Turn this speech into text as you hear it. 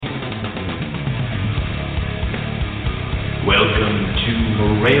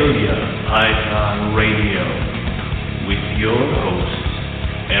Morelia Python Radio with your hosts,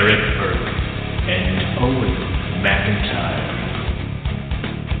 Eric Burke and Owen McIntyre.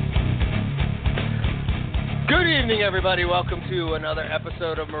 Good evening, everybody. Welcome to another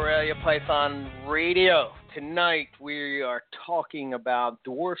episode of Morelia Python Radio. Tonight, we are talking about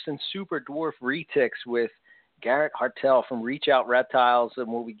dwarfs and super dwarf retics with Garrett Hartel from Reach Out Reptiles,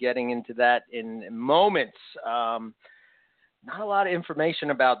 and we'll be getting into that in moments. Not a lot of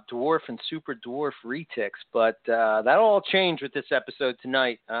information about dwarf and super dwarf retics, but that'll all change with this episode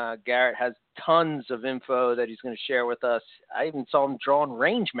tonight. Garrett has tons of info that he's going to share with us. I even saw him drawing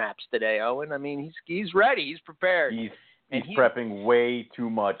range maps today, Owen. I mean, he's ready. He's prepared. He's prepping way too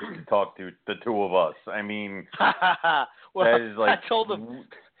much to talk to the two of us. I mean, well, that is like... I told him...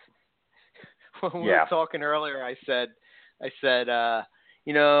 When we were talking earlier, I said,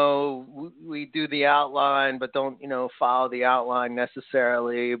 we do the outline, but don't, follow the outline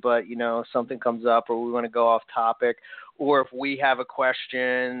necessarily. But, if something comes up or we want to go off topic, or if we have a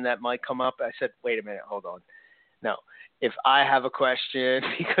question that might come up, I said, wait a minute, hold on. No, if I have a question,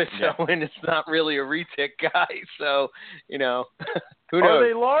 because Owen is not really a retic guy, so, who knows? Are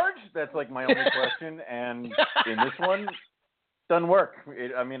they large? That's like my only question. And in this one, doesn't work.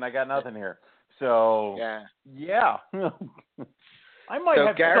 I got nothing here. So, yeah. I might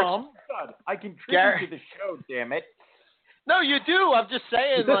have some. God, I contribute to the show, damn it. No, you do. I'm just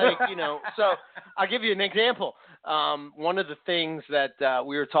saying, so I'll give you an example. One of the things that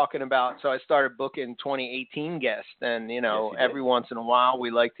we were talking about, so I started booking 2018 guests, and, every once in a while we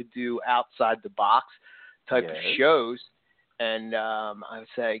like to do outside the box type of shows. And I would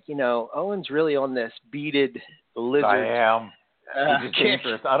say, Owen's really on this beaded lizard. I am. It's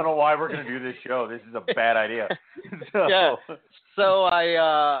dangerous. I don't know why we're going to do this show. This is a bad idea. So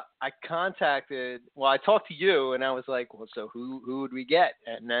I contacted. Well, I talked to you, and I was like, well, so who would we get?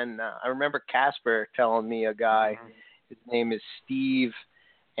 And then I remember Casper telling me a guy. Mm-hmm. His name is Steve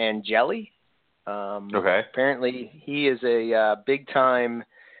Angeli. Okay. Apparently, he is a big time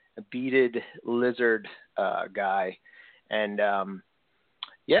beaded lizard guy, and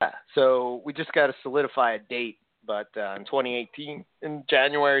so we just got to solidify a date. But in 2018, in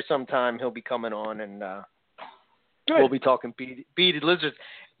January sometime, he'll be coming on, and we'll be talking beaded lizards.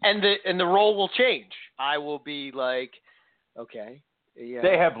 And the role will change. I will be like, okay. Yeah,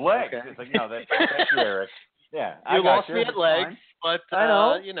 they have legs. Okay. It's like, no, that's Eric. Yeah, you lost me at legs, but I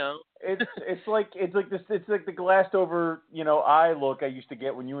know. It's like the glassed over eye look I used to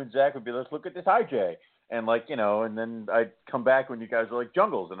get when you and Zach would be, let's look at this IJ, and and then I'd come back when you guys were like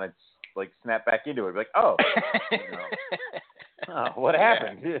Jungles, and I'd snap back into it, like, what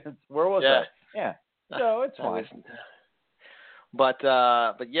happened? Yeah. Where was I? Yeah, so it's fine. But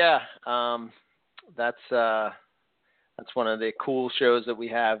that's one of the cool shows that we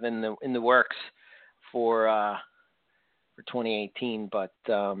have in the works for 2018. But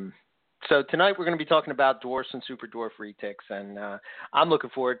so tonight we're going to be talking about dwarfs and super dwarf retics, and I'm looking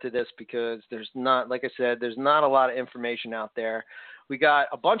forward to this because there's not a lot of information out there. We got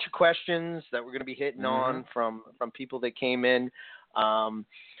a bunch of questions that we're going to be hitting on from people that came in.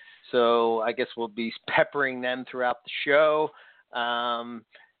 So I guess we'll be peppering them throughout the show.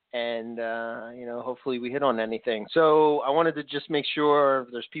 Hopefully we hit on anything. So I wanted to just make sure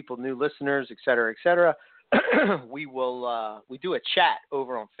there's people, new listeners, et cetera, et cetera. We do a chat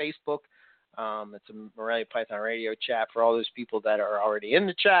over on Facebook. It's a Morelia Python Radio chat for all those people that are already in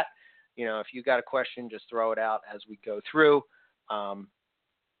the chat. If you got a question, just throw it out as we go through.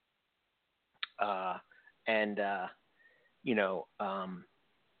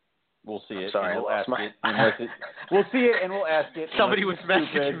 We'll see it. Sorry, we'll ask it. We'll see it and we'll ask it. Somebody was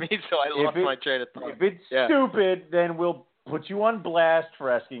messaging me, so I lost my train of thought. If it's stupid, then we'll put you on blast for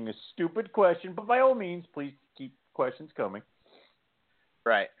asking a stupid question. But by all means, please keep questions coming.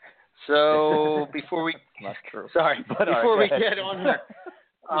 Right. So before we not true. Sorry, but before we get on here,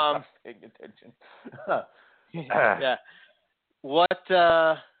 not paying attention. Yeah. What's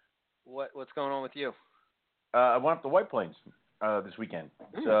going on with you? I went up to White Plains this weekend.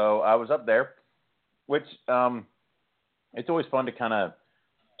 So I was up there, which it's always fun to kind of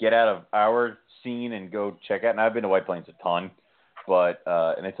get out of our scene and go check out. And I've been to White Plains a ton, but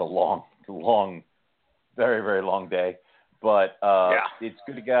and it's a long, very, very long day. But it's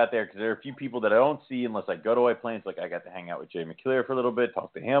good to get out there because there are a few people that I don't see unless I go to White Plains. Like I got to hang out with Jay McClure for a little bit,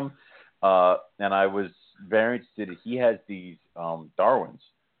 talk to him. And I was very interested. He has these Darwins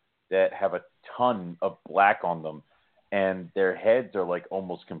that have a ton of black on them, and their heads are like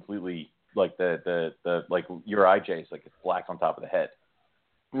almost completely like the like your IJ's, like it's black on top of the head.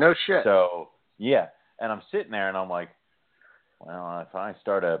 No shit. So yeah, and I'm sitting there and I'm like, well, if I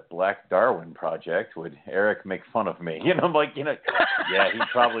start a Black Darwin project, would Eric make fun of me? I'm like, yeah, he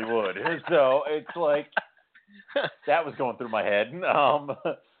probably would. So it's like that was going through my head.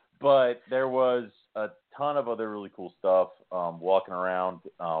 But there was a ton of other really cool stuff walking around.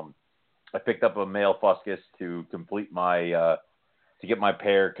 I picked up a male fuscus to complete my to get my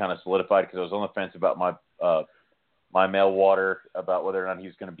pair kind of solidified because I was on the fence about my male water, about whether or not he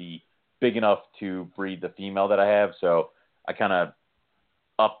was going to be big enough to breed the female that I have. So I kind of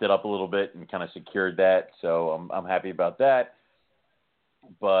upped it up a little bit and kind of secured that. So I'm happy about that.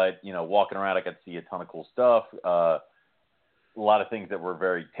 But, walking around, I got to see a ton of cool stuff. A lot of things that were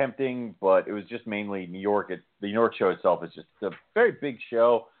very tempting, but it was just mainly New York. The New York show itself is just a very big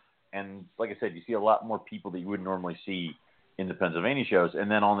show. And like I said, you see a lot more people that you wouldn't normally see in the Pennsylvania shows. And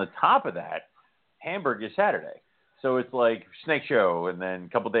then on the top of that, Hamburg is Saturday. So it's like snake show and then a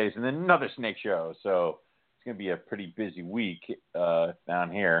couple of days and then another snake show. So it's going to be a pretty busy week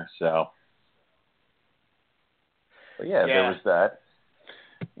down here. So, but yeah, there was that.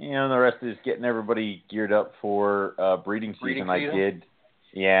 The rest is getting everybody geared up for breeding season. I did.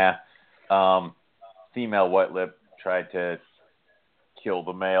 Yeah. Female white lip tried to kill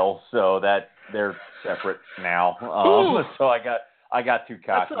the male, so that they're separate now. So I got too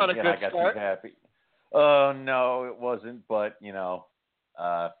cocky and I got too happy. Oh no, it wasn't. But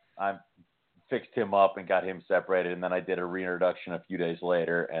I fixed him up and got him separated, and then I did a reintroduction a few days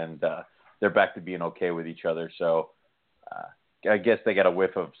later, and they're back to being okay with each other. So I guess they got a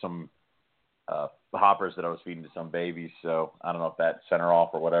whiff of some hoppers that I was feeding to some babies. So I don't know if that sent her off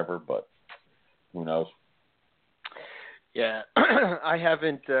or whatever, but who knows? Yeah, I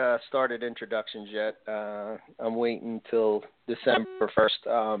haven't started introductions yet. I'm waiting till December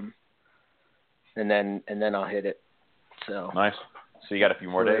 1st, and then I'll hit it. So nice. So you got a few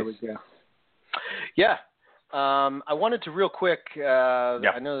more days. There we go. Yeah. I wanted to real quick.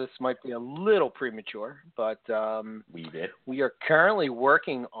 I know this might be a little premature, but we are currently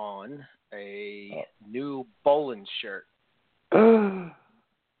working on a new Bolin shirt.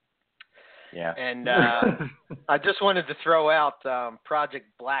 Yeah. And I just wanted to throw out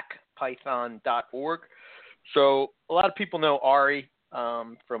projectblackpython.org. So a lot of people know Ari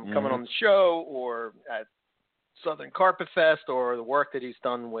from coming on the show or at Southern Carpet Fest or the work that he's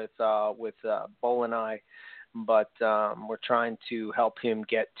done with Bowl and I. But we're trying to help him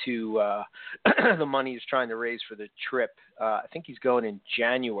get to the money he's trying to raise for the trip. I think he's going in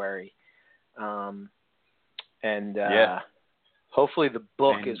January. Hopefully the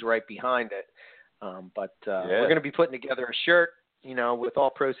book is right behind it. But we're going to be putting together a shirt, with all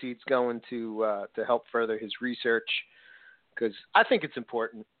proceeds going to help further his research, because I think it's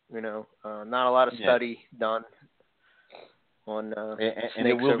important. Not a lot of study done on snakes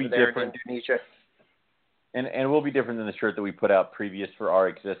it will over be there different. in Indonesia. And it will be different than the shirt that we put out previous for our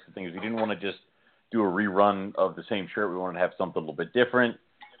existing things. We didn't want to just do a rerun of the same shirt. We wanted to have something a little bit different.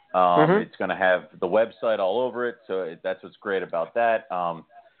 It's going to have the website all over it, so that's what's great about that.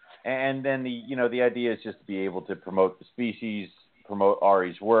 And then the idea is just to be able to promote the species, promote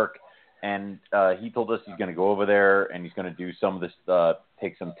Ari's work. And he told us he's going to go over there and he's going to do some of this,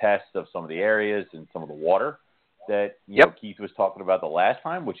 take some tests of some of the areas and some of the water that Keith was talking about the last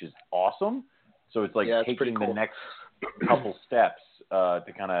time, which is awesome. So it's like taking the next couple steps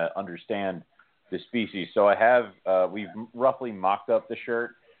to kind of understand the species. So I have we've roughly mocked up the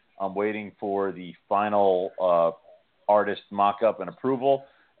shirt. I'm waiting for the final artist mock-up and approval,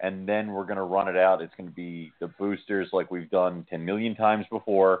 and then we're going to run it out. It's going to be the boosters like we've done 10 million times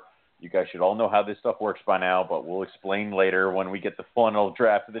before. You guys should all know how this stuff works by now, but we'll explain later when we get the final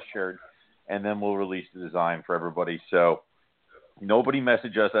draft of the shirt, and then we'll release the design for everybody. So nobody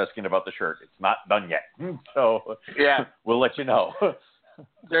message us asking about the shirt. It's not done yet. So we'll let you know.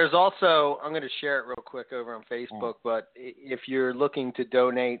 There's also, I'm going to share it real quick over on Facebook, but if you're looking to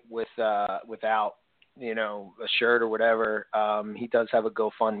donate without, a shirt or whatever, he does have a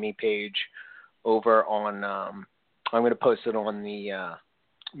GoFundMe page over on, I'm going to post it on the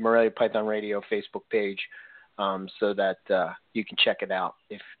Morelia Python Radio Facebook page so that you can check it out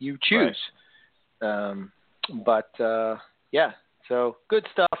if you choose. Right. So good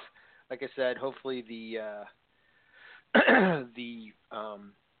stuff. Like I said, hopefully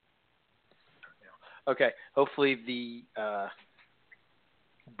hopefully the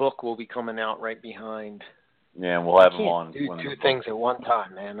book will be coming out right behind. Yeah, and we'll have them on. Do two things at one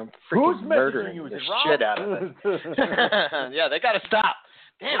time, man. I'm freaking murdering the shit out of it. Yeah, they got to stop.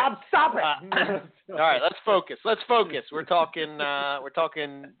 Damn, stop it! All right, let's focus. We're talking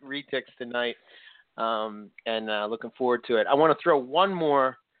retics tonight, and looking forward to it. I want to throw one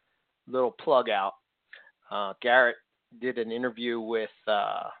more little plug out. Garrett did an interview with,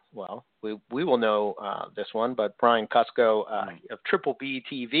 we will know this one, but Brian Cusco of Triple B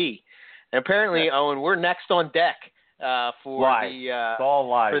TV. And apparently, Owen, we're next on deck for live. the It's all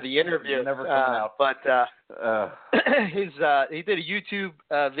live. for the interview. It's never coming out. But he did a YouTube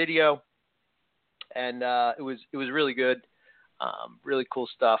video, and it was really good, really cool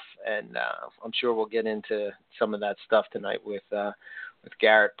stuff. And I'm sure we'll get into some of that stuff tonight with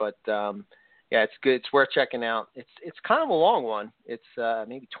Garrett. But yeah, it's good. It's worth checking out. It's kind of a long one. It's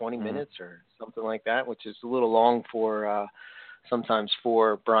maybe 20 minutes or something like that, which is a little long for sometimes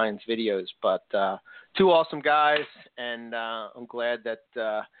for Brian's videos. But two awesome guys, and I'm glad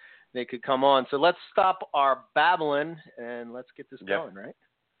that they could come on. So let's stop our babbling and let's get this going, right?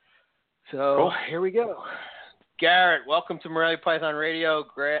 So cool. Here we go. Garrett, welcome to Morelia Python Radio.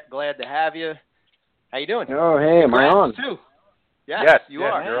 Glad to have you. How you doing? Oh, hey, am I on? Too. Yes, you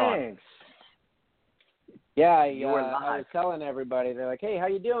are. You're on. Thanks. Yeah, I live. was telling everybody, they're like, hey, how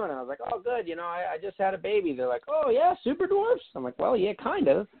you doing? And I was like, oh, good. I just had a baby. They're like, oh, yeah, super dwarfs? I'm like, well, yeah, kind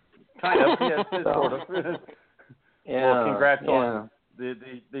of. Kind of, yes, sort of. Yeah. Well, congrats on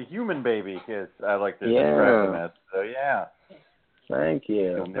the human baby, as I like to describe them as. So, yeah. Thank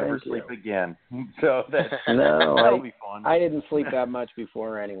you. You'll never sleep again. So that'll be fun. I didn't sleep that much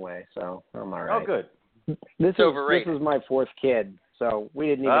before anyway, so I'm all right. Oh, good. This overrated. is my fourth kid, so we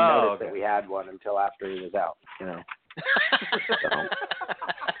didn't even notice that we had one until after he was out, So.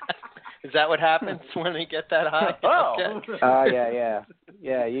 Is that what happens when they get that high?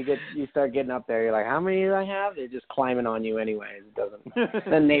 Yeah. You start getting up there. You're like, how many do I have? They're just climbing on you anyways. It doesn't.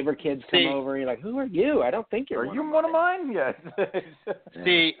 Then neighbor kids come over. You're like, who are you? I don't think you're. Are you one of mine? Yes.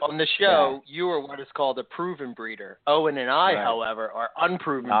 See, on the show, you are what is called a proven breeder. Owen and I, however, are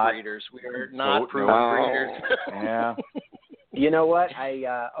unproven breeders. We are not proven breeders. Yeah. You know what?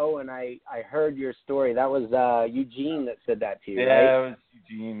 Owen, I heard your story. That was Eugene that said that to you, right? Yeah, it was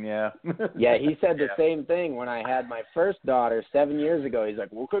Eugene, yeah. Yeah, he said the same thing when I had my first daughter 7 years ago. He's like,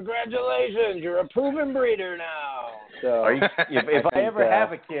 well, congratulations, you're a proven breeder now. So if I ever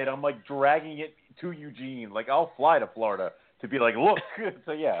have a kid, I'm like dragging it to Eugene. Like, I'll fly to Florida to be like, look.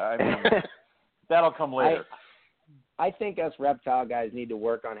 So, yeah, I mean, that'll come later. I think us reptile guys need to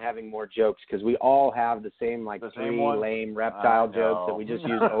work on having more jokes because we all have the same lame reptile jokes that we just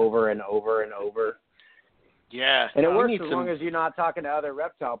use over and over and over. Yeah. And it works as long as you're not talking to other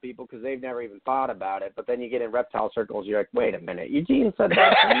reptile people because they've never even thought about it. But then you get in reptile circles, you're like, wait a minute, Eugene said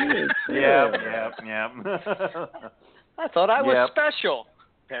that to me. Yeah. I thought I was special.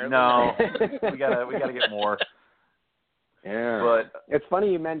 Apparently. No, we gotta get more. Yeah, but it's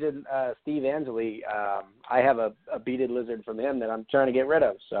funny you mentioned Steve Angeli. I have a beaded lizard from him that I'm trying to get rid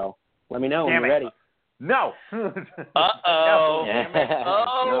of. So let me know when you're ready. No. Uh-oh.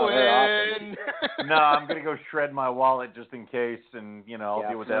 Owen. No, I'm gonna go shred my wallet just in case, and I'll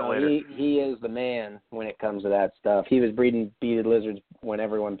deal with that later. He is the man when it comes to that stuff. He was breeding beaded lizards when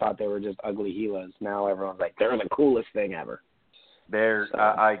everyone thought they were just ugly Gilas. Now everyone's like, they're the coolest thing ever.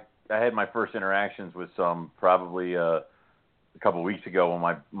 I had my first interactions with some probably a couple of weeks ago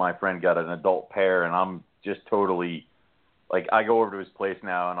when my friend got an adult pair, and I'm just totally like, I go over to his place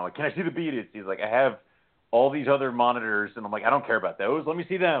now and I'm like, can I see the beaded? He's like, I have all these other monitors, and I'm like, I don't care about those. Let me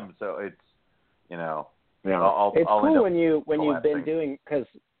see them. So it's it's cool when you've been doing, because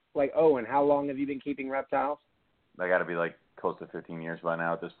like Owen, how long have you been keeping reptiles? I got to be like close to 15 years by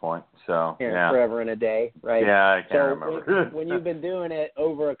now at this point. So forever and a day, right? Yeah, I can't remember. when you've been doing it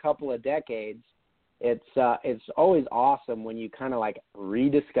over a couple of decades, it's always awesome when you kind of like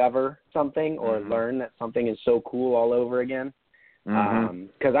rediscover something or learn that something is so cool all over again.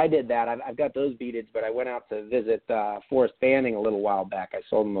 Because I did that. I've got those beadeds, but I went out to visit Forrest Fanning a little while back. I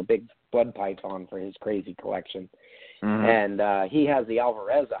sold him a big blood python for his crazy collection. And he has the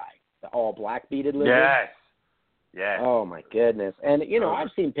Alvarez eye, the all black beaded lizard. Yes. Oh my goodness. And I've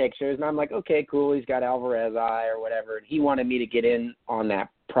seen pictures and I'm like, okay, cool, he's got Alvarez eye or whatever. And he wanted me to get in on that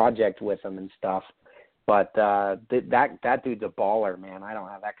project with him and stuff. But that dude's a baller, man. I don't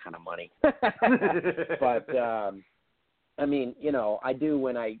have that kind of money. But I mean, I do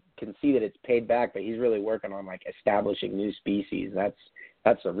when I can see that it's paid back, but he's really working on like establishing new species.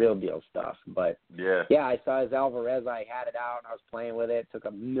 That's the real deal stuff. But yeah, I saw his Alvarez. I had it out and I was playing with it. Took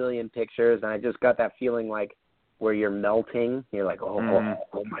a million pictures, and I just got that feeling like where you're melting. You're like, oh my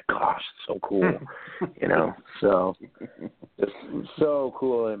gosh, it's so cool, So just so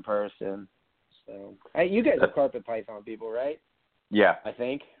cool in person. So hey, you guys are carpet python people, right? Yeah, I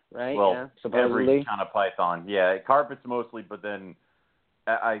think. Right? Well, yeah, supposedly. Every kind of python. Yeah, carpets mostly, but then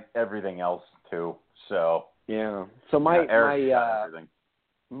everything else too. So yeah. So my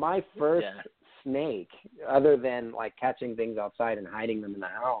first snake, other than like catching things outside and hiding them in the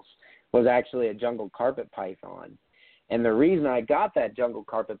house, was actually a jungle carpet python. And the reason I got that jungle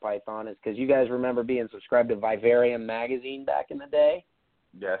carpet python is because you guys remember being subscribed to Vivarium magazine back in the day?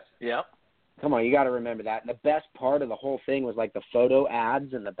 Yes. Yep. Come on, you got to remember that. And the best part of the whole thing was like the photo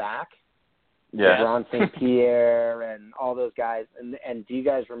ads in the back. Yeah. Ron St. Pierre and all those guys. And do you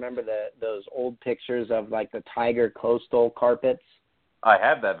guys remember those old pictures of like the tiger coastal carpets? I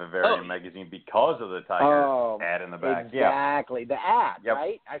have that Vivarium magazine because of the tiger ad in the back. Exactly. The ad,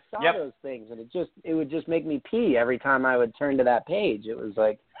 right? I saw those things, and it would just make me pee every time I would turn to that page. It was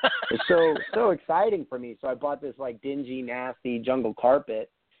like it's so exciting for me. So I bought this like dingy, nasty jungle carpet,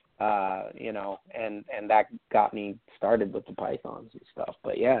 and that got me started with the pythons and stuff.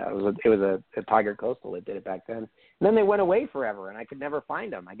 But yeah, it was a tiger coastal that did it back then. And then they went away forever, and I could never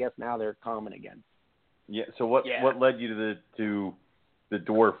find them. I guess now they're common again. Yeah. So what led you to the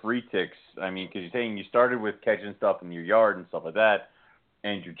dwarf retics? I mean, because you're saying you started with catching stuff in your yard and stuff like that,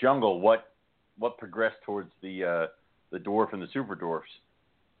 and your jungle. What progressed towards the dwarf and the super dwarfs?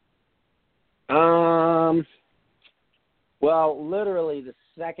 Well, literally the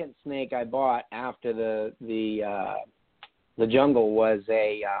second snake I bought after the jungle was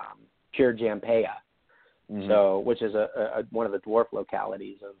a pure Jampea, so which is a one of the dwarf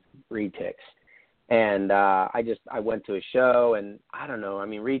localities of retics. And I went to a show, and I don't know. I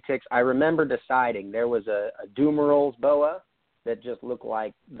mean, retics. I remember deciding there was a Dumerol's boa that just looked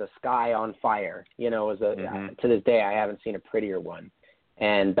like the sky on fire. You know, it was to this day I haven't seen a prettier one.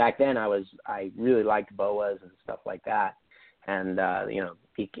 And back then I really liked boas and stuff like that. And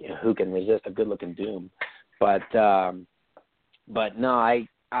who can resist a good-looking doom? But no, I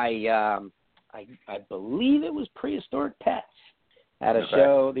believe it was Prehistoric Pets at a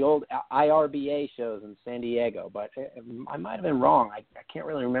show, the old IRBA shows in San Diego, but I might have been wrong. I can't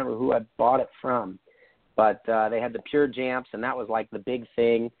really remember who I bought it from, but they had the pure Jamps, and that was like the big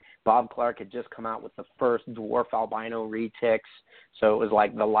thing. Bob Clark had just come out with the first dwarf albino retics, so it was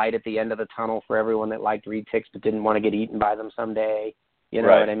like the light at the end of the tunnel for everyone that liked retics but didn't want to get eaten by them someday. You know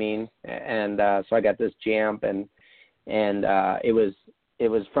what I mean? And so I got this Jamp, and it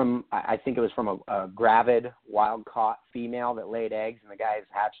was from, I think it was from a gravid, wild-caught female that laid eggs, and the guys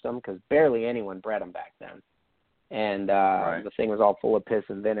hatched them because barely anyone bred them back then. And the thing was all full of piss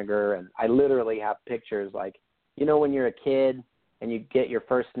and vinegar, and I literally have pictures like, you know, when you're a kid and you get your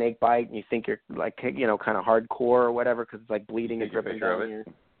first snake bite and you think you're like, you know, kind of hardcore or whatever because it's like bleeding and dripping down your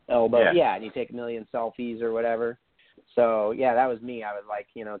elbow. Yeah, and you take a million selfies or whatever. So, yeah, that was me. I was like,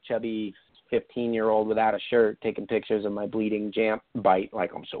 you know, chubby 15-year-old without a shirt taking pictures of my bleeding Jamp bite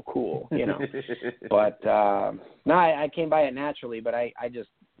like I'm so cool, you know. But, no, I came by it naturally, but I just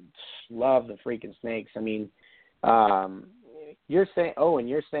love the freaking snakes. I mean, you're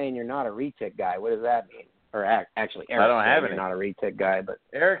saying you're not a retic guy. What does that mean? Or actually, Eric, I don't have any. Not a retic guy, but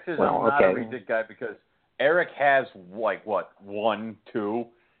Eric says I'm not a retic guy because Eric has like what 1, 2,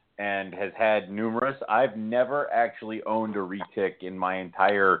 and has had numerous. I've never actually owned a retic in my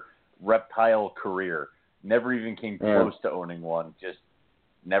entire reptile career. Never even came close to owning one. Just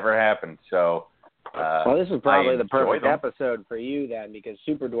never happened. So. Well, this is probably the perfect episode for you then, because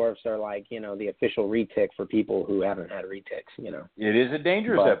super dwarfs are like, you know, the official retic for people who haven't had retics, you know. It is a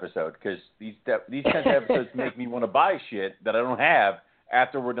dangerous episode because these kinds of episodes make me want to buy shit that I don't have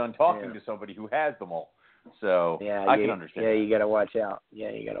after we're done talking to somebody who has them all. So I can understand. Yeah, you got to watch out.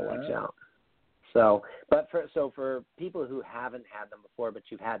 So, for people who haven't had them before, but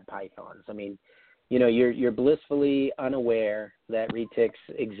you've had pythons, I mean, you know, you're blissfully unaware that retics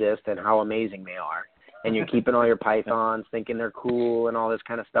exist and how amazing they are. And you're keeping all your pythons thinking they're cool and all this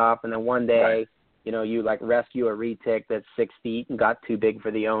kind of stuff. And then one day, you know, you like rescue a retic that's 6 feet and got too big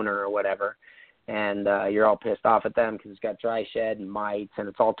for the owner or whatever. And you're all pissed off at them because it's got dry shed and mites and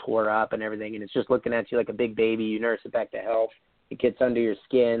it's all tore up and everything. And it's just looking at you like a big baby. You nurse it back to health. It gets under your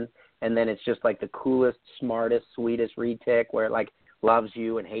skin. And then it's just like the coolest, smartest, sweetest retic where it like loves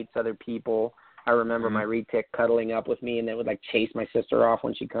you and hates other people. I remember my retic cuddling up with me, and they would, like, chase my sister off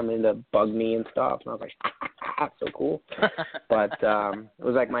when she'd come in to bug me and stuff. And I was like, so cool. But it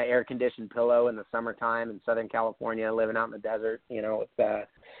was like my air-conditioned pillow in the summertime in Southern California, living out in the desert, you know, with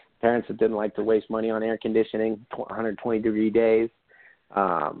parents that didn't like to waste money on air conditioning, 120-degree days.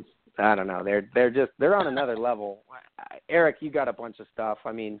 I don't know. They're on another level. Eric, you got a bunch of stuff.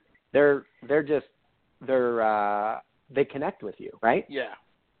 I mean, they connect with you, right? Yeah.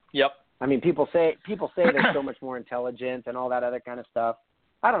 Yep. I mean, people say they're so much more intelligent and all that other kind of stuff.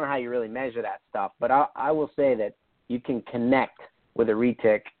 I don't know how you really measure that stuff, but I will say that you can connect with a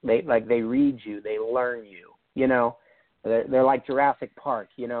retic. They read you, they learn you, you know. They're like Jurassic Park,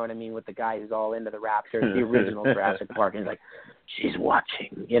 you know what I mean, with the guy who's all into the raptors, the original Jurassic Park, and he's like, she's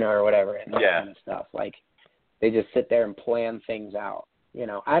watching, you know, or whatever, and that kind of stuff. Like, they just sit there and plan things out. You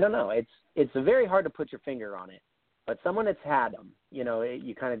know, I don't know. It's very hard to put your finger on it, but someone that's had them, you know,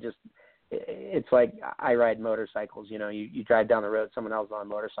 you kind of just, it's like I ride motorcycles, you know, you drive down the road, someone else is on a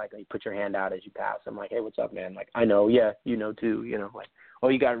motorcycle, you put your hand out as you pass. I'm like, hey, what's up, man? Like, I know, yeah, you know too, you know, like, oh,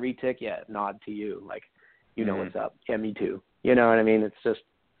 you got a retic? Yeah, nod to you. Like, you know what's up. Yeah, me too. You know what I mean? It's just,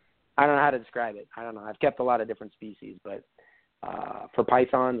 I don't know how to describe it. I don't know. I've kept a lot of different species, but for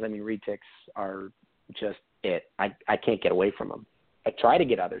pythons, I mean, retics are just it. I can't get away from them. I try to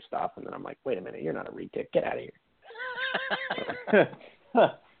get other stuff, and then I'm like, wait a minute, you're not a retic. Get out of here.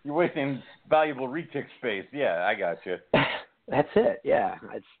 You're wasting valuable retic space. Yeah, I got you. That's it. Yeah.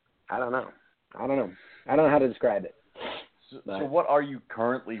 I don't know. I don't know how to describe it. So what are you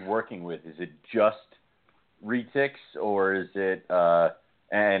currently working with? Is it just retics, or is it,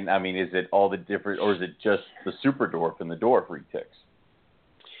 and I mean, is it all the different, or is it just the super dwarf and the dwarf retics?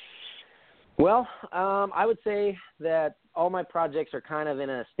 Well, I would say that all my projects are kind of in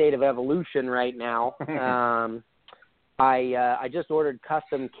a state of evolution right now. I just ordered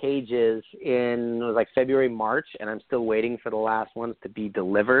custom cages it was like February, March, and I'm still waiting for the last ones to be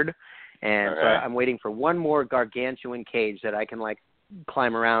delivered. And so I'm waiting for one more gargantuan cage that I can like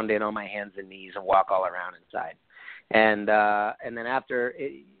climb around in on my hands and knees and walk all around inside. And then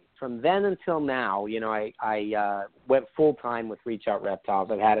from then until now, you know, I went full time with Reach Out Reptiles.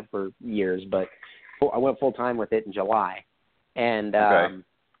 I've had it for years, but I went full time with it in July. And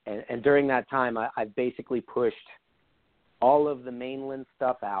and during that time, I've basically pushed all of the mainland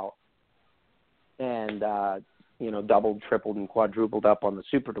stuff out, and you know, doubled, tripled, and quadrupled up on the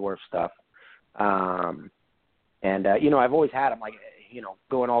super dwarf stuff. You know, I've always had them, like, you know,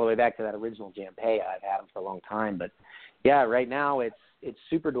 going all the way back to that original Jampea. I've had them for a long time, but yeah, right now it's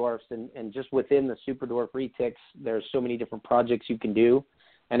super dwarfs, and just within the super dwarf retics, there's so many different projects you can do.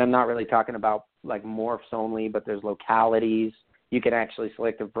 And I'm not really talking about like morphs only, but there's localities. You can actually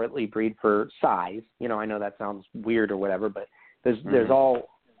selectively breed for size. You know, I know that sounds weird or whatever, but there's all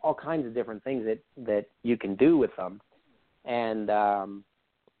kinds of different things that you can do with them. And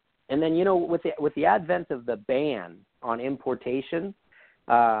then, you know, with the advent of the ban on importation,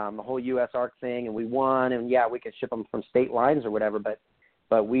 the whole U.S. ARC thing, and we won, and yeah, we can ship them from state lines or whatever,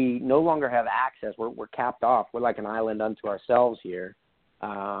 but we no longer have access. We're capped off. We're like an island unto ourselves here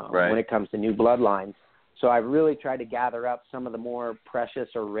when it comes to new bloodlines. So I've really tried to gather up some of the more precious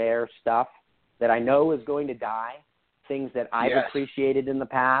or rare stuff that I know is going to die, things that I've appreciated in the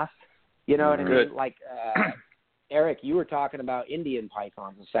past. You know what I mean? Like, Eric, you were talking about Indian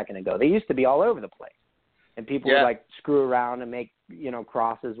pythons a second ago. They used to be all over the place. And people would, like, screw around and make, you know,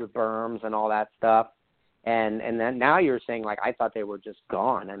 crosses with berms and all that stuff. And then now you're saying, like, I thought they were just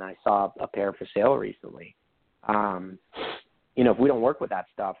gone, and I saw a pair for sale recently. You know, if we don't work with that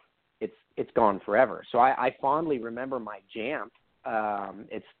stuff, it's gone forever. So I fondly remember my Jamp.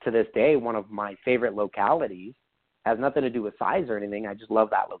 It's to this day one of my favorite localities. Has nothing to do with size or anything. I just love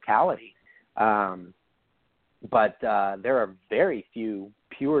that locality. But there are very few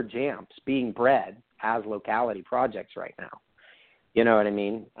pure Jamps being bred as locality projects right now. You know what I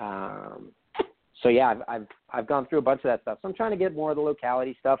mean? So yeah, I've gone through a bunch of that stuff. So I'm trying to get more of the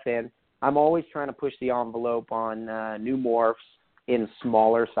locality stuff in. I'm always trying to push the envelope on new morphs in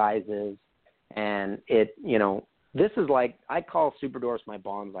smaller sizes. And it, you know, this is like, I call super dwarfs my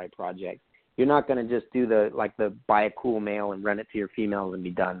bonsai project. You're not going to just do the buy a cool male and run it to your females and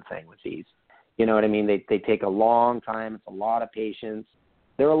be done thing with these. You know what I mean? They take a long time. It's a lot of patience.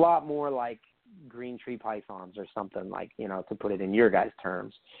 They're a lot more like green tree pythons or something, like, you know, to put it in your guys'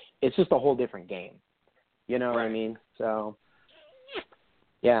 terms. It's just a whole different game. You know what I mean? So,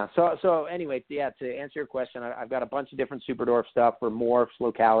 yeah. So anyway, yeah, to answer your question, I've got a bunch of different super dwarf stuff for morphs,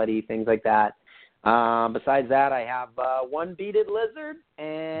 locality, things like that. Besides that, I have one beaded lizard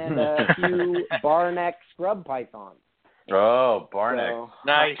and a few barneck scrub pythons. Oh, barneck. So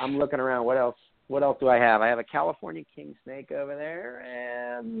nice. I'm looking around. What else do I have? I have a California king snake over there,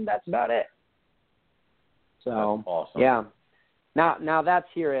 and that's about it. So, that's awesome. Yeah. Now that's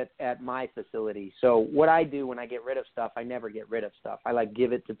here at my facility. So what I do when I get rid of stuff, I never get rid of stuff. I like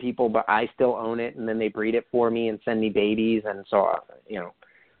give it to people, but I still own it, and then they breed it for me and send me babies, and so you know.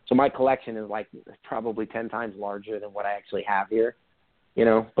 So my collection is like probably 10 times larger than what I actually have here, you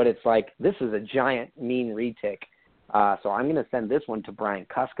know. But it's like, this is a giant mean retic, so I'm going to send this one to Brian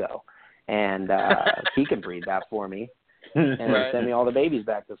Cusco, and he can breed that for me and send me all the babies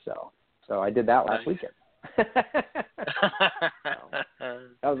back to sell. So I did that last weekend.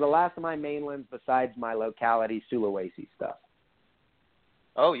 That was the last of my mainlands besides my locality Sulawesi stuff.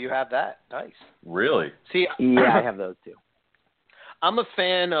 Oh, you have that. Nice. Really? See, Yeah, I have those too. I'm a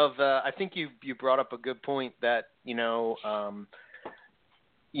fan of. I think you brought up a good point that you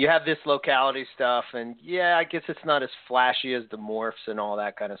have this locality stuff, and yeah, I guess it's not as flashy as the morphs and all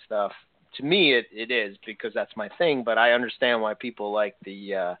that kind of stuff. To me, it is because that's my thing. But I understand why people like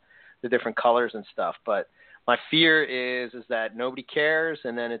the different colors and stuff. But my fear is that nobody cares,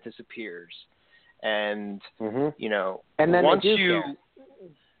 and then it disappears. And and then once they do you, care.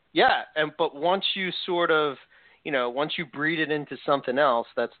 yeah, but once you sort of, once you breed it into something else,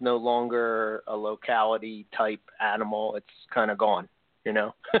 that's no longer a locality type animal. It's kind of gone,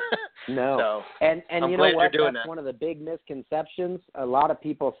 No. So, and I'm you glad know what? you're doing That's that. one of the big misconceptions. A lot of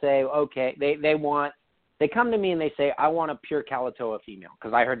people say, okay, they come to me and they say, I want a pure Kalatoa female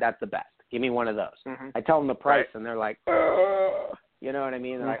because I heard that's the best. Give me one of those. Mm-hmm. I tell them the price Right. and they're like, you know what I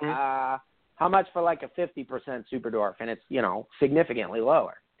mean? They're like, how much for like a 50% Super Dwarf? And it's, significantly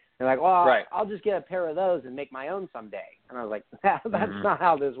lower. They're like, well, Right. I'll just get a pair of those and make my own someday. And I was like, that's not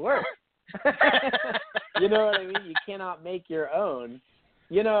how this works. You know what I mean? You cannot make your own.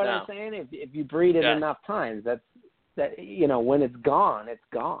 You know what I'm saying? If you breed it enough times, that when it's gone, it's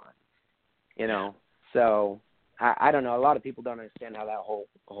gone. So I don't know. A lot of people don't understand how that whole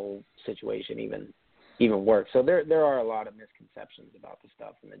situation even works. So there are a lot of misconceptions about the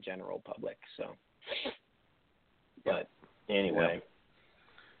stuff in the general public. So, but anyway. Yeah.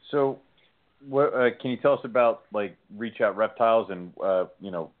 So, what can you tell us about like Reach Out Reptiles and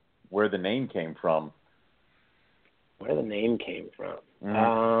where the name came from? Where the name came from?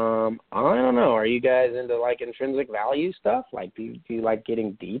 Mm-hmm. I don't know. Are you guys into like intrinsic value stuff? Like, do you like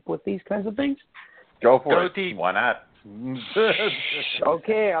getting deep with these kinds of things? Go for Go it. deep. Why not?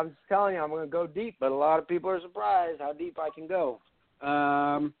 Okay, I'm just telling you, I'm going to go deep, but a lot of people are surprised how deep I can go.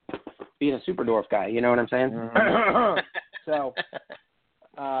 Being a Super Dwarf guy, you know what I'm saying? Mm-hmm. So,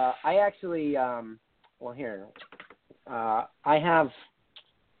 I actually, I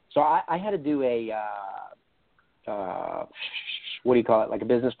had to do a, what do you call it? Like a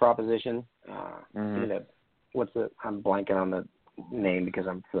business proposition. I'm blanking on the name because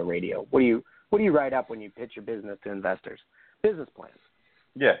I'm for the radio. What do you write up when you pitch your business to investors? Business plans.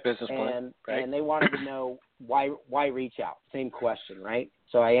 Yeah. Business plan. Right. And they wanted to know why reach out. Same question, right?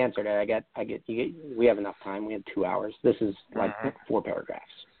 So I answered it. We have enough time. We have 2 hours. This is like 4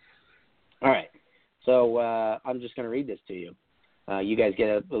 paragraphs. All right. So I'm just going to read this to you. You guys get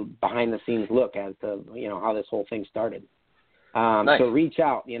a behind-the-scenes look as to how this whole thing started. Nice. So reach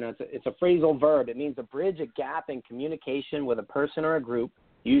out. It's a phrasal verb. It means to bridge a gap in communication with a person or a group,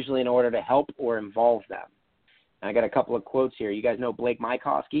 usually in order to help or involve them. And I got a couple of quotes here. You guys know Blake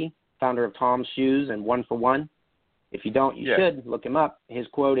Mycoskie, founder of Tom's Shoes and One for One? If you don't, you should look him up. His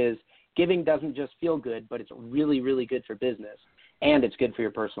quote is, "Giving doesn't just feel good, but it's really, really good for business, and it's good for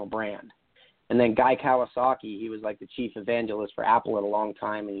your personal brand." And then Guy Kawasaki, he was like the chief evangelist for Apple at a long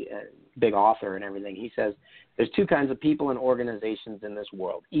time, a big author and everything. He says, there's 2 kinds of people and organizations in this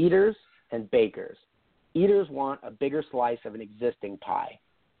world, eaters and bakers. Eaters want a bigger slice of an existing pie.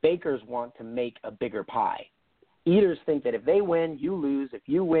 Bakers want to make a bigger pie. Eaters think that if they win, you lose. If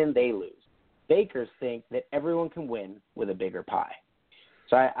you win, they lose. Bakers think that everyone can win with a bigger pie.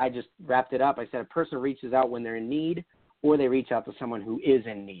 So I just wrapped it up. I said a person reaches out when they're in need, or they reach out to someone who is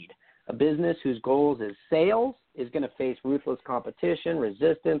in need. A business whose goals is sales is going to face ruthless competition,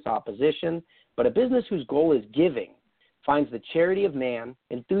 resistance, opposition. But a business whose goal is giving finds the charity of man,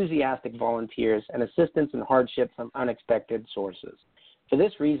 enthusiastic volunteers, and assistance in hardship from unexpected sources. For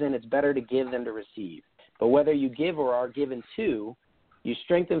this reason, it's better to give than to receive. But whether you give or are given to, you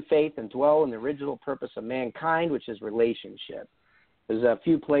strengthen faith and dwell in the original purpose of mankind, which is relationship. There are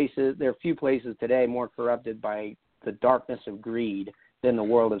few places today more corrupted by the darkness of greed than the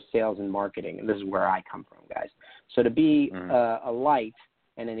world of sales and marketing. And this is where I come from, guys. So to be a light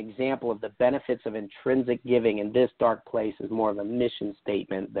and an example of the benefits of intrinsic giving in this dark place is more of a mission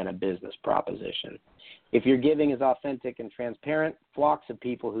statement than a business proposition. If your giving is authentic and transparent, flocks of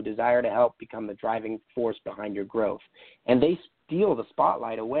people who desire to help become the driving force behind your growth. And they steal the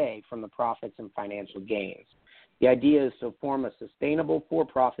spotlight away from the profits and financial gains. The idea is to form a sustainable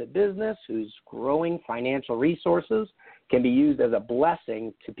for-profit business whose growing financial resources can be used as a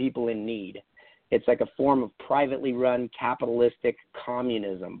blessing to people in need. It's like a form of privately run capitalistic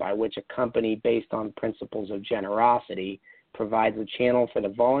communism by which a company based on principles of generosity provides a channel for the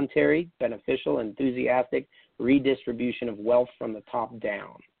voluntary, beneficial, enthusiastic redistribution of wealth from the top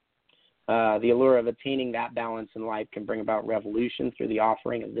down. The allure of attaining that balance in life can bring about revolution through the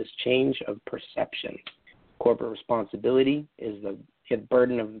offering of this change of perception. Corporate responsibility is the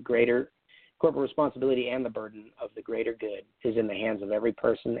burden of greater corporate responsibility, and the burden of the greater good is in the hands of every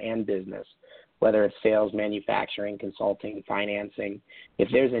person and business, whether it's sales, manufacturing, consulting, financing. If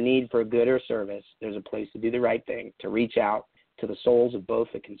there's a need for a good or service, there's a place to do the right thing, to reach out to the souls of both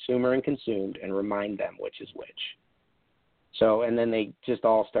the consumer and consumed and remind them which is which. So, and then they just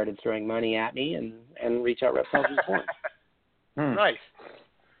all started throwing money at me, and Reach Out Reptiles was born. Nice.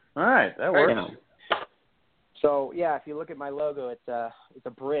 All right, that works. You know. So, yeah, if you look at my logo, it's a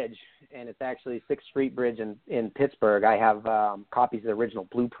bridge, and it's actually 6th Street Bridge in Pittsburgh. I have copies of the original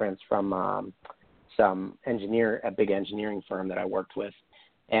blueprints from a big engineering firm that I worked with.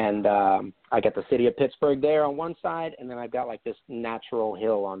 And I got the city of Pittsburgh there on one side, and then I've got like this natural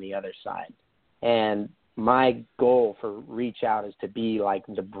hill on the other side. And my goal for Reach Out is to be like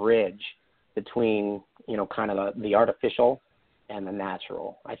the bridge between, you know, kind of the artificial and the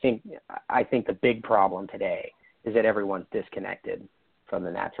natural. I think the big problem today is that everyone's disconnected from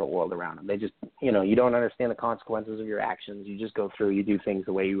the natural world around them. They just, you know, you don't understand the consequences of your actions. You just go through, you do things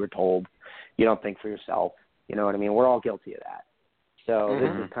the way you were told. You don't think for yourself. You know what I mean? We're all guilty of that. So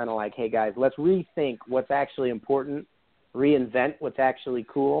This is kind of like, hey guys, let's rethink what's actually important, reinvent what's actually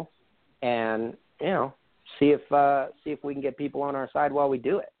cool, and, you know, see if we can get people on our side while we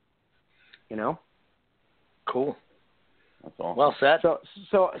do it. You know? Cool. That's awesome. Well said.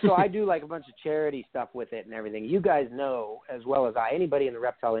 So I do like a bunch of charity stuff with it and everything. You guys know as well as anybody in the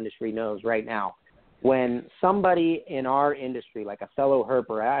reptile industry knows right now, when somebody in our industry, like a fellow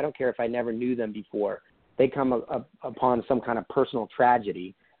herper, I don't care if I never knew them before, they come upon some kind of personal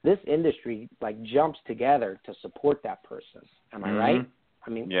tragedy, this industry like jumps together to support that person. Am I right? I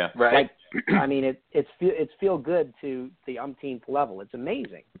mean, yeah, right. Like, I mean, it's feel good to the umpteenth level. It's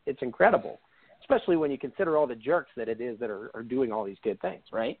amazing. It's incredible. Especially when you consider all the jerks that it is that are doing all these good things,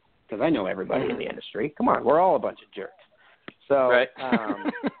 right? Because I know everybody in the industry. Come on, we're all a bunch of jerks. So, right.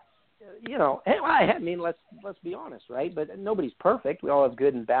 You know, I mean, let's be honest, right? But nobody's perfect. We all have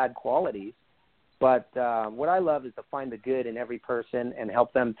good and bad qualities. But what I love is to find the good in every person and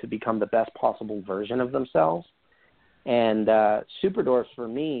help them to become the best possible version of themselves. And Super Dwarfs, for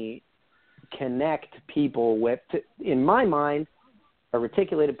me, connect people with, in my mind, a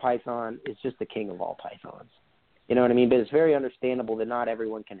reticulated python is just the king of all pythons. You know what I mean? But it's very understandable that not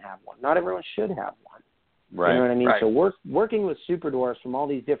everyone can have one. Not everyone should have one. Right. You know what I mean? Right. So working with Super Dwarfs from all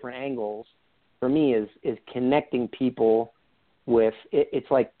these different angles, for me, is connecting people with, it's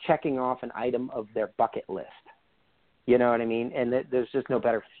like checking off an item of their bucket list. You know what I mean? And there's just no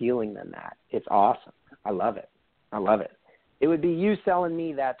better feeling than that. It's awesome. I love it. I love it. It would be you selling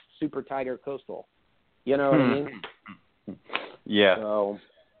me that Super Tiger Coastal. You know what I mean? Yeah. So,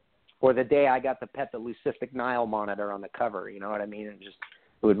 or the day I got to pet the Leucistic Nile monitor on the cover, you know what I mean? And just,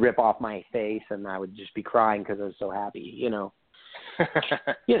 it would rip off my face and I would just be crying because I was so happy, you know.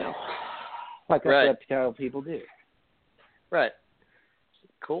 You know, like that's what reptile people do. Right.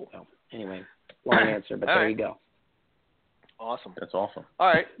 Cool. So, anyway, long answer, but there you go. Awesome. That's awesome. All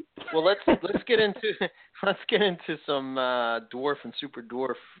right. Well, let's get into some dwarf and super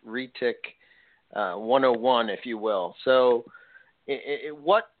dwarf retic 101, if you will. So,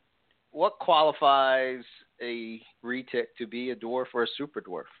 what qualifies a retic to be a dwarf or a super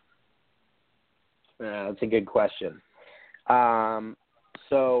dwarf? That's a good question.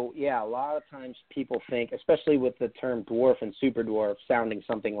 So, yeah, a lot of times people think, especially with the term dwarf and super dwarf sounding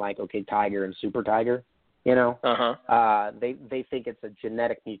something like, okay, tiger and super tiger, you know, they think it's a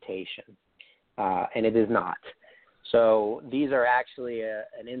genetic mutation, and it is not. So these are actually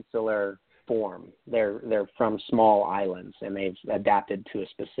an insular form. They're from small islands, and they've adapted to a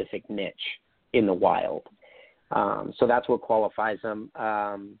specific niche in the wild. So that's what qualifies them.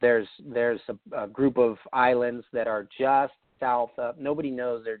 There's a group of islands that are just south of, nobody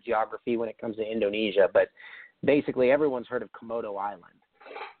knows their geography when it comes to Indonesia, but basically everyone's heard of Komodo Island.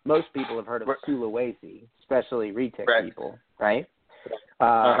 Most people have heard of Sulawesi, especially retic people, right?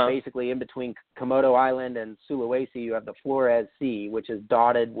 Basically in between Komodo Island and Sulawesi, you have the Flores Sea, which is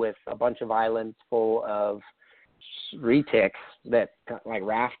dotted with a bunch of islands full of retics that like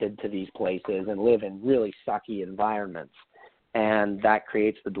rafted to these places and live in really sucky environments. And that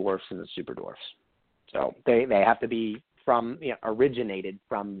creates the dwarfs and the super dwarfs. So they have to be originated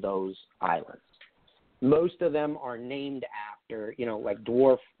from those islands. Most of them are named after, like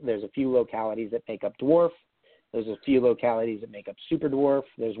dwarf. There's a few localities that make up dwarf. There's a few localities that make up super dwarf.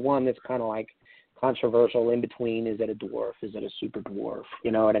 There's one that's kind of like controversial in between. Is it a dwarf? Is it a super dwarf?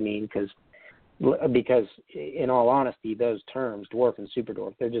 You know what I mean? Because in all honesty, those terms, dwarf and super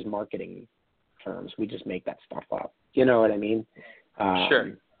dwarf, they're just marketing terms. We just make that stuff up. You know what I mean?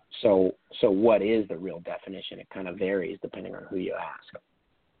 Sure. So what is the real definition? It kind of varies depending on who you ask.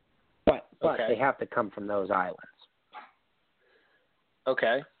 But they have to come from those islands.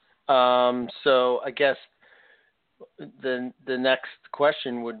 Okay. So I guess the next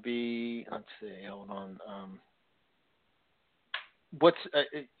question would be, let's see, hold on. What's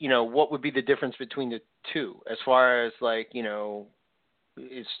what would be the difference between the two as far as like,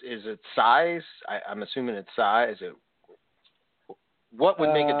 is it size? I'm assuming it's size. What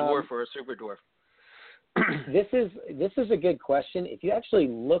would make a dwarf or a super dwarf? This is a good question. If you actually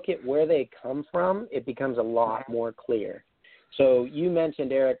look at where they come from, it becomes a lot more clear. So you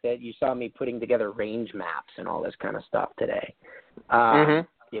mentioned, Eric, that you saw me putting together range maps and all this kind of stuff today.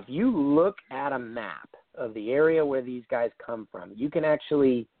 If you look at a map of the area where these guys come from, you can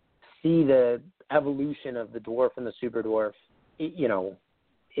actually see the evolution of the dwarf and the super dwarf,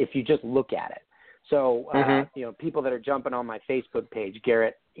 if you just look at it. So, people that are jumping on my Facebook page,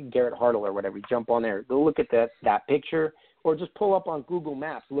 Garrett Hartle or whatever, you jump on there, go look at that picture, or just pull up on Google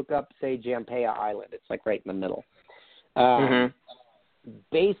Maps, look up, say, Jampea Island. It's like right in the middle.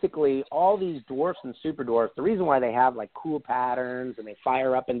 Basically, all these dwarfs and super dwarfs, the reason why they have like cool patterns and they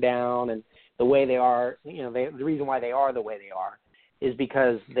fire up and down and the way they are, the reason why they are the way they are is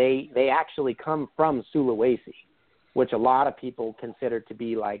because they actually come from Sulawesi, which a lot of people consider to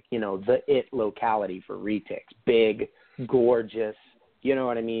be like, the it locality for retics. Big, gorgeous, you know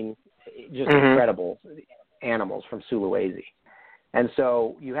what I mean? Just incredible animals from Sulawesi. And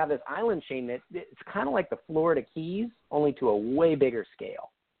so you have this island chain that it's kind of like the Florida Keys, only to a way bigger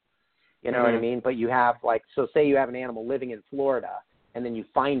scale. You know what I mean? But you have say you have an animal living in Florida, and then you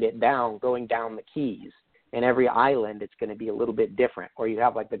find it going down the Keys. And every island, it's going to be a little bit different. Or you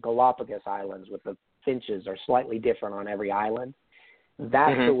have like the Galapagos Islands with the finches are slightly different on every island.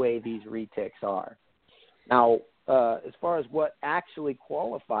 That's the way these retics are. Now, as far as what actually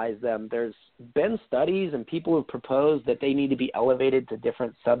qualifies them, there's been studies and people have proposed that they need to be elevated to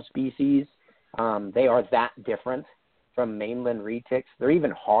different subspecies. They are that different from mainland retics. They're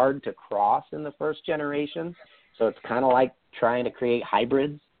even hard to cross in the first generation. So it's kind of like trying to create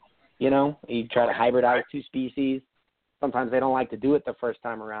hybrids. You try to hybridize two species. Sometimes they don't like to do it the first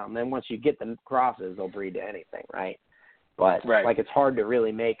time around. Then once you get the crosses, they'll breed to anything, right? But it's hard to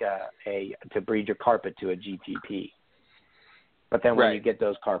really make to breed your carpet to a GTP. But then when you get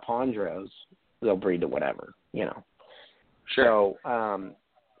those Carpondros, they'll breed to whatever, Sure.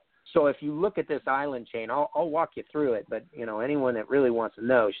 So if you look at this island chain, I'll walk you through it. But anyone that really wants to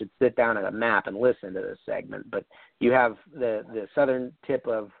know should sit down at a map and listen to this segment. But you have the southern tip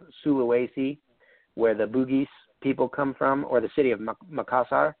of Sulawesi, where the Bugis people come from, or the city of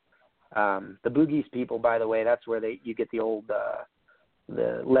Makassar. The Bugis people, by the way, that's where you get the old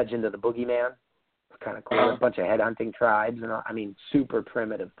the legend of the boogeyman. It's kind of cool. A bunch of headhunting tribes, and super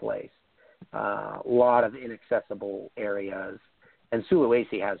primitive place. A lot of inaccessible areas, and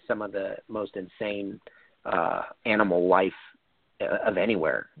Sulawesi has some of the most insane animal life of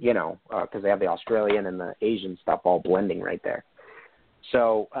anywhere. Because they have the Australian and the Asian stuff all blending right there.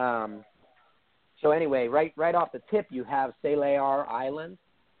 So anyway, right off the tip, you have Selayar Island.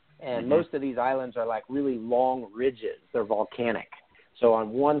 And most of these islands are like really long ridges. They're volcanic. So on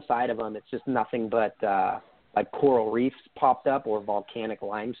one side of them, it's just nothing but like coral reefs popped up or volcanic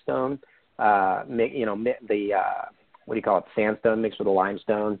limestone. What do you call it? Sandstone mixed with a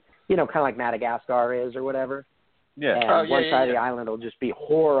limestone. Kind of like Madagascar is or whatever. Yeah. And one side of the island will just be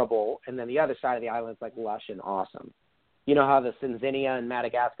horrible, and then the other side of the island is like lush and awesome. You know how the Sinzinia in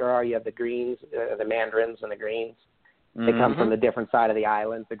Madagascar are? You have the greens, the mandarins and the greens. They come from the different side of the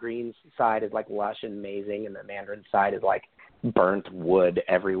island. The green side is like lush and amazing, and the mandarin side is like burnt wood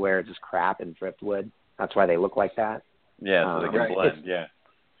everywhere, just crap and driftwood. That's why they look like that. Yeah, so they can blend,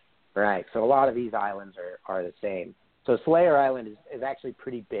 Right. So a lot of these islands are the same. So Selayar Island is actually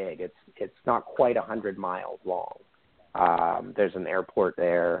pretty big. It's not quite 100 miles long. There's an airport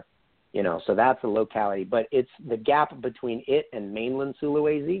there, so that's a locality. But it's the gap between it and mainland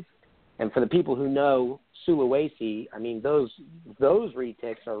Sulawesi. And for the people who know Sulawesi, those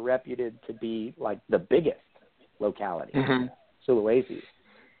retics are reputed to be like the biggest locality, Sulawesi.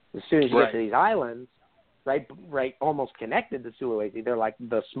 As soon as you get to these islands, right, almost connected to Sulawesi, they're like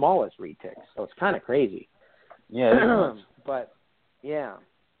the smallest retics. So it's kind of crazy. Yeah. But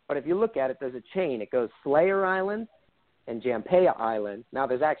if you look at it, there's a chain. It goes Selayar Island and Jampea Island. Now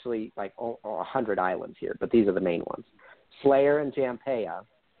there's actually like 100 islands here, but these are the main ones. Selayar and Jampea.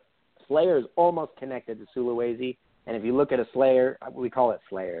 Selayar is almost connected to Sulawesi, and if you look at a Selayar, we call it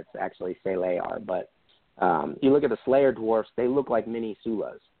Selayar, it's actually Selayar, but you look at the Selayar dwarfs, they look like mini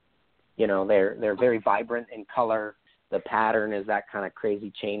Sulas. They're very vibrant in color. The pattern is that kind of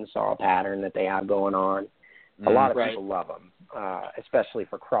crazy chainsaw pattern that they have going on. A lot of people love them, especially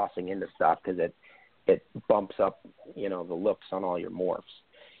for crossing into stuff because it bumps up, the looks on all your morphs.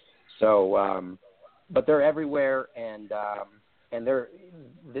 So, but they're everywhere, and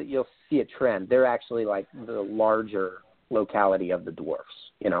you'll see a trend. They're actually like the larger locality of the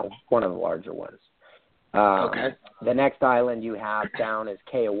dwarfs, one of the larger ones. Okay. The next island you have down is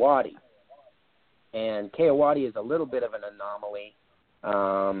Keowati. And Keowati is a little bit of an anomaly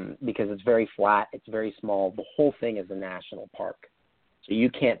because it's very flat, it's very small. The whole thing is a national park. So you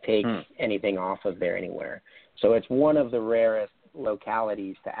can't take anything off of there anywhere. So it's one of the rarest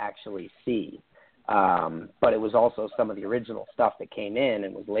localities to actually see. But it was also some of the original stuff that came in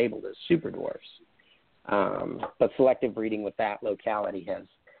and was labeled as super dwarfs. But selective breeding with that locality has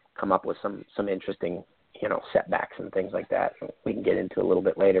come up with some interesting, setbacks and things like that. We can get into a little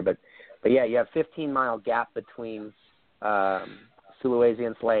bit later. But yeah, you have 15-mile gap between Sulawesi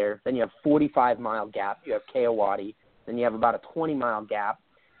and Slayer. Then you have 45-mile gap. You have Keowati. Then you have about a 20-mile gap,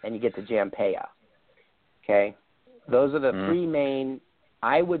 and you get to Jampea. Okay? Those are the three main.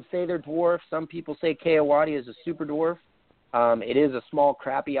 I would say they're dwarfs. Some people say Keowati is a super dwarf. It is a small,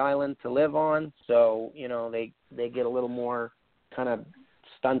 crappy island to live on, so, they get a little more kind of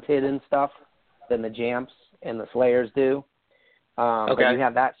stunted and stuff than the Jamps and the Slayers do. But you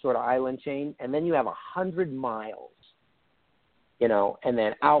have that sort of island chain, and then you have 100 miles, and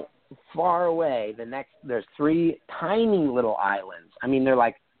then out far away, there's three tiny little islands. I mean, they're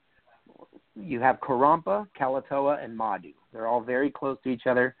like, you have Karompa, Kalatoa, and Madu. They're all very close to each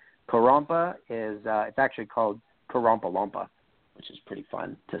other. Karompa is, it's actually called Karompa Lompa, which is pretty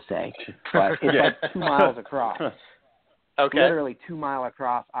fun to say. But it's like 2 miles across. Okay. Literally 2 mile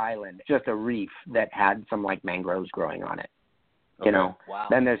across island, just a reef that had some like mangroves growing on it. Wow.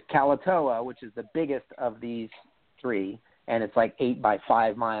 Then there's Kalatoa, which is the biggest of these three, and it's like 8 by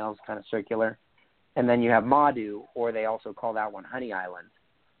 5 miles, kind of circular. And then you have Madu, or they also call that one Honey Island,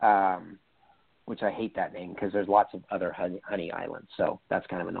 which I hate that name because there's lots of other honey islands, so that's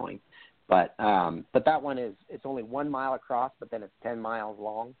kind of annoying. But that one it's only 1 mile across, but then it's 10 miles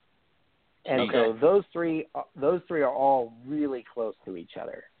long. And so those three are all really close to each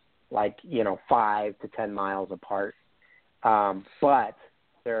other, like 5 to 10 miles apart. But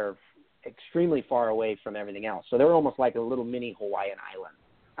they're extremely far away from everything else. So they're almost like a little mini Hawaiian island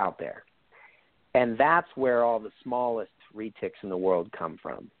out there. And that's where all the smallest retics in the world come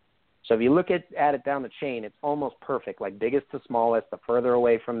from. So if you look at it down the chain, it's almost perfect, like biggest to smallest. The further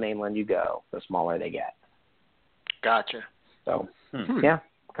away from mainland you go, the smaller they get. Gotcha. So, yeah,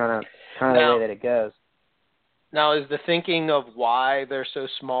 kind of the way that it goes. Now, is the thinking of why they're so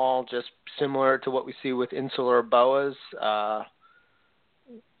small just similar to what we see with insular boas, the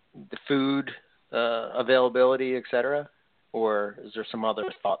food availability, et cetera? Or is there some other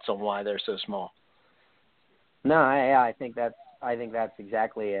thoughts on why they're so small? No, I think that's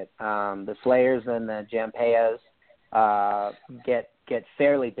exactly it. The Slayers and the Jampeas get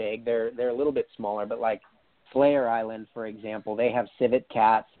fairly big. They're a little bit smaller, but like Slayer Island, for example, they have civet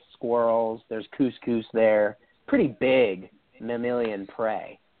cats, squirrels. There's couscous there. Pretty big mammalian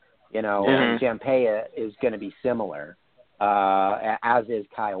prey, And Jampea is going to be similar, as is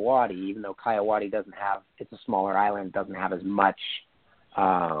Kiawati, even though Kiawati it's a smaller island, doesn't have as much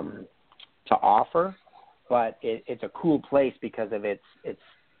to offer. But it's a cool place because of its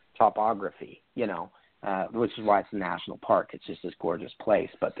topography, which is why it's a national park. It's just this gorgeous place,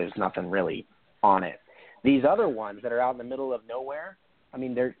 but there's nothing really on it. These other ones that are out in the middle of nowhere, I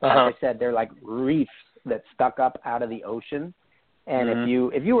mean, they're like I said, they're like reefs that stuck up out of the ocean. And if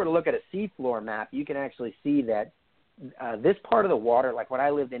you were to look at a seafloor map, you can actually see that this part of the water, like when I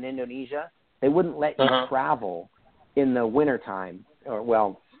lived in Indonesia, they wouldn't let you travel in the wintertime,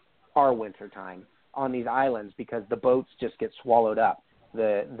 our wintertime, on these islands because the boats just get swallowed up.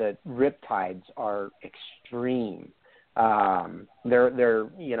 The rip tides are extreme. They're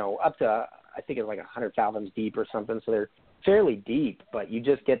up to, I think it's like 100 fathoms deep or something, so they're fairly deep, but you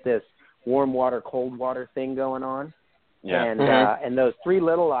just get this warm water, cold water thing going on. Yeah. And those three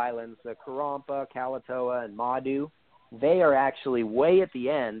little islands, the Karompa, Kalatoa, and Madu, they are actually way at the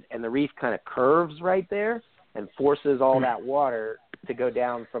end, and the reef kind of curves right there and forces all that water to go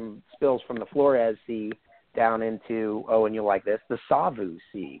down spills from the Flores Sea down into, and you'll like this, the Savu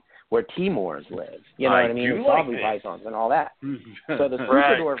Sea, where Timors live. You know what I mean? The Savu pythons and all that. So the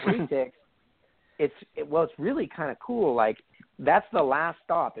super dwarf retics, it's really kind of cool. Like, that's the last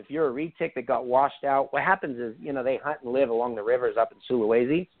stop. If you're a retic that got washed out, what happens is, they hunt and live along the rivers up in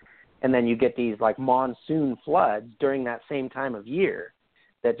Sulawesi, and then you get these, like, monsoon floods during that same time of year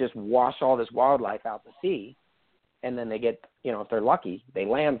that just wash all this wildlife out to sea. and then they get, if they're lucky, they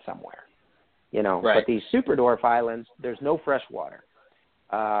land somewhere. Right. But these super dwarf islands, there's no fresh water.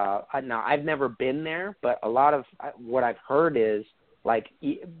 Now, I've never been there, but a lot of what I've heard is, like,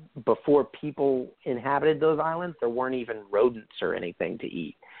 before people inhabited those islands, there weren't even rodents or anything to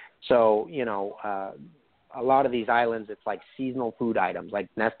eat. So, a lot of these islands, it's like seasonal food items, like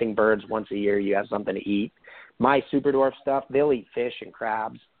nesting birds. Once a year, you have something to eat. My super dwarf stuff, they'll eat fish and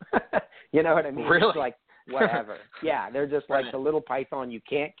crabs. You know what I mean? Really? It's like whatever. Yeah, they're just like the little python you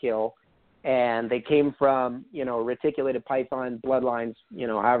can't kill. And they came from, reticulated python bloodlines,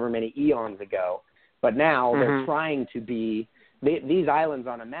 however many eons ago. But now they're trying to be these islands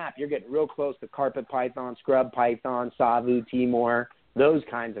on a map. You're getting real close to carpet python, scrub python, savu, Timor, those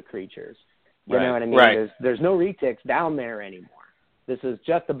kinds of creatures. You know what I mean? Right. There's no retics down there anymore. This is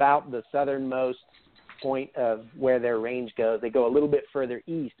just about the southernmost point of where their range goes. They go a little bit further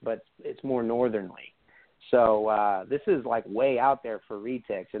east, but it's more northernly. So this is like way out there for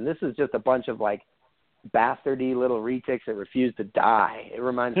retics, and this is just a bunch of like bastardy little retics that refuse to die. It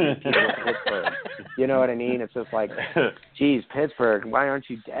reminds me of people in Pittsburgh. You know what I mean? It's just like, geez, Pittsburgh, why aren't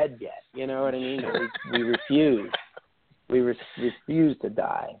you dead yet? You know what I mean? We refuse. We refuse to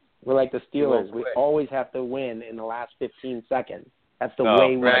die. We're like the Steelers. We always have to win in the last 15 seconds. That's the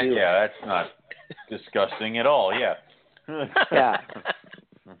way we do it. Yeah, that's not disgusting at all. Yeah. Yeah.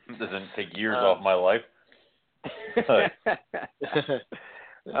 It doesn't take years off my life. So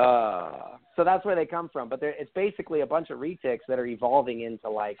that's where they come from. But it's basically a bunch of retics that are evolving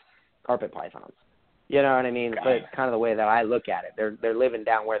into like carpet pythons. You know what I mean? But it's kind of the way that I look at it. They're living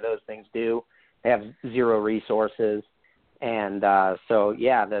down where those things do. They have zero resources. And so,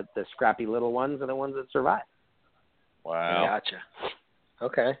 yeah, the scrappy little ones are the ones that survive. Wow. Gotcha.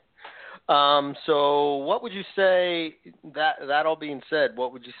 Okay. So what would you say, that all being said,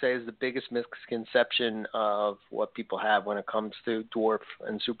 what would you say is the biggest misconception of what people have when it comes to dwarf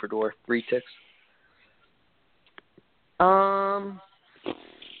and super dwarf retics?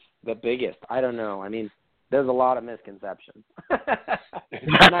 The biggest, I don't know. I mean, there's a lot of misconceptions.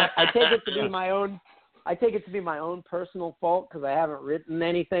 And I take it to be my own. I take it to be my own personal fault because I haven't written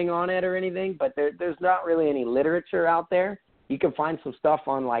anything on it or anything, but there's not really any literature out there. You can find some stuff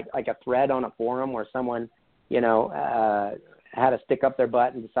on like a thread on a forum where someone, had to stick up their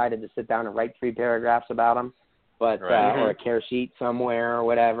butt and decided to sit down and write 3 paragraphs about them, but or a care sheet somewhere or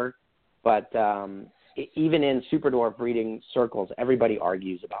whatever. But even in super dwarf breeding circles, everybody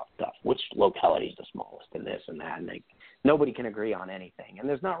argues about stuff. Which locality is the smallest and this and that, and nobody can agree on anything. And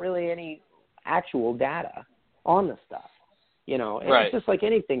there's not really any actual data on the stuff, It's just like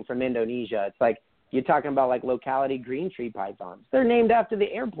anything from Indonesia. It's like you're talking about like locality green tree pythons. They're named after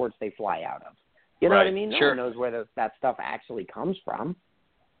the airports they fly out of. You know what I mean? No one knows where that stuff actually comes from.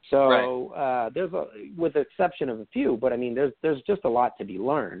 So there's with the exception of a few, but I mean there's just a lot to be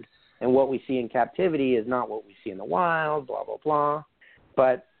learned. And what we see in captivity is not what we see in the wild, blah blah blah.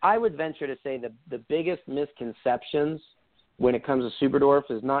 But I would venture to say that the biggest misconceptions when it comes to super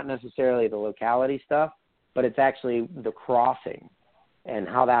dwarfs is not necessarily the locality stuff, but it's actually the crossing and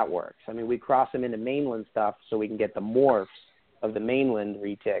how that works. I mean, we cross them into mainland stuff so we can get the morphs of the mainland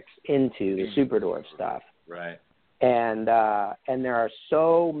retics into the super dwarf stuff. Right. And there are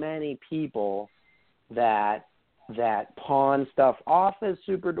so many people that pawn stuff off as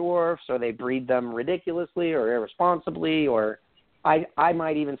super dwarfs, or they breed them ridiculously or irresponsibly, or I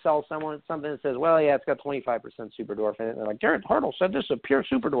might even sell someone something that says, well, yeah, it's got 25% super dwarf in it. And they're like, Jared Hartle said this is a pure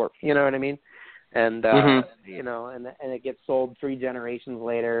super dwarf. You know what I mean? And, and it gets sold 3 generations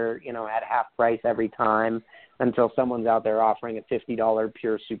later, at half price every time until someone's out there offering a $50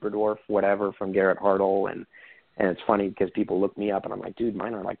 pure super dwarf, whatever, from Garrett Hartle. And it's funny because people look me up and I'm like, dude,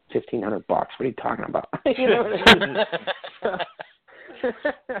 mine are like $1,500. What are you talking about? You know what I mean?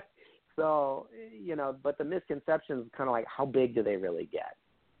 So, but the misconception is kind of like, how big do they really get?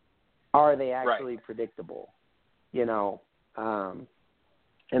 Are they actually predictable? And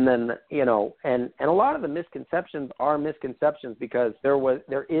then, and a lot of the misconceptions are misconceptions because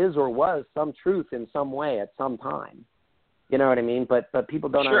there is or was some truth in some way at some time. You know what I mean? But people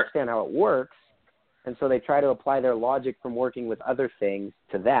don't understand how it works. And so they try to apply their logic from working with other things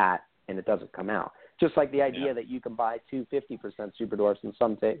to that, and it doesn't come out. Just like the idea that you can buy 2 50% super dwarfs and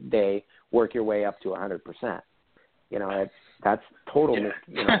someday work your way up to 100%. That's total.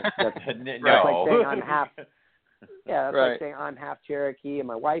 That's like saying I'm half. Yeah, that's like saying I'm half Cherokee and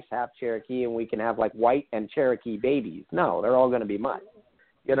my wife's half Cherokee, and we can have like white and Cherokee babies. No, they're all going to be mutt.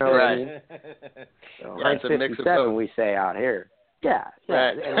 You know what I mean? So, it's a mix of both. We say out here. Yeah,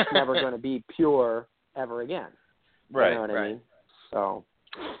 and it's never going to be pure ever again. You know what I mean? So,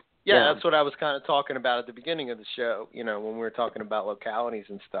 Yeah, that's what I was kind of talking about at the beginning of the show, when we were talking about localities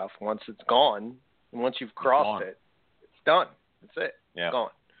and stuff. Once it's gone, and once you've crossed it, it's done. That's it. Yeah. It's gone.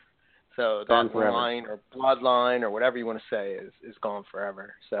 So Gone that forever. line or bloodline or whatever you want to say is gone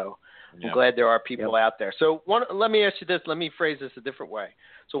forever. So Yeah. I'm glad there are people out there. So let me ask you this. Let me phrase this a different way.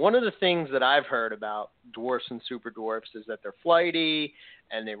 So one of the things that I've heard about dwarfs and super dwarfs is that they're flighty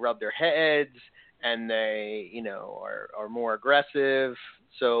and they rub their heads and they, are more aggressive.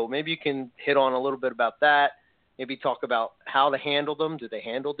 So maybe you can hit on a little bit about that. Maybe talk about how to handle them. Do they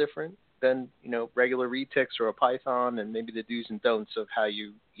handle different than, regular retics or a python, and maybe the do's and don'ts of how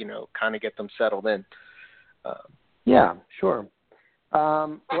you, kind of get them settled in. Yeah, sure.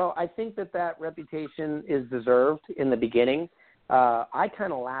 Well, I think that reputation is deserved in the beginning. I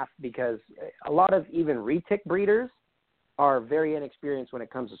kind of laugh because a lot of even retic breeders are very inexperienced when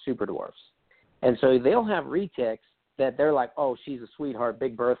it comes to super dwarfs. And so they'll have retics that they're like, oh, she's a sweetheart,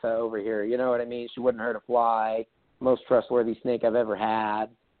 Big Bertha over here. You know what I mean? She wouldn't hurt a fly. Most trustworthy snake I've ever had.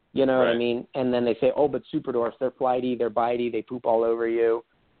 You know what I mean? And then they say, oh, but super dwarfs, they're flighty, they're bitey, they poop all over you.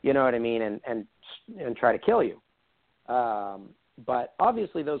 You know what I mean? And try to kill you. But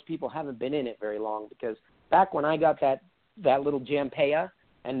obviously those people haven't been in it very long, because back when I got that little Jampea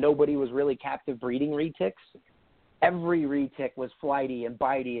and nobody was really captive breeding retics, every retic was flighty and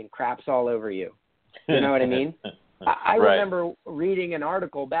bitey and craps all over you. You know what I mean? I remember reading an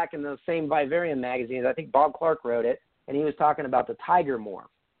article back in those same Vivarium magazines. I think Bob Clark wrote it, and he was talking about the tiger morph.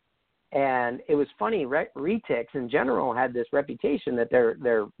 And it was funny. Retics in general had this reputation that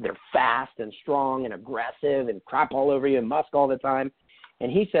they're fast and strong and aggressive and crap all over you and musk all the time.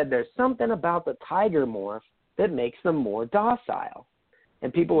 And he said there's something about the tiger morph that makes them more docile.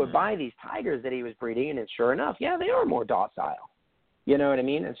 And people would buy these tigers that he was breeding, and sure enough, yeah, they are more docile. You know what I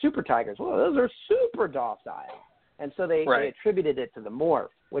mean? And super tigers, well, those are super docile. And so they attributed it to the morph,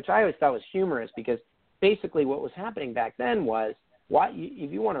 which I always thought was humorous, because basically what was happening back then was,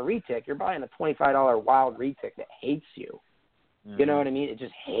 if you want a retic, you're buying a $25 wild retic that hates you. You know what I mean? It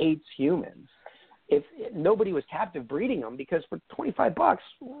just hates humans. If nobody was captive breeding them, because for $25,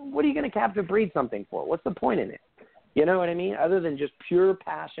 what are you going to captive breed something for? What's the point in it? You know what I mean? Other than just pure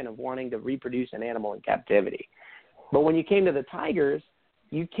passion of wanting to reproduce an animal in captivity. But when you came to the tigers,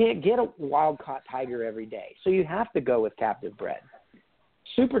 you can't get a wild-caught tiger every day, so you have to go with captive bred.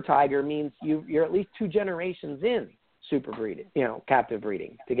 Super tiger means you're at least 2 generations in super breeding, captive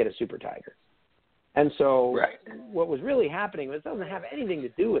breeding to get a super tiger. And so what was really happening was, it doesn't have anything to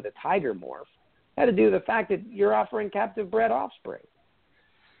do with a tiger morph. It had to do with the fact that you're offering captive bred offspring.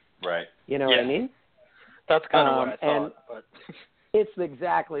 Right. You know what I mean? That's kind of what I thought. But it's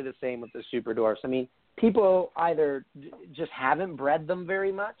exactly the same with the super dwarfs. I mean, people either just haven't bred them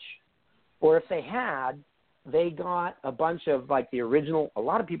very much, or if they had, they got a bunch of the original. A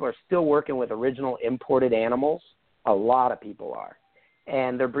lot of people are still working with original imported animals. A lot of people are.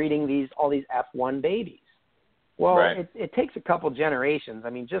 And they're breeding all these F1 babies. Well, it takes a couple generations. I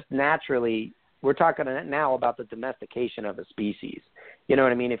mean, just naturally, we're talking now about the domestication of a species. You know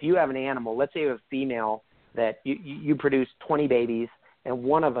what I mean? If you have an animal, let's say you have a female that you produce 20 babies, and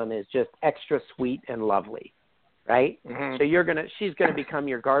one of them is just extra sweet and lovely, right? Mm-hmm. So she's gonna become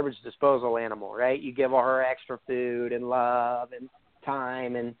your garbage disposal animal, right? You give her extra food and love and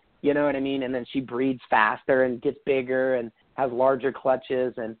time, and you know what I mean? And then she breeds faster and gets bigger and has larger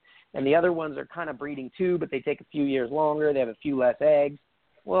clutches, and the other ones are kind of breeding too, but they take a few years longer. They have a few less eggs.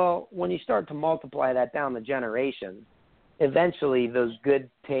 Well, when you start to multiply that down the generations, eventually those good,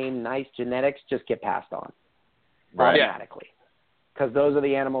 tame, nice genetics just get passed on automatically, because those are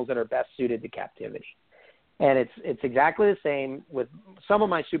the animals that are best suited to captivity. And it's exactly the same with some of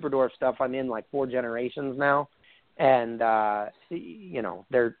my super dwarf stuff. I'm in 4 generations now, and they're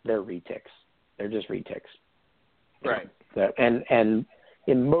retics. They're just retics. Right. And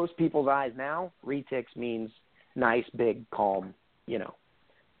in most people's eyes now, retics means nice, big, calm.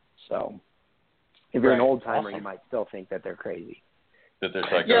 So if you're an old timer, you might still think that they're crazy. That they're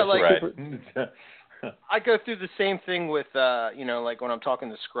psychos, I go through the same thing with, when I'm talking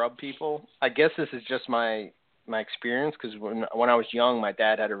to scrub people. I guess this is just my experience, because when I was young, my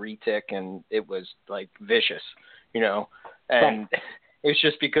dad had a retic, and it was vicious, and it's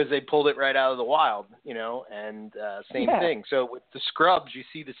just because they pulled it right out of the wild, and same thing. So with the scrubs, you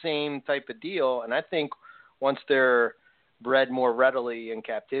see the same type of deal, and I think once they're bred more readily in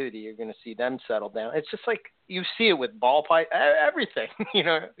captivity, you're going to see them settle down. It's just you see it with ball pipe, everything,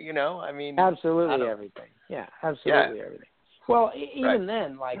 I mean. Absolutely everything. Yeah, absolutely everything. Well, even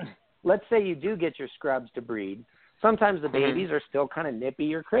then, let's say you do get your scrubs to breed, sometimes the babies are still kind of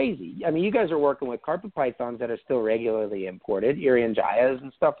nippy or crazy. I mean, you guys are working with carpet pythons that are still regularly imported, Irian-Jayas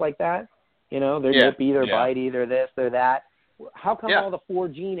and stuff like that. You know, they're nippy, they're bitey, they're this, they're that. How come all the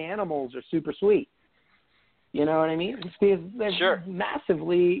 4-gene animals are super sweet? You know what I mean? It's because they're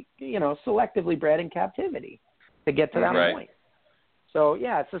massively, selectively bred in captivity to get to that point. So,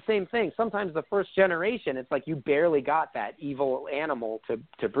 yeah, it's the same thing. Sometimes the first generation, it's like you barely got that evil animal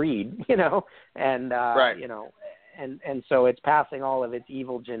to breed, and and so it's passing all of its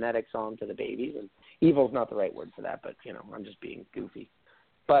evil genetics on to the babies. And evil's not the right word for that, but, I'm just being goofy.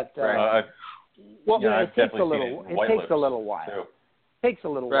 But it takes a little while. Too. It takes a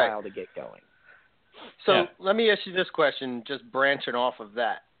little while to get going. So let me ask you this question, just branching off of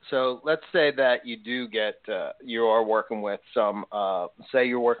that. So let's say that you do get, you are working with some, say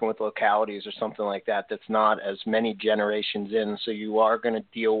you're working with localities or something like that that's not as many generations in, so you are going to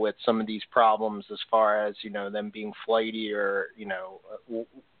deal with some of these problems as far as, them being flighty or,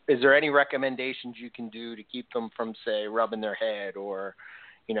 is there any recommendations you can do to keep them from, say, rubbing their head or,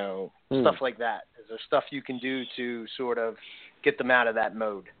 stuff like that? Is there stuff you can do to sort of get them out of that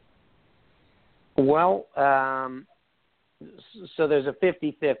mode? Well, so there's a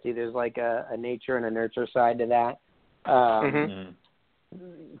 50-50. There's like a nature and a nurture side to that.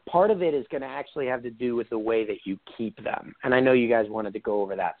 Part of it is going to actually have to do with the way that you keep them. And I know you guys wanted to go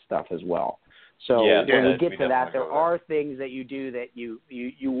over that stuff as well. So when we get to that, there are things that you do that you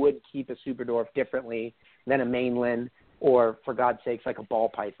would keep a super dwarf differently than a mainland or, for God's sakes, like a ball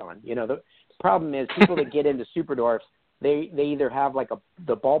python. The problem is people that get into super dwarfs, they either have like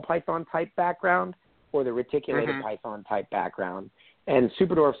the ball python type background or the reticulated python type background, and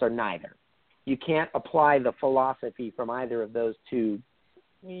super dwarfs are neither. You can't apply the philosophy from either of those two,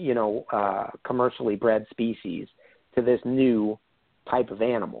 commercially bred species to this new type of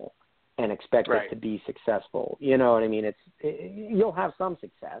animal and expect it to be successful. You know what I mean? You'll have some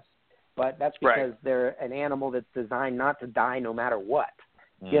success, but that's because they're an animal that's designed not to die no matter what.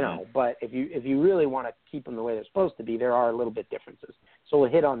 But if you really want to keep them the way they're supposed to be, there are a little bit differences. So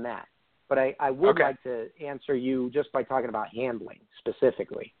we'll hit on that. But I would like to answer you just by talking about handling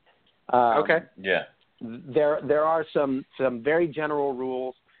specifically. There are some very general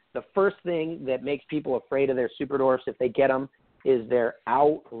rules. The first thing that makes people afraid of their super dwarfs if they get them is their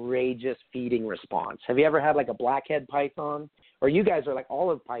outrageous feeding response. Have you ever had like a blackhead python? Or you guys are like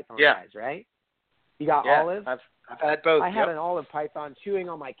olive python guys, right? You got olive? I've had both. I had an olive python chewing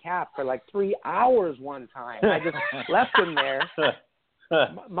on my calf for like 3 hours one time. I just left him there.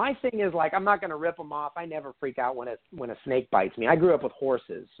 My thing is, like, I'm not going to rip them off. I never freak out when a snake bites me. I grew up with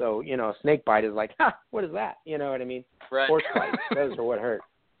horses, so, a snake bite is like, what is that? You know what I mean? Horse bites. Those are what hurt.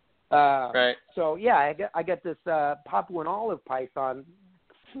 So, yeah, I get this Papuan olive python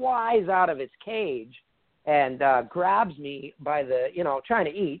flies out of its cage and grabs me by the, trying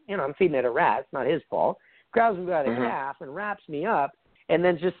to eat. I'm feeding it a rat. It's not his fault. Grabs me by the calf and wraps me up and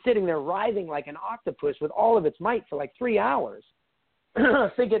then just sitting there writhing like an octopus with all of its might for like 3 hours. I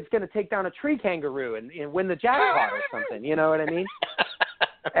think it's going to take down a tree kangaroo and win the jackpot or something. You know what I mean?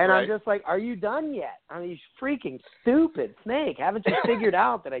 And I'm just like, are you done yet? I mean, you freaking stupid snake. Haven't you figured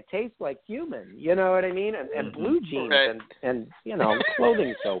out that I taste like human? You know what I mean? And blue jeans and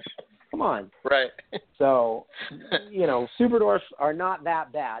clothing soap. Come on. So, super dwarfs are not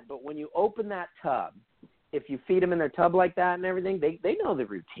that bad. But when you open that tub, if you feed them in their tub like that and everything, they know the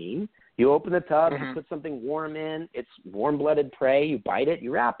routine. You open the tub, you put something warm in, it's warm-blooded prey, you bite it,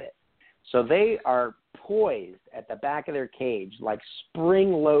 you wrap it. So they are poised at the back of their cage, like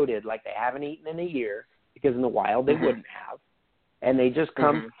spring-loaded, like they haven't eaten in a year, because in the wild they wouldn't have. And they just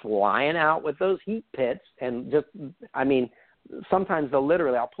come flying out with those heat pits and sometimes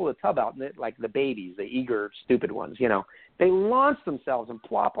I'll pull the tub out, and like the babies, the eager, stupid ones, they launch themselves and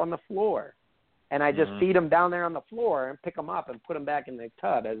plop on the floor. And I just feed them down there on the floor and pick them up and put them back in the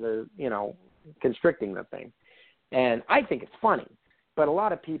tub as they're, constricting the thing. And I think it's funny. But a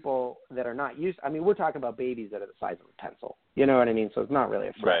lot of people that are not used, we're talking about babies that are the size of a pencil. You know what I mean? So it's not really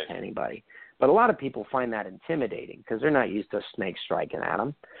a threat to anybody. But a lot of people find that intimidating because they're not used to snakes striking at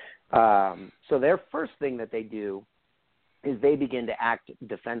them. So their first thing that they do is they begin to act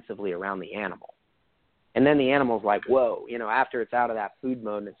defensively around the animal. And then the animal's like, whoa, after it's out of that food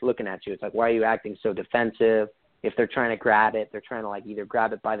mode and it's looking at you, it's like, why are you acting so defensive? If they're trying to grab it, they're trying to like either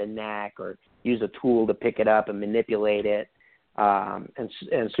grab it by the neck or use a tool to pick it up and manipulate it. And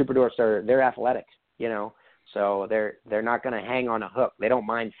super dwarfs they're athletic, so they're not going to hang on a hook. They don't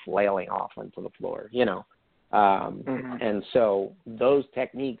mind flailing off onto the floor, and so those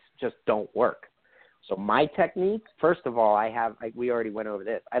techniques just don't work. So my technique, first of all, we already went over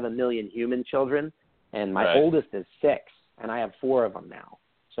this. I have 1 million human children and my oldest is 6, and I have 4 of them now.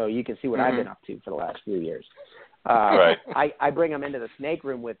 So you can see what I've been up to for the last few years. I bring them into the snake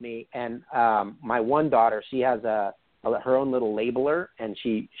room with me, and my one daughter, she has her own little labeler, and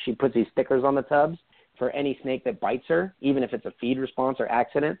she puts these stickers on the tubs for any snake that bites her, even if it's a feed response or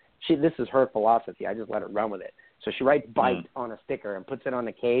accident. This is her philosophy. I just let her run with it. So she writes bite on a sticker and puts it on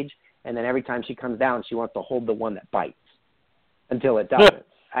the cage, and then every time she comes down, she wants to hold the one that bites until it doesn't.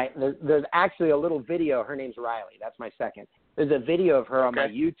 There's actually a little video. Her name's Riley. That's my second. There's a video of her on my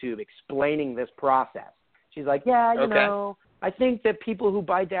YouTube explaining this process. She's like, yeah, you know, I think that people who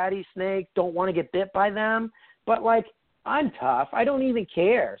buy daddy snake don't want to get bit by them, but, like, I'm tough. I don't even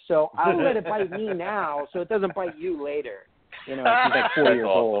care. So I'll let it bite me now so it doesn't bite you later. You know, she's like 4 years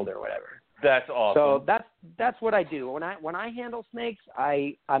old or whatever. That's awesome. So that's what I do. When I handle snakes,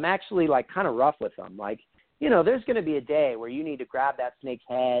 I'm actually, like, kind of rough with them. Like, you know, there's going to be a day where you need to grab that snake's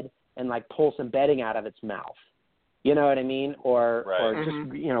head and, like, pull some bedding out of its mouth. You know what I mean? Or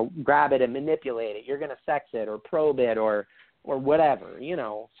just, you know, grab it and manipulate it. You're going to sex it or probe it or whatever. You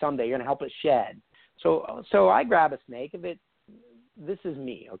know, someday you're going to help it shed. So I grab a snake. This is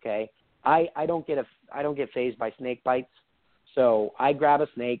me, okay? I don't get fazed by snake bites. So I grab a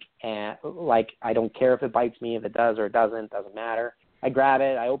snake and, like, I don't care if it bites me. If it does or it doesn't matter. I grab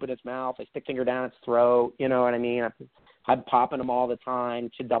it. I open its mouth. I stick finger down its throat. You know what I mean? I'm popping them all the time,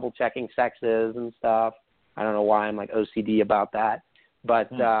 double checking sexes and stuff. I don't know why I'm like OCD about that,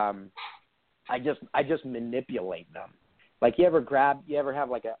 but I just manipulate them. Like you ever have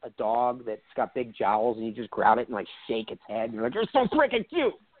like a dog that's got big jowls and you just grab it and like shake its head and you're like, you're so freaking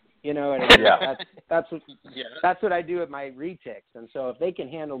cute. You know what I mean? Yeah. That's what I do with my retics. And so if they can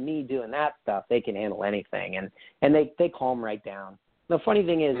handle me doing that stuff, they can handle anything. And they calm right down. The funny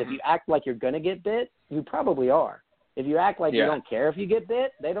thing is, if you act like you're going to get bit, you probably are. If you act like you don't care if you get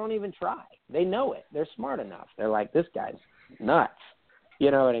bit, they don't even try. They know it. They're smart enough. They're like, this guy's nuts.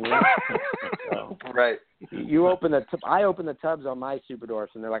 You know what I mean? So, right. I open the tubs on my super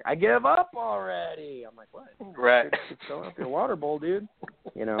dwarfs, and they're like, I give up already. I'm like, what? Right. Just fill up your water bowl, dude.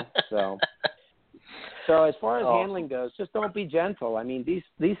 You know, so as far as handling goes, just don't be gentle. I mean,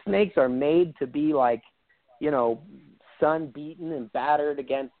 these snakes are made to be like, you know, sun-beaten and battered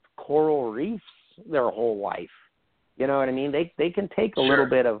against coral reefs their whole life. You know what I mean? They can take a little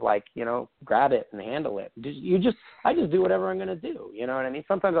bit of, like, you know, grab it and handle it. I just do whatever I'm going to do. You know what I mean?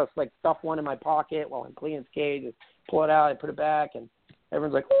 Sometimes I'll, like, stuff one in my pocket while I'm cleaning its cage, and pull it out, I put it back, and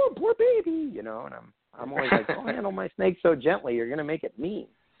everyone's like, oh, poor baby, you know, and I'm always like, don't handle my snake so gently. You're going to make it mean.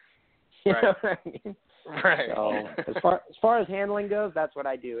 You know what I mean? Right. So as far as handling goes, that's what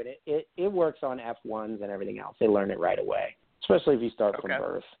I do. And it works on F1s and everything else. They learn it right away, especially if you start from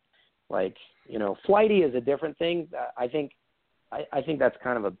birth. Like, you know, flighty is a different thing. I think that's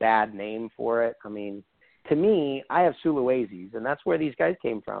kind of a bad name for it. I mean, to me, I have Sulawesis, and that's where these guys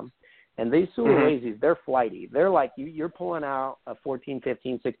came from. And these Sulawesis, they're flighty. They're like, you're pulling out a 14,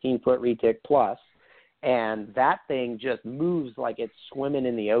 15, 16-foot retic plus, and that thing just moves like it's swimming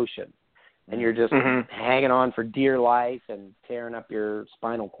in the ocean. And you're just hanging on for dear life and tearing up your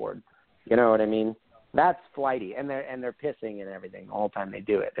spinal cord. You know what I mean? That's flighty, and they're pissing and everything all the time they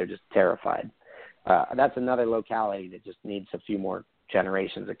do it. They're just terrified. That's another locality that just needs a few more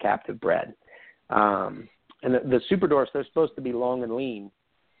generations of captive bred. And the super dwarfs, they're supposed to be long and lean,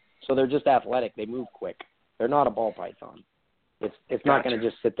 so they're just athletic. They move quick. They're not a ball python. It's not going to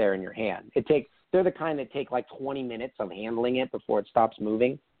just sit there in your hand. They're the kind that take like 20 minutes of handling it before it stops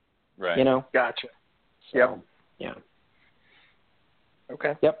moving. Right. You know? Gotcha. So, yep. Yeah.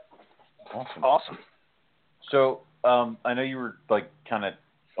 Okay. Yep. Awesome. So I know you were like kind of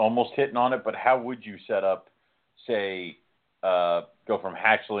almost hitting on it, but how would you set up, say, go from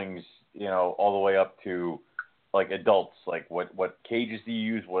hatchlings, you know, all the way up to like adults? Like what cages do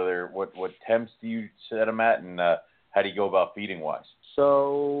you use? What temps do you set them at, and how do you go about feeding wise?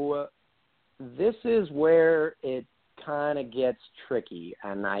 So this is where it kind of gets tricky,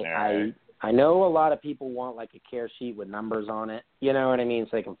 and I know a lot of people want like a care sheet with numbers on it. You know what I mean? So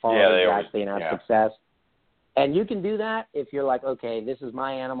they can follow exactly and have success. And you can do that if you're like, okay, this is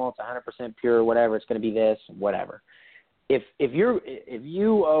my animal, it's 100% pure, whatever, it's going to be this, whatever. If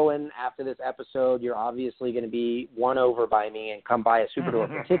you, Owen, after this episode, you're obviously going to be won over by me and come buy a super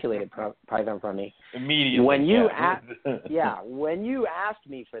dwarf articulated python from me. Immediately. When you when you asked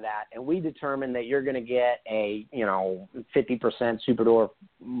me for that, and we determined that you're going to get a 50% super dwarf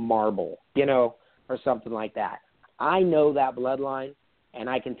marble, or something like that, I know that bloodline, and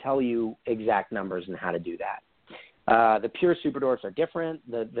I can tell you exact numbers and how to do that. The pure super dwarfs are different.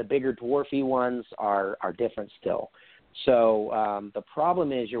 The bigger dwarfy ones are different still. So the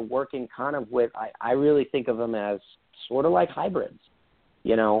problem is you're working kind of with, I really think of them as sort of like hybrids,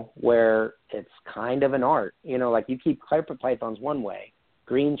 you know, where it's kind of an art. You know, like you keep carpet pythons one way,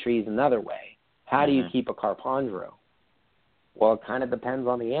 green trees another way. How do you keep a carpondro? Well, it kind of depends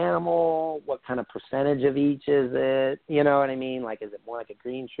on the animal. What kind of percentage of each is it? You know what I mean? Like, is it more like a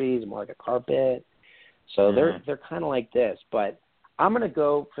green tree? Is it more like a carpet? So they're kind of like this. But I'm going to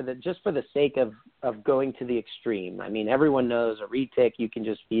go for the sake of going to the extreme. I mean, everyone knows a retic, you can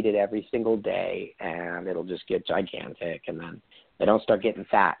just feed it every single day, and it'll just get gigantic. And then they don't start getting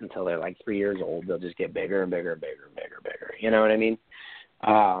fat until they're like 3 years old. They'll just get bigger and bigger and bigger and bigger and bigger. You know what I mean?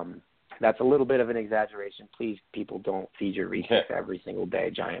 That's a little bit of an exaggeration. Please, people, don't feed your retics every single day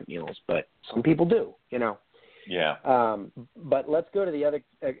giant meals, but some people do, you know. Yeah. But let's go to the other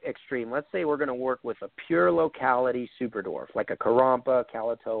extreme. Let's say we're going to work with a pure locality super dwarf, like a Karampa,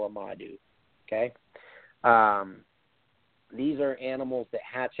 Kalatoa, Madu, okay? These are animals that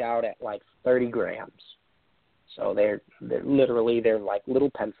hatch out at like 30 grams. So they're like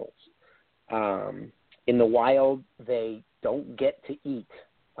little pencils. In the wild, they don't get to eat,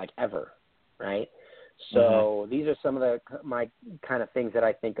 like ever, right? So these are some of my kind of things that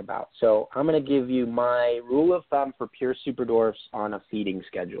I think about. So I'm going to give you my rule of thumb for pure super dwarfs on a feeding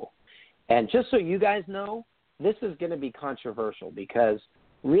schedule. And just so you guys know, this is going to be controversial because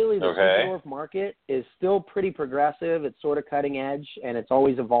really the super dwarf market is still pretty progressive. It's sort of cutting edge, and it's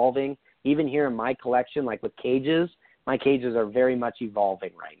always evolving. Even here in my collection, like with cages, my cages are very much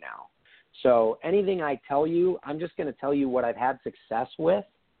evolving right now. So anything I tell you, I'm just going to tell you what I've had success with,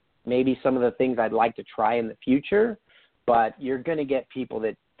 maybe some of the things I'd like to try in the future, but you're going to get people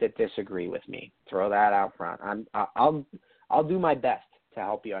that disagree with me. Throw that out front. I'll do my best to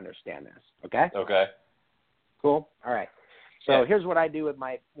help you understand this, okay? Okay. Cool. All right. So here's what I do with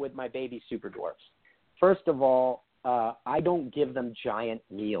my baby super dwarfs. First of all, I don't give them giant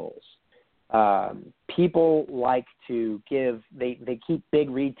meals. People like to they keep big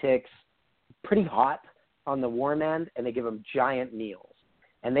retics pretty hot on the warm end, and they give them giant meals.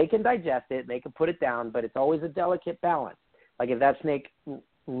 And they can digest it, they can put it down, but it's always a delicate balance. Like if that snake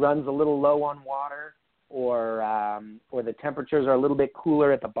runs a little low on water, or the temperatures are a little bit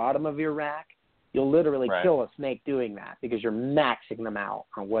cooler at the bottom of your rack, you'll literally kill a snake doing that because you're maxing them out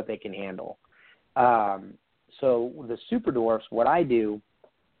on what they can handle. So the super dwarfs, what I do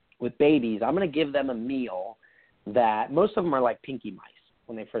with babies, I'm going to give them a meal that most of them are like pinky mice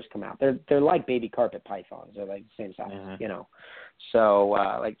when they first come out. They're like baby carpet pythons. They're like the same size, you know. So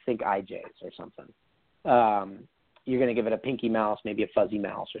like think IJs or something. You're going to give it a pinky mouse, maybe a fuzzy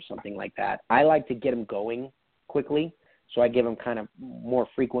mouse or something like that. I like to get them going quickly, so I give them kind of more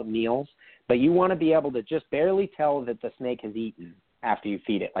frequent meals. But you want to be able to just barely tell that the snake has eaten after you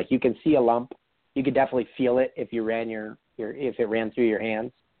feed it. Like you can see a lump. You could definitely feel it if you ran if it ran through your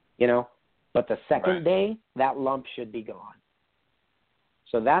hands, you know. But the second day, that lump should be gone.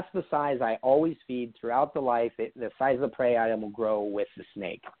 So that's the size I always feed throughout the life. The size of the prey item will grow with the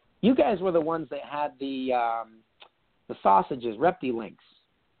snake. You guys were the ones that had the sausages, Reptilinks,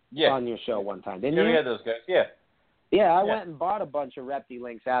 on your show one time, didn't you? Yeah, we had those guys. Yeah. Yeah, I went and bought a bunch of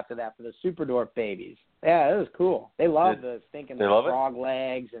Reptilinks after that for the super dwarf babies. Yeah, it was cool. They love the stinking frog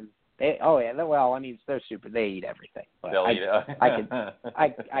legs and they're super. They eat everything. But They'll eat it.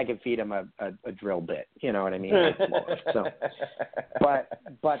 I could feed them a drill bit. You know what I mean? So, but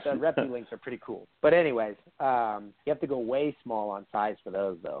the Reptilinks are pretty cool. But anyways, you have to go way small on size for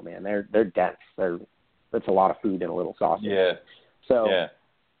those though, man. They're dense. That's a lot of food in a little sausage. Yeah.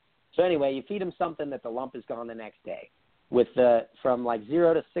 So anyway, you feed them something that the lump is gone the next day. From like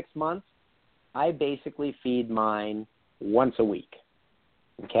 0 to 6 months, I basically feed mine once a week.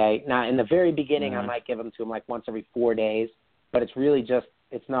 Okay. Now, in the very beginning, I might give them to them like once every 4 days, but it's really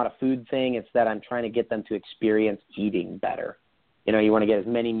it's not a food thing. It's that I'm trying to get them to experience eating better. You know, you want to get as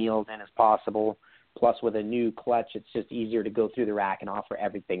many meals in as possible. Plus, with a new clutch, it's just easier to go through the rack and offer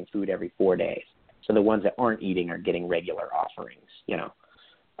everything food every 4 days. So the ones that aren't eating are getting regular offerings, you know.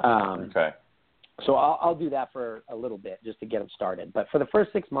 So I'll do that for a little bit just to get them started. But for the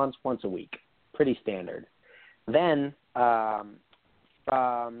first 6 months, once a week, pretty standard. Then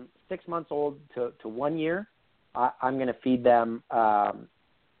from 6 months old to 1 year, I'm going to feed them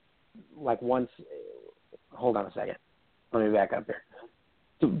like once. Hold on a second. Let me back up here.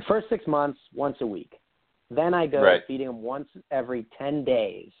 First 6 months, once a week. Then I go feeding them once every 10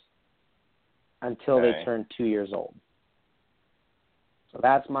 days until they turn 2 years old. So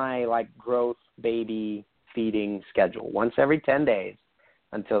that's my like growth baby feeding schedule. Once every 10 days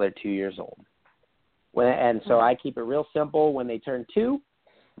until they're 2 years old. So I keep it real simple. When they turn 2,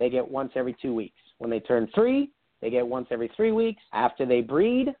 they get once every 2 weeks. When they turn 3, they get once every 3 weeks. After they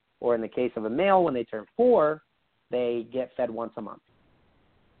breed, or in the case of a male, when they turn 4, they get fed once a month.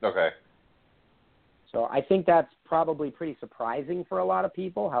 Okay. So I think that's probably pretty surprising for a lot of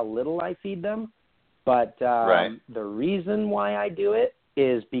people, how little I feed them. But Right. the reason why I do it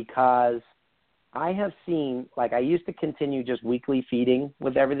is because I have seen, like I used to continue just weekly feeding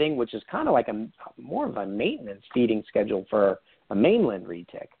with everything, which is kind of like more of a maintenance feeding schedule for a mainland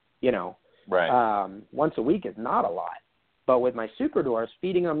retic, you know. Right. Once a week is not a lot. But with my super dwarfs,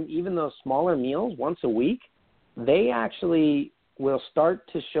 feeding them even those smaller meals once a week, they actually will start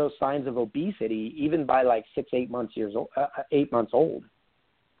to show signs of obesity even by like 8 months old.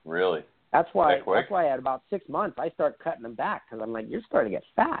 Really? That's why That quick? at about 6 months I start cutting them back because I'm like, you're starting to get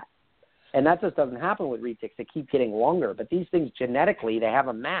fat. And that just doesn't happen with retics. They keep getting longer. But these things genetically, they have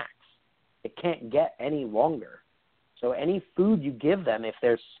a max. It can't get any longer. So any food you give them, if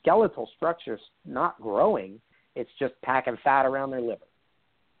their skeletal structure's not growing, it's just packing fat around their liver.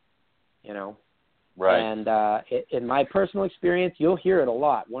 You know? Right. And in my personal experience, you'll hear it a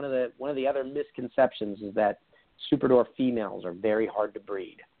lot. One of the other misconceptions is that super dwarf females are very hard to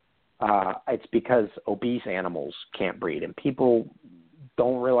breed. It's because obese animals can't breed, and people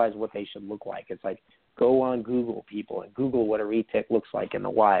don't realize what they should look like. It's like, go on Google, people, and Google what a retic looks like in the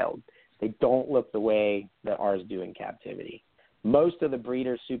wild. They don't look the way that ours do in captivity. Most of the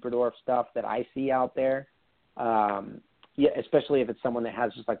breeder super dwarf stuff that I see out there, especially if it's someone that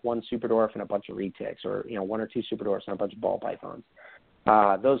has just like one super dwarf and a bunch of retics, or one or two super dwarfs and a bunch of ball pythons,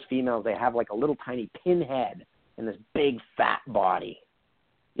 those females, they have like a little tiny pinhead and this big fat body.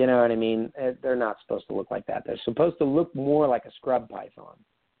 You know what I mean? They're not supposed to look like that. They're supposed to look more like a scrub python.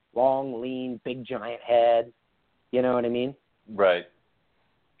 Long, lean, big, giant head. You know what I mean? Right.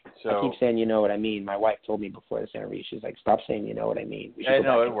 So I keep saying, you know what I mean. My wife told me before this interview, she's like, stop saying you know what I mean. We should I go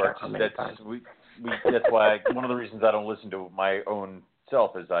know back it and works. count how many times. That's why one of the reasons I don't listen to my own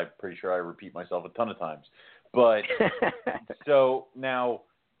self is I'm pretty sure I repeat myself a ton of times. But so now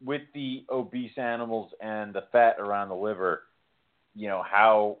with the obese animals and the fat around the liver,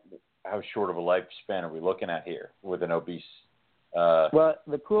 how short of a lifespan are we looking at here with an obese? Well,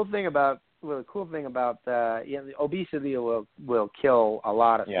 the cool thing about the obesity will kill a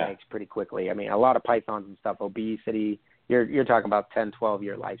lot of snakes pretty quickly. I mean, a lot of pythons and stuff, obesity, you're talking about 10,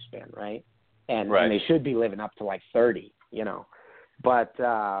 12-year lifespan, right? And they should be living up to like 30,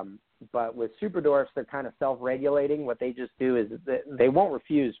 But with super dwarfs, they're kind of self-regulating. What they just do is they won't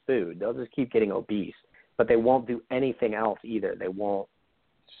refuse food. They'll just keep getting obese, but they won't do anything else either. They won't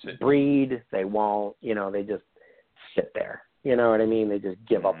breed. They won't, they just sit there. You know what I mean? They just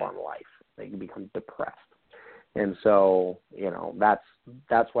give up on life. They can become depressed. And so,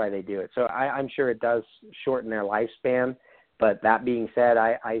 that's why they do it. So I'm sure it does shorten their lifespan. But that being said,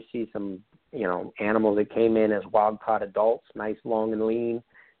 I see some, animals that came in as wild-caught adults, nice, long, and lean,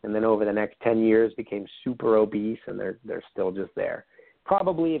 and then over the next 10 years became super obese, and they're still just there.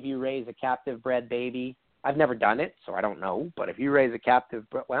 Probably if you raise a captive-bred baby, I've never done it, so I don't know, but if you raise a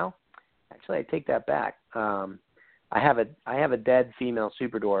actually, I take that back. I have a dead female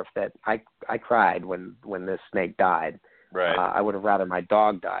super dwarf that I cried when this snake died. Right. I would have rather my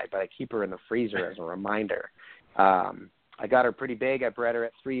dog die, but I keep her in the freezer as a reminder. I got her pretty big. I bred her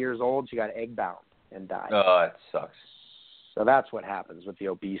at 3 years old. She got egg bound and died. Oh, that sucks. So that's what happens with the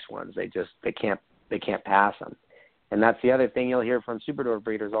obese ones. They can't pass them. And that's the other thing you'll hear from super dwarf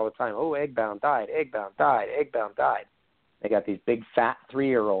breeders all the time. Oh, egg bound died, egg bound died, egg bound died. They got these big fat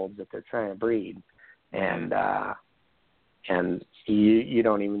 3-year-olds that they're trying to breed, and you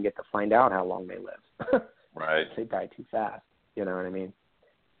don't even get to find out how long they live. Right. They die too fast. You know what I mean?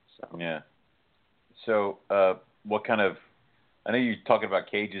 So. Yeah. So, what kind of? I know you're talking about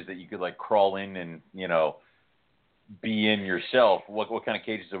cages that you could like crawl in and be in yourself. What kind of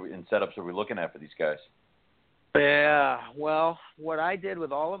cages and setups are we looking at for these guys? Yeah, well, what I did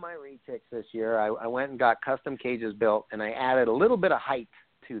with all of my retics this year, I went and got custom cages built, and I added a little bit of height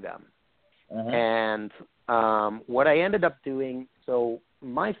to them. Mm-hmm. And what I ended up doing, so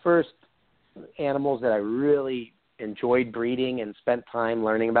my first animals that I really enjoyed breeding and spent time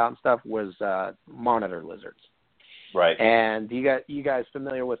learning about and stuff was monitor lizards. Right. And you guys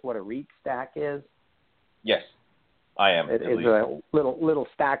familiar with what a reet stack is? Yes, I am. It's a little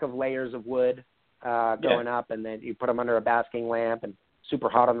stack of layers of wood going up, and then you put them under a basking lamp and super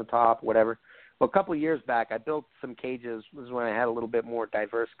hot on the top, whatever. Well, a couple of years back, I built some cages. This is when I had a little bit more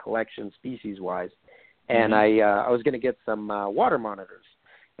diverse collection species-wise. And I was going to get some water monitors.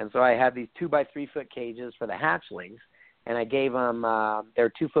 And so I had these 2-by-3 foot cages for the hatchlings, and I gave them,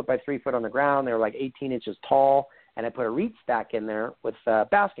 they're 2 foot by 3 foot on the ground. They were like 18 inches tall, and I put a reet stack in there with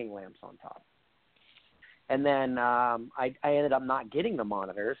basking lamps on top. And then I ended up not getting the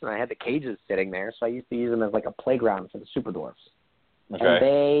monitors, and I had the cages sitting there, so I used to use them as like a playground for the Super Dwarfs. Okay. And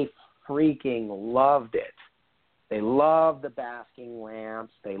they freaking loved it. They loved the basking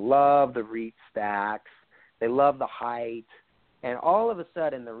lamps. They loved the reach stacks. They loved the height. And all of a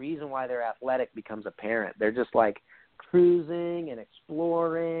sudden, the reason why they're athletic becomes apparent. They're just like cruising and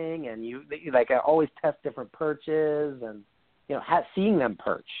exploring, and I always test different perches, and seeing them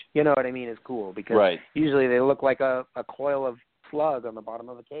perch, you know what I mean, is cool because usually they look like a coil of slug on the bottom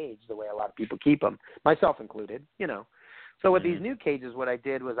of a cage, the way a lot of people keep them, myself included, So with these new cages, what I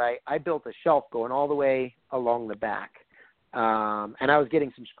did was I built a shelf going all the way along the back. And I was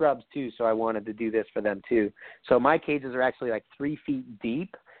getting some scrubs too, so I wanted to do this for them too. So my cages are actually like 3 feet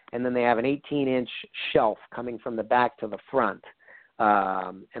deep, and then they have an 18-inch shelf coming from the back to the front.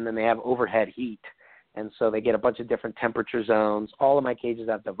 And then they have overhead heat. And so they get a bunch of different temperature zones. All of my cages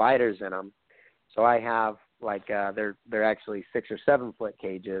have dividers in them. So I have they're actually 6 or 7 foot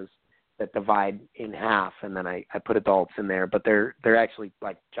cages that divide in half, and then I put adults in there. But they're actually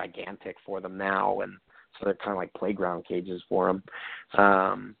like gigantic for them now, and so they're kind of like playground cages for them.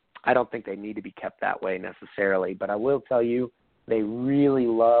 I don't think they need to be kept that way necessarily, but I will tell you they really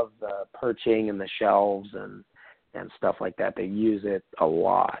love the perching and the shelves and stuff like that. They use it a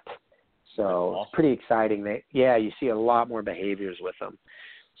lot. So awesome. It's pretty exciting. You see a lot more behaviors with them.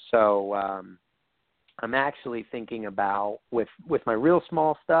 So I'm actually thinking about, with my real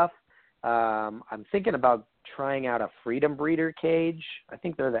small stuff, I'm thinking about trying out a Freedom Breeder cage. I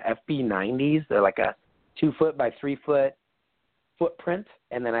think they're the FB90s. They're like a 2 foot by 3 foot footprint.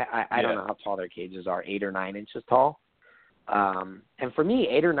 And then I don't know how tall their cages are, 8 or 9 inches tall. And for me,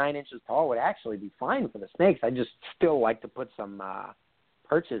 8 or 9 inches tall would actually be fine for the snakes. I just still like to put some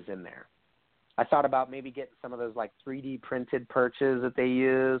perches in there. I thought about maybe getting some of those like 3D printed perches that they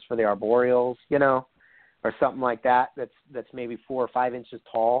use for the arboreals, or something like that. That's maybe 4 or 5 inches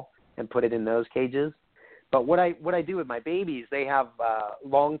tall, and put it in those cages. But what I do with my babies, they have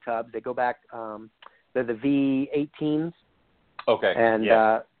long tubs. They go back. They're the V18s. Okay.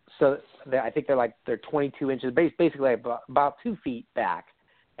 And so I think they're 22 inches, basically about 2 feet back,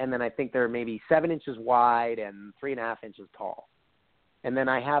 and then I think they're maybe 7 inches wide and 3.5 inches tall. And then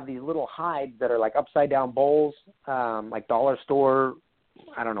I have these little hides that are like upside down bowls, like dollar store,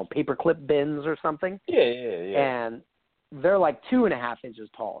 I don't know, paperclip bins or something. Yeah. And they're like 2.5 inches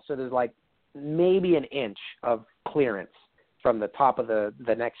tall. So there's like maybe an inch of clearance from the top of the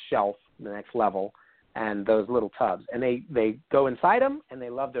next shelf, the next level, and those little tubs. And they go inside them, and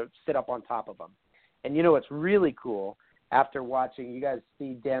they love to sit up on top of them. And what's really cool, after watching, you guys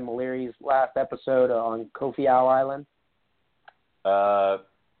see Dan Maleri's last episode on Kofiau Island?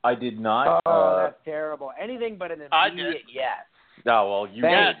 I did not. Oh, that's terrible. Anything but an immediate yes. No, well, you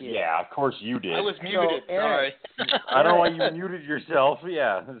Thank did. you. Yeah, of course you did. I was muted. So, Eric, sorry. I don't know why you muted yourself.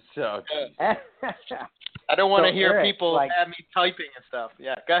 Yeah. So. I don't want to hear Eric, people have me typing and stuff.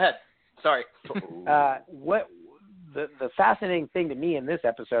 Yeah, go ahead. Sorry. What the fascinating thing to me in this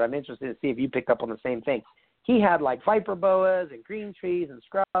episode, I'm interested to see if you picked up on the same thing. He had like viper boas and green trees and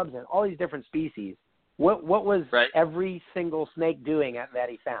scrubs and all these different species. What was every single snake doing that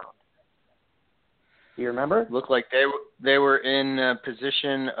he found? Do you remember? Looked like they were in a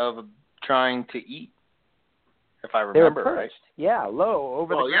position of trying to eat, if I remember they were perched. Right. Yeah, low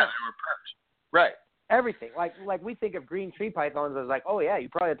over the ground. Yeah, they were perched. Right. Everything. Like we think of green tree pythons as like, oh yeah, you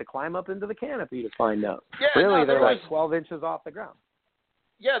probably have to climb up into the canopy to find those. Yeah, really, they're like 12 inches off the ground.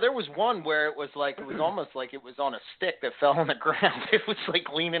 Yeah, there was one where it was almost like it was on a stick that fell on the ground. It was like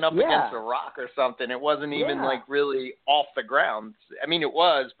leaning up against a rock or something. It wasn't even like really off the ground. I mean, it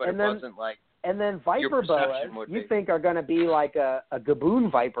was, but wasn't like. And then viper boas, you think are going to be like a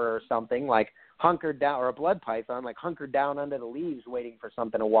gaboon viper or something, like hunkered down, or a blood python, like hunkered down under the leaves waiting for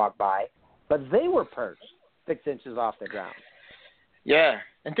something to walk by. But they were perched 6 inches off the ground. Yeah.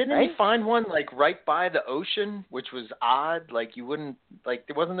 And didn't he find one like right by the ocean, which was odd? Like you wouldn't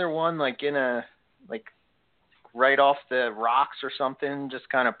wasn't there one like in a right off the rocks or something, just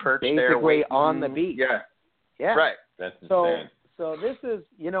kind of perched there, basically on the beach. Yeah. Right. That's insane. So this is,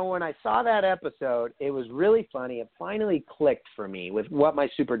 when I saw that episode, it was really funny. It finally clicked for me with what my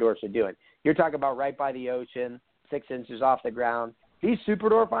super dwarfs are doing. You're talking about right by the ocean, 6 inches off the ground. These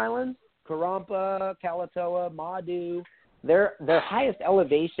super dwarf islands, Karumpa, Kalatoa, Madu, their highest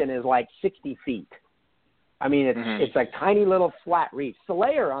elevation is like 60 feet. I mean, it's like tiny little flat reef.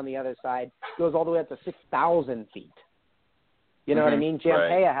 Solaire, on the other side, goes all the way up to 6,000 feet. You know what I mean?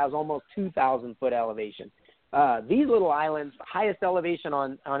 Jampea has almost 2,000 foot elevation. These little islands, highest elevation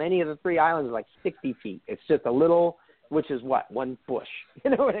on any of the 3 islands is like 60 feet. It's just a little, which is what, one bush.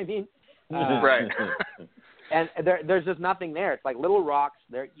 You know what I mean? Right. And there's just nothing there. It's like little rocks.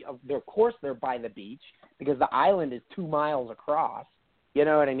 They're of course they're by the beach because the island is 2 miles across. You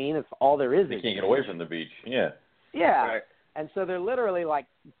know what I mean? It's all there is. They can't get away from the beach. Yeah. Yeah. Right. And so they're literally like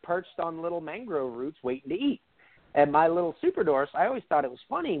perched on little mangrove roots waiting to eat. And my little super dwarfs, I always thought it was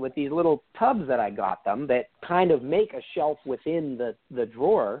funny with these little tubs that I got them that kind of make a shelf within the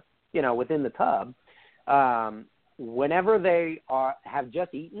drawer, you know, within the tub. Whenever they have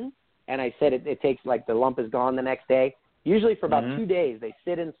just eaten, and I said it takes like the lump is gone the next day, usually for about 2 days they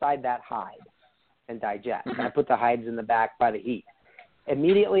sit inside that hide and digest. I put the hides in the back by the heat.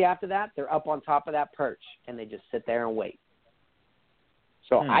 Immediately after that, they're up on top of that perch, and they just sit there and wait.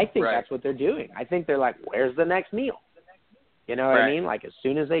 So I think that's what they're doing. I think they're like, where's the next meal? You know what I mean? Like as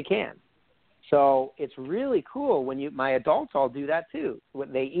soon as they can. So it's really cool when my adults all do that too.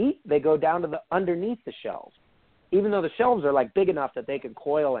 When they eat, they go down to underneath the shelves. Even though the shelves are like big enough that they can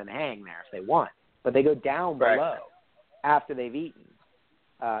coil and hang there if they want. But they go down below after they've eaten.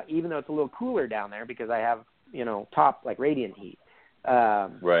 Even though it's a little cooler down there because I have, you know, top like radiant heat.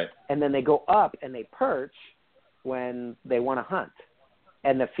 And then they go up and they perch when they want to hunt.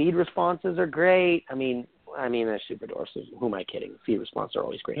 And the feed responses are great. I mean, the super dwarfs, who am I kidding? Feed responses are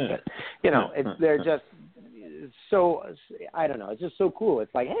always great. But, you know, they're just so, I don't know, it's just so cool.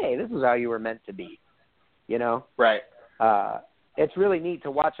 It's like, hey, this is how you were meant to be, you know? Right. It's really neat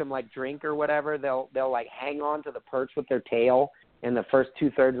to watch them, like, drink or whatever. They'll like, hang on to the perch with their tail, and the first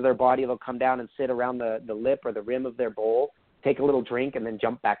 2/3 of their body, they'll come down and sit around the lip or the rim of their bowl, take a little drink, and then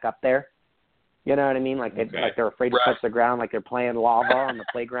jump back up there. You know what I mean? Like they're afraid to touch the ground, like they're playing lava on the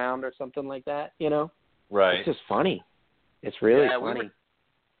playground or something like that, you know? Right. It's just funny. It's really funny.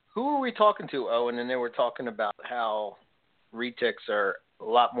 Who were we talking to, Owen? And they were talking about how retics are a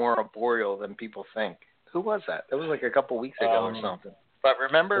lot more arboreal than people think. Who was that? It was like a couple weeks ago or something. But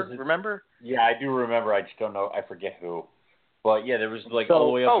remember? Yeah, I do remember. I just don't know. I forget who. But, yeah, there was like all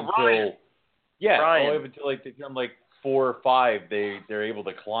the way up until... Ryan. Yeah, Ryan. all the way up until like they become like 4 or 5, they're able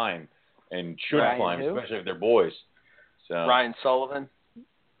to climb. And should climb, especially if they're boys. So Ryan Sullivan.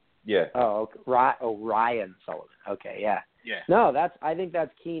 Yeah. Oh, okay. Ryan Sullivan. Okay, yeah. Yeah. No, I think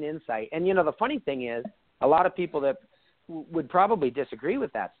that's keen insight. And you know, the funny thing is, a lot of people that would probably disagree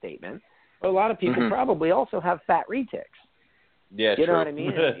with that statement, but a lot of people probably also have fat retics. Yeah, you know what I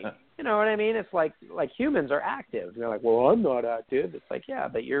mean? You know what I mean? It's like humans are active. They're like, well, I'm not active. It's like, yeah,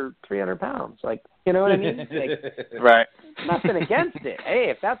 but you're 300 pounds. Like, you know what I mean? Like, right. Nothing against it. Hey,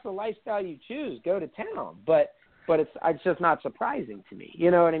 if that's the lifestyle you choose, go to town. But it's just not surprising to me.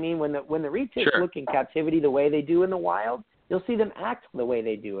 You know what I mean? When the retics look in captivity the way they do in the wild, you'll see them act the way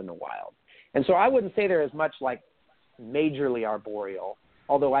they do in the wild. And so I wouldn't say they're as much like majorly arboreal.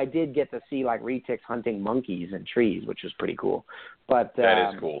 Although I did get to see like retics hunting monkeys in trees, which was pretty cool. But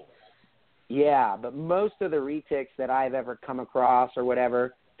that is cool. Yeah, but most of the retics that I've ever come across or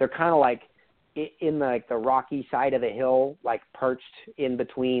whatever, they're kind of like in the rocky side of the hill, like perched in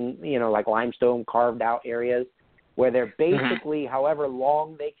between, you know, like limestone carved out areas where they're basically however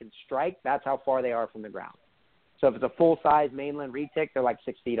long they can strike, that's how far they are from the ground. So if it's a full-size mainland retic, they're like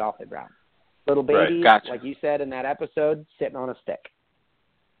 6 feet off the ground. Little babies, like you said in that episode, sitting on a stick.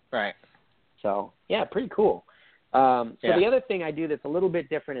 Right. So, yeah, pretty cool. The other thing I do that's a little bit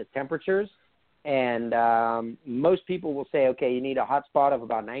different is temperatures. And most people will say, okay, you need a hot spot of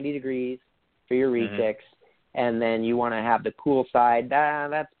about 90 degrees for your retics, and then you want to have the cool side.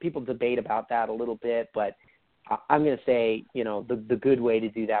 That's people debate about that a little bit, but I'm going to say, you know, the good way to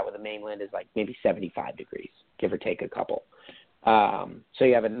do that with a mainland is like maybe 75 degrees, give or take a couple. So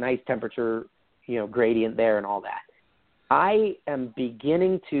you have a nice temperature, you know, gradient there and all that. I am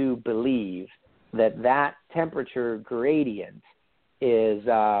beginning to believe that temperature gradient is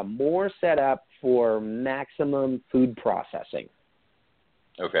more set up for maximum food processing.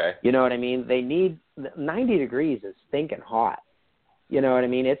 Okay. You know what I mean? They need 90 degrees is stinking hot. You know what I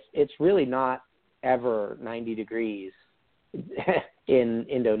mean? It's really not ever 90 degrees in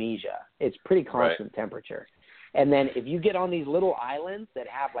Indonesia. It's pretty constant temperature. And then if you get on these little islands that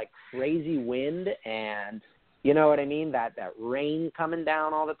have like crazy wind and you know what I mean, that rain coming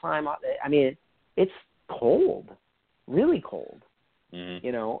down all the time, I mean, it's cold, really cold.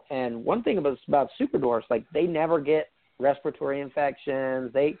 You know, and one thing about super dwarfs, like they never get respiratory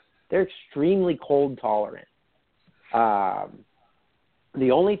infections. They're extremely cold tolerant.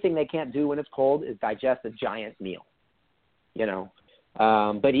 The only thing they can't do when it's cold is digest a giant meal, you know.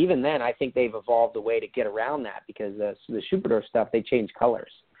 But even then, I think they've evolved a way to get around that because the super dwarf stuff, they change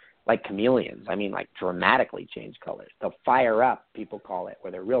colors like chameleons. I mean, like dramatically change colors. They'll fire up, people call it,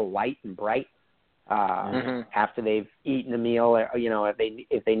 where they're real light and bright. After they've eaten a meal, or, you know, if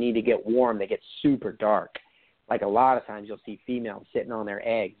they need to get warm, they get super dark. like a lot of times you'll see females sitting on their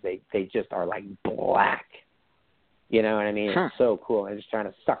eggs. They just are like black. You know what I mean? It's so cool. They're just trying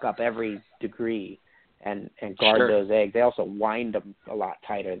to suck up every degree and guard those eggs. They also wind them a lot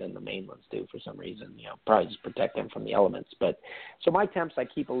tighter than the main ones do for some reason. You know, probably just protect them from the elements. But so my temps I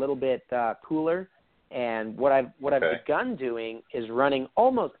keep a little bit cooler. And what I've begun doing is running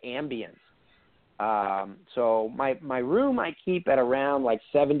almost ambient. So my room I keep at around like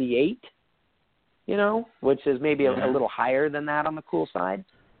 78, you know, which is maybe a little higher than that on the cool side.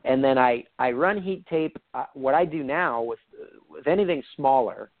 And then I run heat tape. What I do now with anything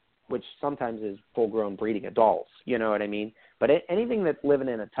smaller, which sometimes is full-grown breeding adults, you know what I mean? But anything that's living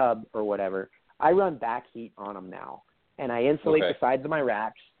in a tub or whatever, I run back heat on them now. And I insulate the sides of my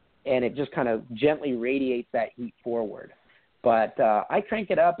racks, and it just kind of gently radiates that heat forward. But I crank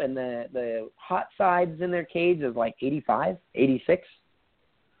it up, and the hot sides in their cage is like 85, 86.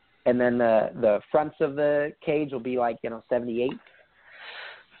 And then the fronts of the cage will be like, 78,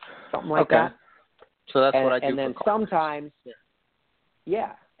 something like that. So that's what I do. And then sometimes,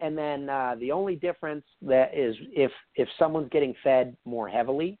 and then the only difference that is if someone's getting fed more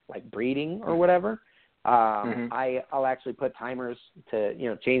heavily, like breeding or whatever, I'll actually put timers to,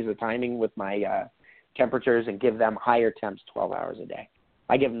 change the timing with my temperatures and give them higher temps 12 hours a day.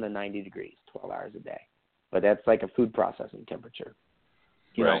 I give them the 90 degrees 12 hours a day. But that's like a food processing temperature.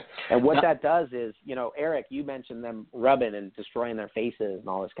 You know? And what that does is, Eric, you mentioned them rubbing and destroying their faces and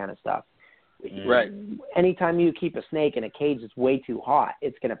all this kind of stuff. Right. Anytime you keep a snake in a cage that's way too hot,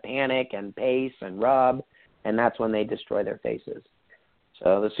 it's going to panic and pace and rub, and that's when they destroy their faces.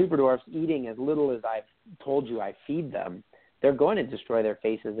 So the super dwarfs, eating as little as I've told you I feed them, they're going to destroy their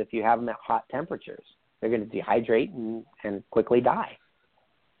faces if you have them at hot temperatures. They're going to dehydrate and quickly die.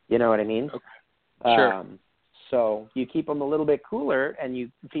 You know what I mean? Okay. Sure. So you keep them a little bit cooler and you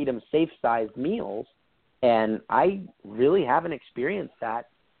feed them safe-sized meals, and I really haven't experienced that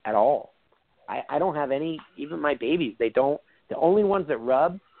at all. I don't have any, even my babies, they don't. The only ones that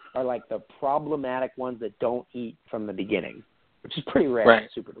rub are like the problematic ones that don't eat from the beginning, which is pretty rare in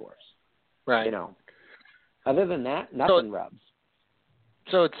super dwarfs. Right. Other than that, nothing rubs.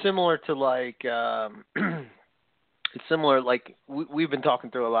 So it's similar to like, we've been talking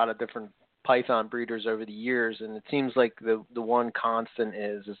through a lot of different python breeders over the years, and it seems like the one constant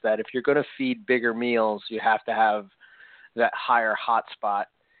is that if you're going to feed bigger meals, you have to have that higher hot spot.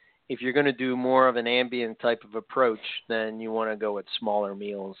 If you're going to do more of an ambient type of approach, then you want to go with smaller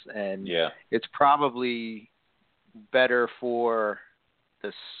meals, and it's probably better for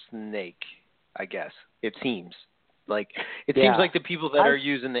the snake, I guess. It seems like seems like the people that are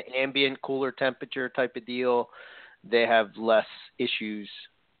using the ambient cooler temperature type of deal, they have less issues.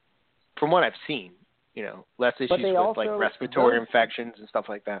 From what I've seen, less issues with like respiratory infections and stuff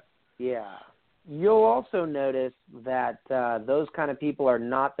like that. Yeah. You'll also notice that those kind of people are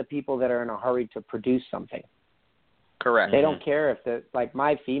not the people that are in a hurry to produce something. Correct. They don't care if like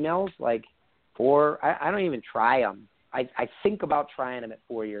my females, like I don't even try them. I think about trying them at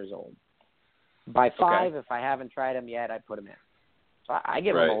 4 years old. By 5, if I haven't tried them yet, I put them in. So I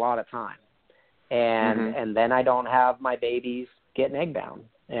give them a lot of time. And then I don't have my babies getting egg bound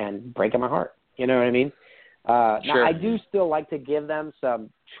and breaking my heart. You know what I mean? Now, I do still like to give them some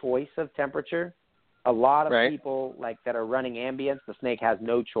choice of temperature. A lot of people that are running ambience, the snake has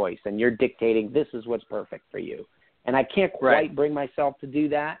no choice, and you're dictating this is what's perfect for you. And I can't quite bring myself to do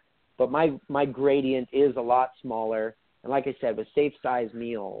that, but my gradient is a lot smaller. And like I said, with safe-size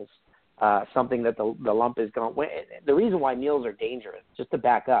meals, something that the lump is going to – the reason why meals are dangerous, just to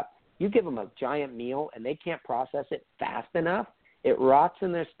back up, you give them a giant meal and they can't process it fast enough, it rots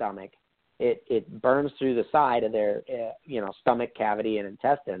in their stomach. It burns through the side of their, stomach cavity and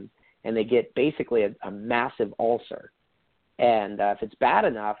intestines, and they get basically a massive ulcer. And if it's bad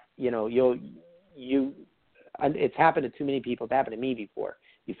enough, it's happened to too many people. It's happened to me before.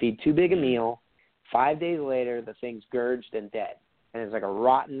 You feed too big a meal, 5 days later, the thing's gurged and dead. And it's like a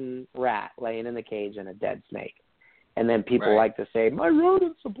rotten rat laying in the cage and a dead snake. And then people like to say, my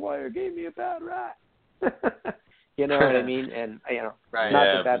rodent supplier gave me a bad rat. You know what I mean? And,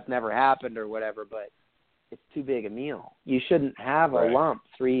 not that's never happened or whatever, but it's too big a meal. You shouldn't have a lump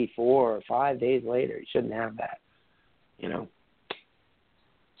 3, 4, or 5 days later. You shouldn't have that,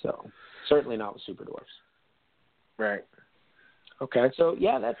 So certainly not with super dwarfs. Right. Okay. So,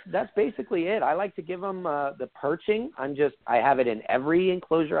 that's basically it. I like to give them the perching. I have it in every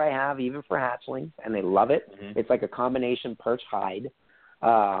enclosure I have, even for hatchlings, and they love it. Mm-hmm. It's like a combination perch hide.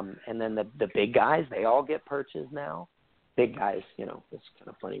 And then the big guys, they all get perches now. Big guys, it's kind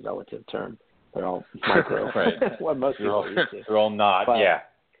of funny relative term. They're all micro. What most people used to. They're all not,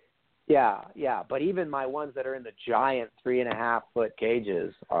 Yeah. But even my ones that are in the giant 3.5 foot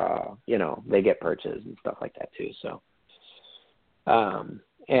cages, they get perches and stuff like that too. So,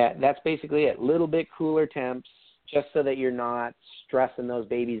 that's basically it. Little bit cooler temps, just so that you're not stressing those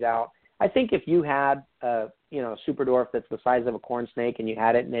babies out. I think if you had a super dwarf that's the size of a corn snake and you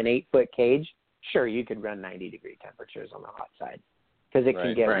had it in an 8-foot cage, sure, you could run 90-degree temperatures on the hot side because it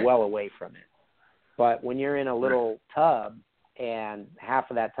can get well away from it. But when you're in a little tub and half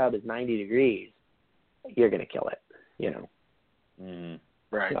of that tub is 90 degrees, you're going to kill it,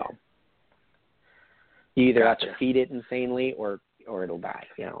 Right. So you either have to feed it insanely or it'll die,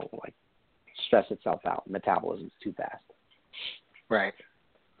 like stress itself out. Metabolism's too fast. Right.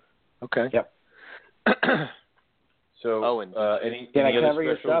 Okay. Yep. So, Owen, did I cover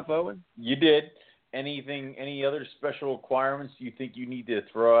your stuff, Owen? You did. Any other special requirements you think you need to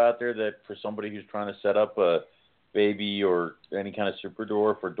throw out there that for somebody who's trying to set up a baby or any kind of super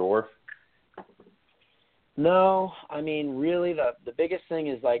dwarf or dwarf? No, I mean, really the biggest thing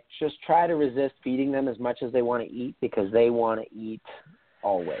is like just try to resist feeding them as much as they want to eat because they want to eat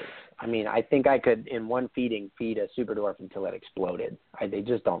always. I mean, I think I could in one feeding feed a super dwarf until it exploded. They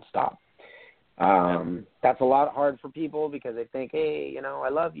just don't stop. That's a lot hard for people because they think, hey, I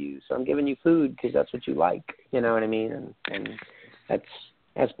love you, so I'm giving you food because that's what you like. You know what I mean? And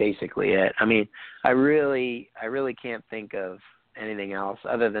that's basically it. I mean, I really can't think of anything else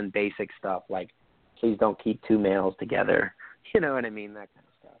other than basic stuff like please don't keep two males together. You know what I mean? That kind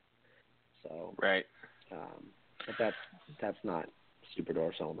of stuff. So right. But that's not super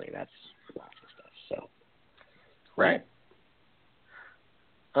dwarfs only. That's lots of stuff. So right.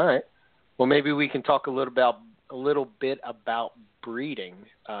 All right. Well, maybe we can talk a little bit about breeding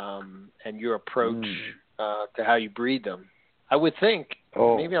and your approach to how you breed them. I would think,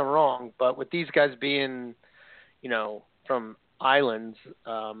 maybe I'm wrong, but with these guys being, from islands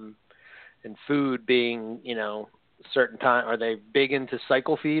and food being, certain time, are they big into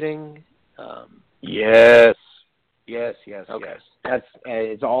cycle feeding? Yes. Okay. Yes.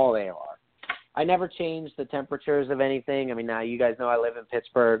 It's all they are. I never change the temperatures of anything. I mean, now you guys know I live in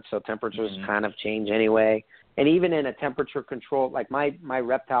Pittsburgh, so temperatures kind of change anyway. And even in a temperature control, like my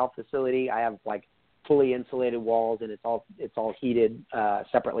reptile facility, I have like fully insulated walls, and it's all heated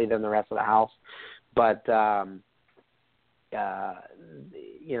separately than the rest of the house. But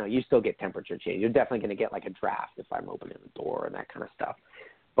you still get temperature change. You're definitely going to get like a draft if I'm opening the door and that kind of stuff.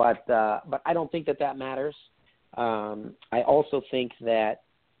 But I don't think that matters. I also think that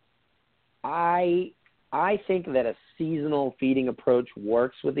I think that a seasonal feeding approach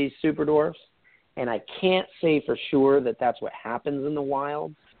works with these super dwarfs, and I can't say for sure that that's what happens in the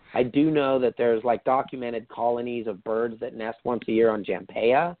wild. I do know that there's like documented colonies of birds that nest once a year on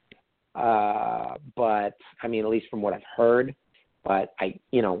Jampea, but I mean, at least from what I've heard. But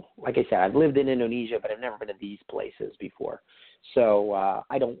like I said, I've lived in Indonesia, but I've never been to these places before. So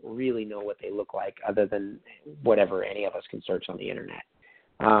I don't really know what they look like other than whatever any of us can search on the internet.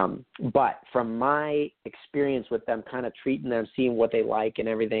 But from my experience with them, kind of treating them, seeing what they like and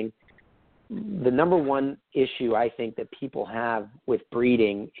everything, the number one issue I think that people have with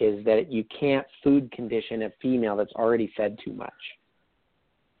breeding is that you can't food condition a female that's already fed too much.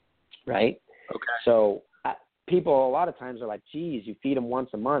 Right? Okay. So people a lot of times are like, geez, you feed them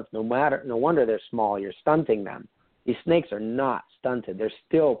once a month. No wonder they're small. You're stunting them. These snakes are not stunted. They're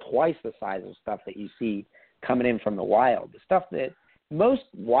still twice the size of stuff that you see coming in from the wild. The stuff that most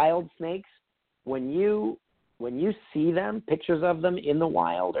wild snakes, when you see them, pictures of them in the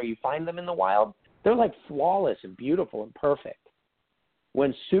wild, or you find them in the wild, they're like flawless and beautiful and perfect.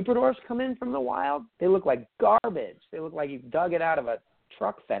 When super dwarfs come in from the wild, they look like garbage. They look like you dug it out of a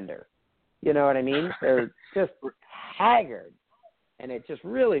truck fender. You know what I mean? They're just haggard. And it just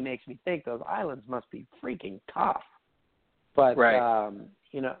really makes me think those islands must be freaking tough. But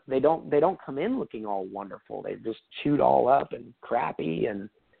they don't come in looking all wonderful. They're just chewed all up and crappy, and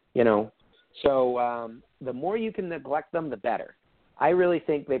so the more you can neglect them, the better. I really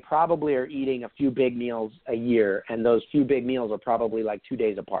think they probably are eating a few big meals a year, and those few big meals are probably like 2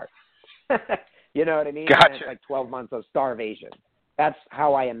 days apart. You know what I mean? Gotcha. And it's like 12 months of starvation. That's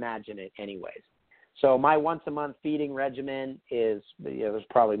how I imagine it anyways. So my once a month feeding regimen is, there's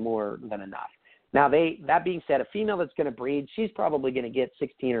probably more than enough. Now, that being said, a female that's going to breed, she's probably going to get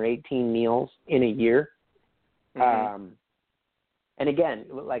 16 or 18 meals in a year. Mm-hmm. And again,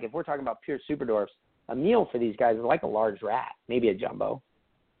 like if we're talking about pure super dwarfs, a meal for these guys is like a large rat, maybe a jumbo.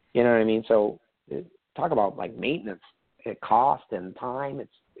 You know what I mean? So talk about like maintenance, cost and time.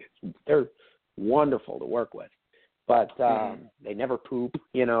 They're wonderful to work with. But they never poop,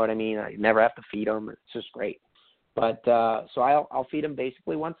 you know what I mean? I never have to feed them. It's just great. But so I'll feed them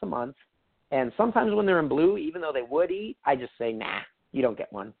basically once a month. And sometimes when they're in blue, even though they would eat, I just say, nah, you don't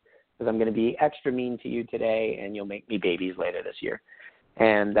get one because I'm going to be extra mean to you today and you'll make me babies later this year.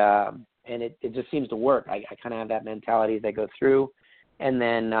 And it just seems to work. I kind of have that mentality as they go through. And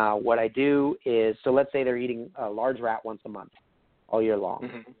then what I do is, so let's say they're eating a large rat once a month all year long.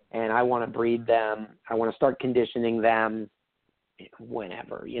 Mm-hmm. And I want to breed them. I want to start conditioning them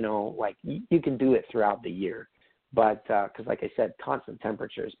whenever, like you can do it throughout the year. But because like I said, constant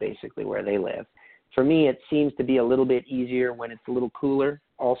temperature is basically where they live. For me, it seems to be a little bit easier when it's a little cooler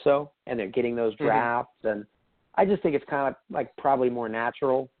also, and they're getting those drafts. Mm-hmm. And I just think it's kind of like probably more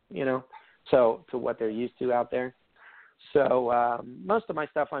natural, so to what they're used to out there. So most of my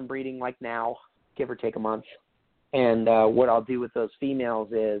stuff I'm breeding like now, give or take a month. And what I'll do with those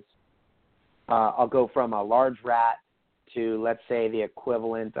females is I'll go from a large rat to, let's say, the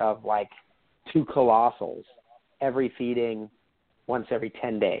equivalent of like 2 colossals every feeding once every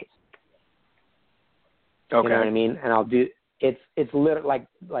 10 days. Okay. You know what I mean? And I'll do it's literally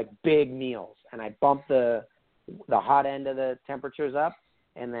like big meals, and I bump the hot end of the temperatures up,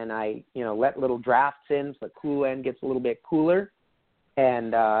 and then I let little drafts in so the cool end gets a little bit cooler,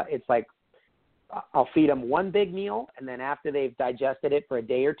 and it's like I'll feed them one big meal, and then after they've digested it for a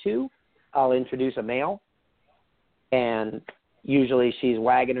day or two, I'll introduce a male, and usually she's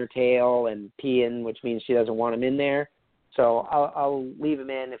wagging her tail and peeing, which means she doesn't want him in there. So I'll leave him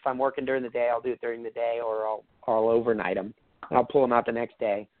in. If I'm working during the day, I'll do it during the day, or I'll overnight him. And I'll pull him out the next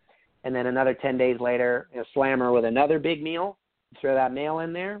day. And then another 10 days later, slam her with another big meal, throw that male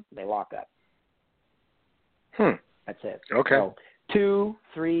in there, they lock up. That's it. Okay. So 2,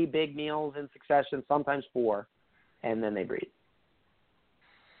 3 big meals in succession, sometimes 4, and then they breed.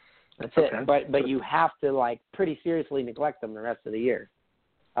 That's it. But you have to pretty seriously neglect them the rest of the year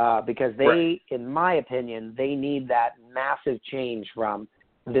because they, in my opinion, they need that massive change from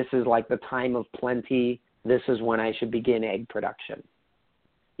this is like the time of plenty. This is when I should begin egg production.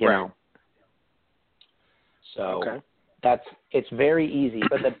 You know. So it's very easy.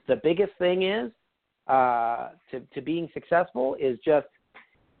 But the biggest thing is to being successful is just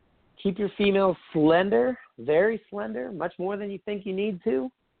keep your females slender, very slender, much more than you think you need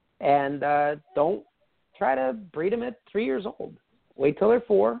to. And don't try to breed them at 3 years old. Wait till they're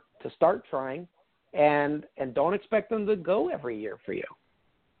 4 to start trying, and don't expect them to go every year for you.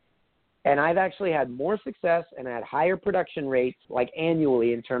 And I've actually had more success and had higher production rates, like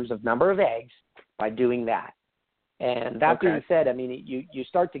annually in terms of number of eggs, by doing that. And that being said, I mean, you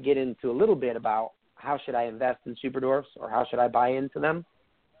start to get into a little bit about how should I invest in super dwarfs or how should I buy into them.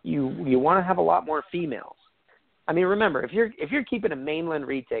 You want to have a lot more females. I mean, remember, if you're keeping a mainland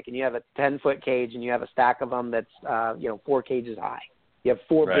retic and you have a 10-foot cage and you have a stack of them that's 4 cages high, you have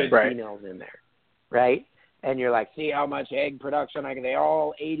 4 big females in there, right? And you're like, see how much egg production they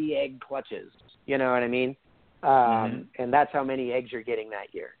all 80 egg clutches. You know what I mean? And that's how many eggs you're getting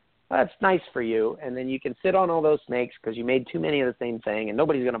that year. Well, that's nice for you, and then you can sit on all those snakes because you made too many of the same thing, and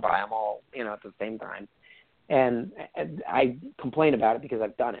nobody's going to buy them all, at the same time. And I complain about it because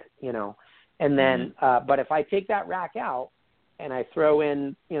I've done it, And then, but if I take that rack out and I throw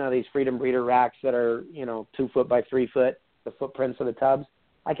in, these Freedom Breeder racks that are, 2 foot by 3 foot, the footprints of the tubs,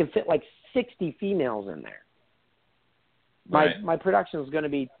 I can fit like 60 females in there. My production is going to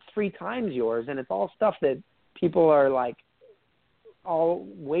be 3 times yours, and it's all stuff that people are like all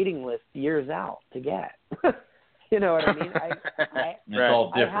waiting list years out to get. You know what I mean? It's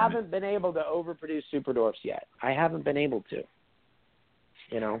all different. I haven't been able to overproduce super dwarfs yet. I haven't been able to.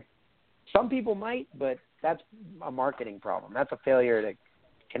 Some people might, but that's a marketing problem. That's a failure to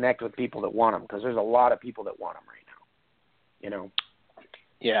connect with people that want them because there's a lot of people that want them right now.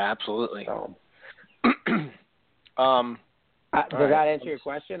 Yeah, absolutely. So, does that answer your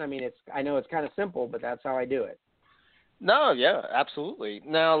question? I mean, I know it's kind of simple, but that's how I do it. No, yeah, absolutely.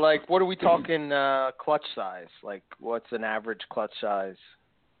 Now, what are we talking clutch size? What's an average clutch size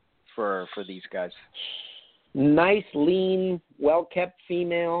for these guys? Nice, lean, well-kept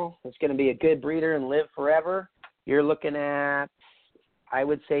female that's going to be a good breeder and live forever. You're looking at, I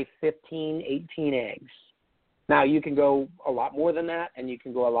would say, 15, 18 eggs. Now, you can go a lot more than that, and you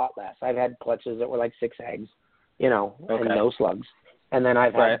can go a lot less. I've had clutches that were like 6 eggs, and no slugs. And then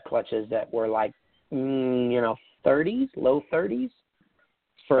I've had clutches that were like, 30s, low 30s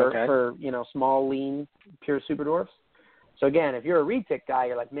for small, lean, pure super dwarfs. So, again, if you're a retic guy,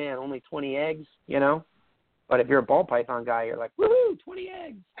 you're like, man, only 20 eggs, But if you're a ball python guy, you're like, woohoo, 20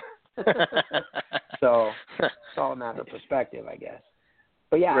 eggs. So it's all a matter of perspective, I guess.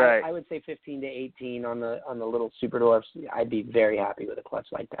 But yeah, I would say 15 to 18 on the little super dwarfs. I'd be very happy with a clutch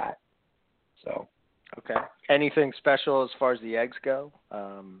like that. So Okay. Anything special as far as the eggs go?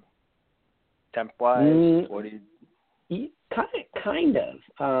 Temp-wise? What do you... Kind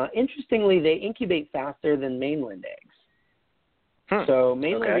of. Interestingly, they incubate faster than mainland eggs. So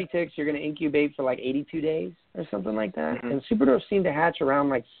mainland retics, you're going to incubate for like 82 days or something like that. Mm-hmm. And super dwarfs seem to hatch around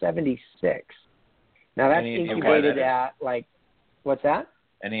like 76. Now that's incubated at like, what's that?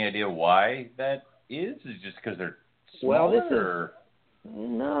 Any idea why that is? Is it just because they're smaller?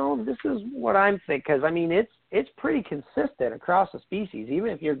 No, this is what I'm thinking. Because, I mean, it's pretty consistent across the species.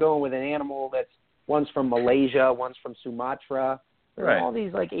 Even if you're going with an animal that's one's from Malaysia, one's from Sumatra, they're all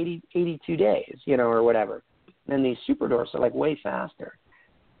these like 82 days, or whatever. And these super dwarfs are like way faster.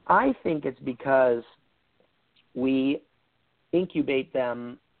 I think it's because we incubate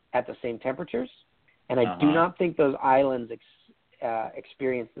them at the same temperatures, and I do not think those islands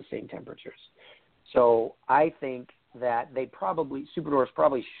experience the same temperatures. So I think that super dwarfs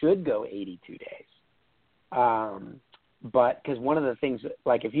probably should go 82 days. But because one of the things,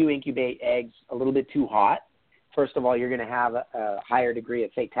 like if you incubate eggs a little bit too hot, first of all, you're going to have a higher degree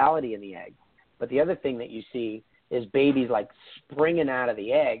of fatality in the egg. But the other thing that you see is babies like springing out of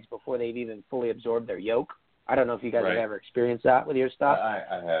the eggs before they've even fully absorbed their yolk. I don't know if you guys have ever experienced that with your stuff. I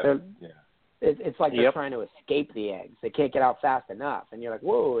have, It's like they're trying to escape the eggs. They can't get out fast enough. And you're like,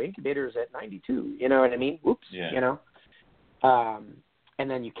 whoa, incubator's at 92. You know what I mean? Whoops. Yeah. And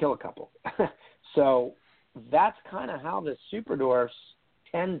then you kill a couple. So that's kind of how the super dwarfs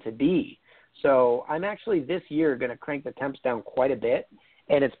tend to be. So I'm actually this year going to crank the temps down quite a bit.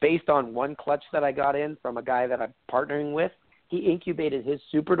 And it's based on one clutch that I got in from a guy that I'm partnering with. He incubated his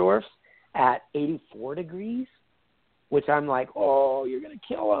super dwarfs at 84 degrees, which I'm like, oh, you're going to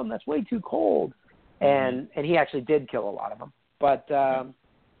kill them. That's way too cold. And he actually did kill a lot of them. But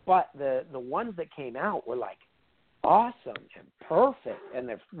the ones that came out were like awesome and perfect. And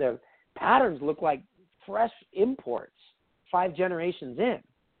their patterns look like fresh imports 5 generations in.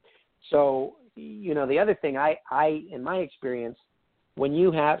 So, the other thing I in my experience, when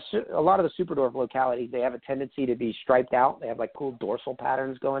you have a lot of the super dwarf localities, they have a tendency to be striped out. They have like cool dorsal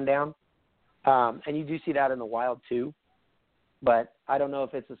patterns going down. And you do see that in the wild too. But I don't know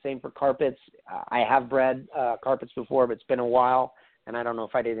if it's the same for carpets. I have bred carpets before, but it's been a while. And I don't know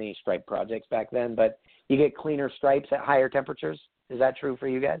if I did any stripe projects back then. But you get cleaner stripes at higher temperatures. Is that true for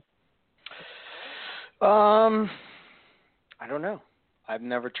you guys? I don't know. I've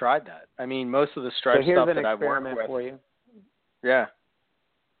never tried that. I mean, most of the stripe stuff that I've worked with. Here's an experiment for you. Yeah.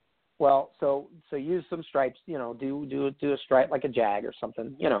 Well, so use some stripes. Do a stripe like a jag or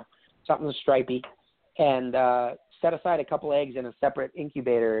something. Something stripy, and set aside a couple eggs in a separate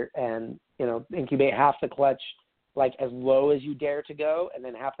incubator, and incubate half the clutch like as low as you dare to go, and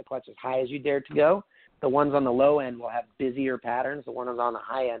then half the clutch as high as you dare to go. The ones on the low end will have busier patterns. The ones on the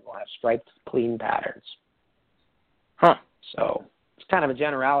high end will have striped, clean patterns. Huh. So it's kind of a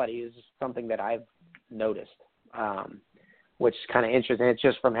generality. It's just something that I've noticed, which is kind of interesting. It's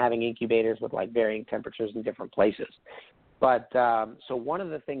just from having incubators with like varying temperatures in different places. But so one of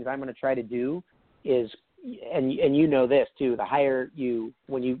the things I'm going to try to do is, and this too, the higher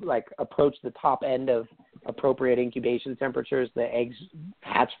when you like approach the top end of appropriate incubation temperatures, the eggs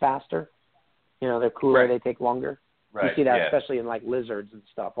hatch faster. They're cooler, they take longer. Right. You see that especially in like lizards and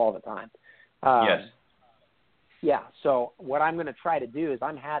stuff all the time. Yes. Yeah. So what I'm going to try to do is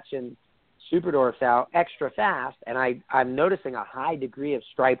I'm hatching super dwarfs out extra fast, and I'm noticing a high degree of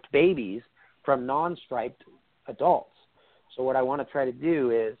striped babies from non-striped adults. So what I want to try to do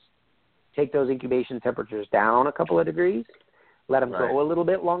is take those incubation temperatures down a couple of degrees, let them go a little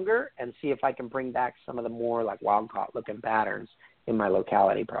bit longer, and see if I can bring back some of the more like wild-caught looking patterns in my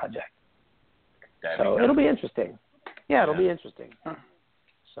locality project. It'll be interesting. Yeah, it'll be interesting.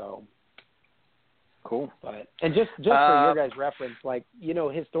 So cool. And just for your guys' reference, like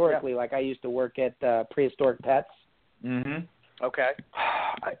historically, like I used to work at Prehistoric Pets. Mm-hmm. Okay.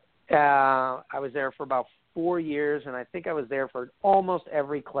 I was there for about 4 years, and I think I was there for almost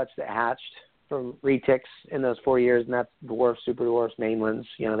every clutch that hatched from retics in those 4 years, and that's dwarfs, super dwarfs, mainlands.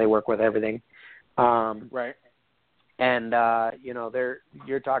 They work with everything. Right. And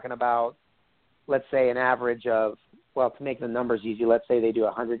you're talking about, let's say, an average of, well, to make the numbers easy, let's say they do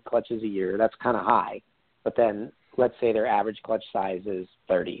 100 clutches a year. That's kind of high. But then let's say their average clutch size is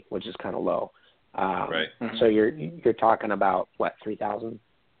 30, which is kind of low. Right. So you're talking about, 3,000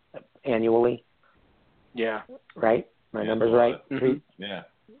 annually? Yeah. Right? My number's right? Mm-hmm.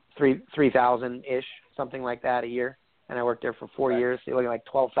 3,000-ish, something like that a year. And I worked there for 4 years. So you're looking at like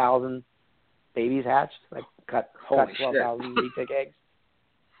 12,000 babies hatched. Like cut 12,000 retic eggs.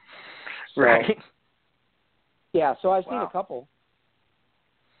 So, right. Yeah, so I've seen a couple.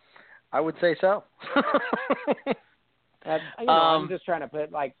 I would say so. I'm just trying to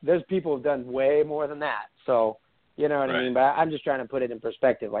put, like, there's people who've done way more than that. So, you know what I mean? But I'm just trying to put it in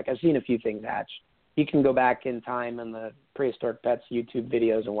perspective. Like, I've seen a few things hatch. You can go back in time in the Prehistoric Pets YouTube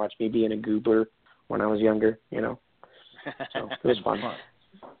videos and watch me being a goober when I was younger, you know. So it was fun.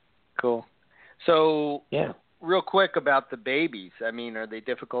 Cool. So, yeah. Real quick about the babies. I mean, are they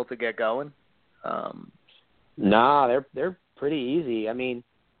difficult to get going? Nah, they're pretty easy. I mean,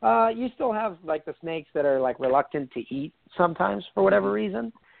 you still have, like, the snakes that are, like, reluctant to eat sometimes for whatever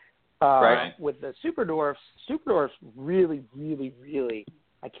reason. Right. With the super dwarfs really, really, really,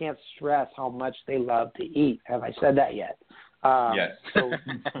 I can't stress how much they love to eat. Have I said that yet? Yes. So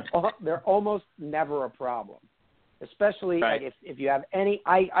they're almost never a problem, especially like if you have any.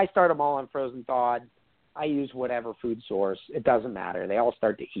 I start them all on frozen thawed. I use whatever food source. It doesn't matter. They all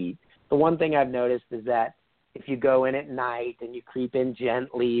start to eat. The one thing I've noticed is that if you go in at night and you creep in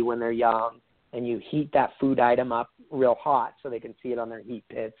gently when they're young and you heat that food item up real hot so they can see it on their heat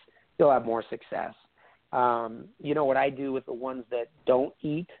pits, you'll have more success. You know what I do with the ones that don't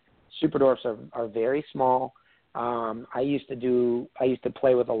eat? Super dwarfs are very small. I used to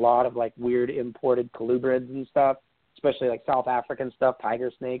play with a lot of, like, weird imported colubrids and stuff, especially like South African stuff,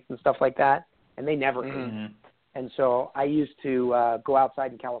 tiger snakes and stuff like that, and they never ate. And so I used to go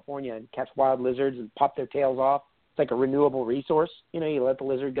outside in California and catch wild lizards and pop their tails off. It's like a renewable resource. You know, you let the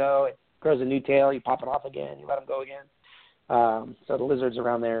lizard go, it grows a new tail, you pop it off again, you let them go again. So the lizards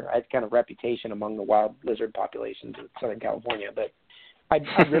around there, I had kind of reputation among the wild lizard populations in Southern California. But I'd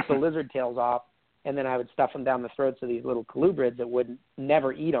rip the lizard tails off, and then I would stuff them down the throats of these little colubrids that would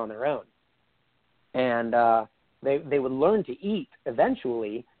never eat on their own. And they would learn to eat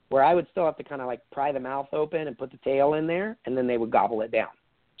eventually, where I would still have to kind of, like, pry the mouth open and put the tail in there, and then they would gobble it down.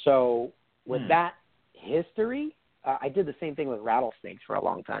 So with that history, I did the same thing with rattlesnakes for a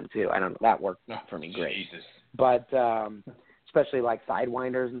long time too. I don't know, that worked for me great. Jesus. But especially like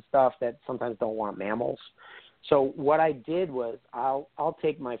sidewinders and stuff that sometimes don't want mammals. So what I did was I'll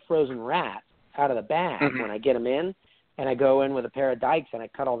take my frozen rats out of the bag when I get them in, and I go in with a pair of dikes and I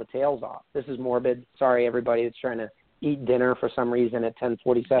cut all the tails off. This is morbid. Sorry, everybody that's trying to eat dinner for some reason at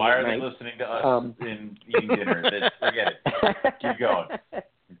 10:47 Why are at night. they listening to us in eating dinner? Forget it. Keep going.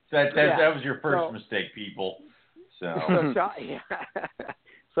 That was your first mistake, people.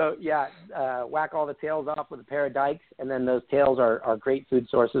 Whack all the tails off with a pair of dikes, and then those tails are great food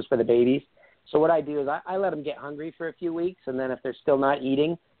sources for the babies. So what I do is I let them get hungry for a few weeks, and then if they're still not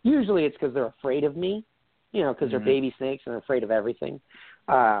eating, usually it's because they're afraid of me, you know, because they're baby snakes and they're afraid of everything.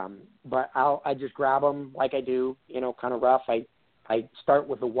 But I just grab them like I do, you know, kind of rough. I start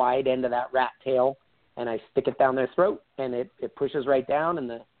with the wide end of that rat tail, and I stick it down their throat, and it pushes right down, and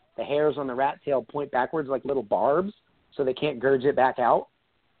the hairs on the rat tail point backwards like little barbs, so they can't gurge it back out.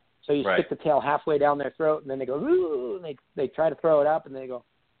 So you stick the tail halfway down their throat, and then they go, ooh, and they try to throw it up, and they go,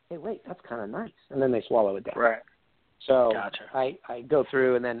 hey, wait, that's kind of nice. And then they swallow it down. Right. So gotcha. I go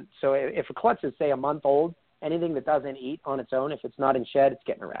through, and then, so if a clutch is, say, a month old, anything that doesn't eat on its own, if it's not in shed, it's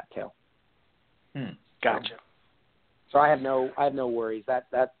getting a rat tail. Gotcha. So I have no worries.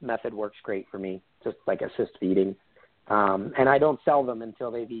 That method works great for me, just like assist feeding. And I don't sell them until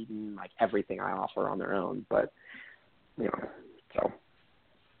they've eaten, like, everything I offer on their own. But, you know, so.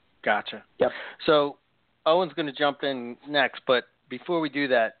 Gotcha. Yep. So Owen's going to jump in next, but before we do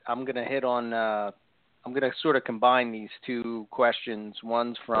that, I'm going to hit on I'm going to sort of combine these two questions.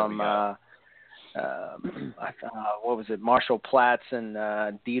 One's from what was it, Marshall Platts and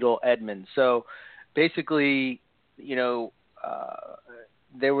Deedle Edmonds. So basically, you know,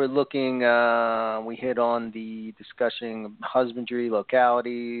 they were looking, we hit on the discussion of husbandry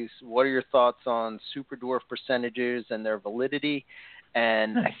localities. What are your thoughts on super dwarf percentages and their validity?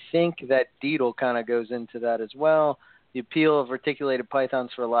 And I think that Deedle kind of goes into that as well. The appeal of reticulated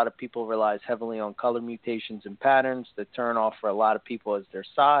pythons for a lot of people relies heavily on color mutations and patterns. The turn-off for a lot of people is their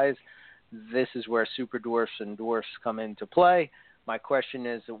size. This is where super dwarfs and dwarfs come into play. My question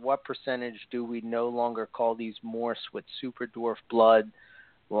is, what percentage do we no longer call these morphs with super dwarf blood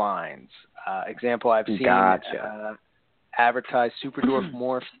lines? Example, I've seen advertised super dwarf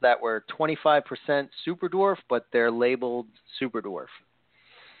morphs that were 25% super dwarf, but they're labeled super dwarf.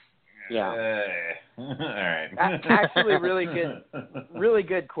 Yeah. All right. Actually, really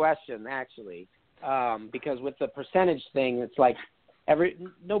good question, actually. Because with the percentage thing, it's like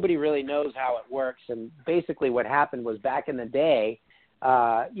nobody really knows how it works. And basically what happened was back in the day,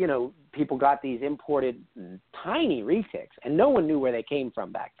 you know, people got these imported tiny retics, and no one knew where they came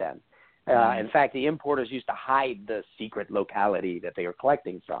from back then. In fact, the importers used to hide the secret locality that they were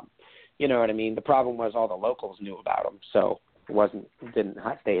collecting from. You know what I mean? The problem was all the locals knew about them. So Didn't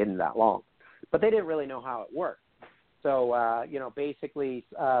stay hidden that long. But they didn't really know how it worked. So, basically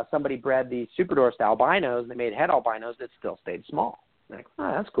somebody bred these super dwarfs to albinos. They made het albinos that still stayed small. Like,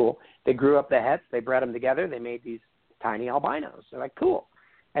 oh, that's cool. They grew up the hets. They bred them together. They made these tiny albinos. They're like, cool.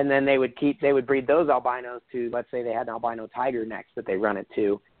 And then they would breed those albinos to, let's say they had an albino tiger next that they run it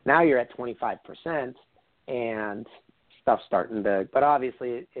to. Now you're at 25%, and stuff's starting to. But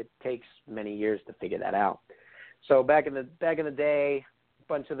obviously, it takes many years to figure that out. So back in the day, a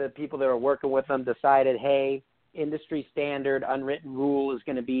bunch of the people that were working with them decided, hey, industry standard unwritten rule is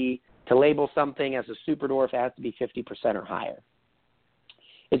going to be to label something as a super dwarf, it has to be 50% or higher.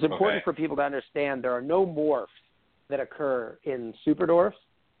 It's important for people to understand there are no morphs that occur in super dwarfs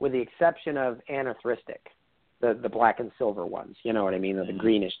with the exception of anarthristic, the black and silver ones, you know what I mean, or the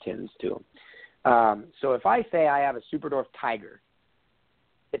greenish tints to them. So if I say I have a super dwarf tiger,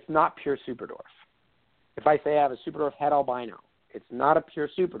 it's not pure super dwarf. If I say I have a super dwarf het albino, it's not a pure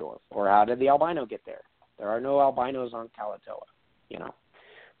super dwarf. Or how did the albino get there? There are no albinos on Kalatoa,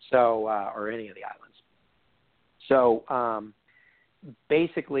 so or any of the islands. So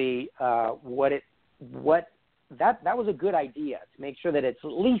basically, that was a good idea to make sure that it's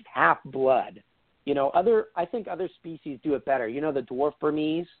at least half blood. I think other species do it better. The dwarf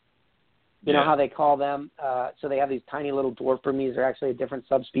Burmese. You know how they call them? So they have these tiny little dwarf Burmese. They're actually a different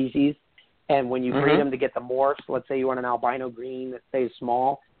subspecies. And when you breed them to get the morphs, let's say you want an albino green that stays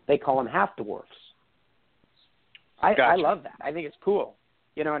small, they call them half dwarfs. I love that. I think it's cool.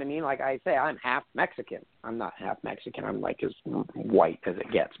 You know what I mean? Like I say, I'm half Mexican. I'm not half Mexican. I'm like as white as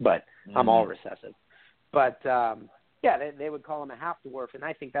it gets, but I'm all recessive. But, they would call him a half dwarf, and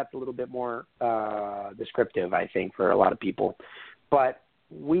I think that's a little bit more descriptive, I think, for a lot of people. But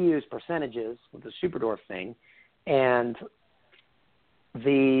we use percentages with the super dwarf thing, and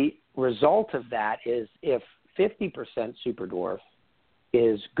the result of that is if 50% super dwarf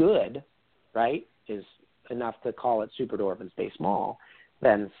is good, right, is enough to call it super dwarf and stay small,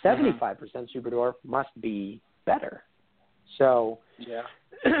 then 75% super dwarf must be better. So,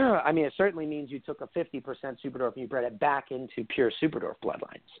 I mean, it certainly means you took a 50% super dwarf and you bred it back into pure super dwarf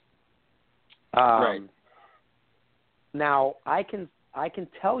bloodlines. Right. Now, I can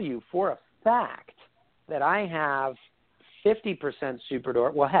tell you for a fact that I have 50% super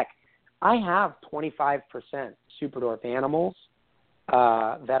dwarf. Well, heck, I have 25% super dwarf animals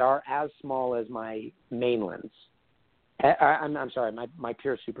that are as small as my mainlands. I'm sorry, my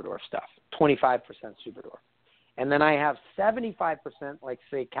pure super dwarf stuff, 25% super dwarf. And then I have 75%, like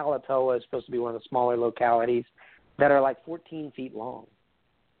say Kalatoa is supposed to be one of the smaller localities, that are like 14 feet long.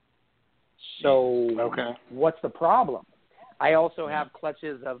 So what's the problem? I also have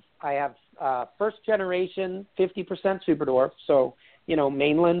clutches I have first generation 50% super dwarf. So,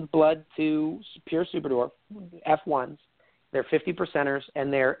 mainland blood to pure super dwarf, F1s. They're 50%ers,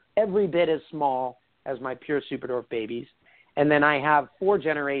 and they're every bit as small as my pure super dwarf babies. And then I have 4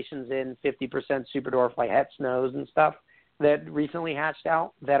 generations in 50% super dwarf, like het snows and stuff, that recently hatched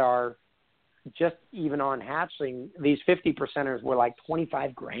out that are just even on hatching. These 50%ers were like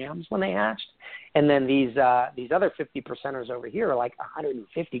 25 grams when they hatched. And then these other 50%ers over here are like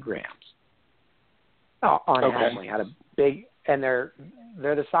 150 grams on hatchling. Had a big, and they're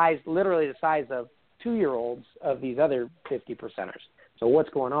the size, literally the size of 2-year-olds of these other 50%ers. So what's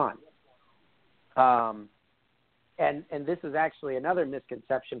going on? And this is actually another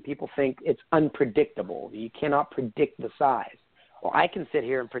misconception. People think it's unpredictable. You cannot predict the size. Well, I can sit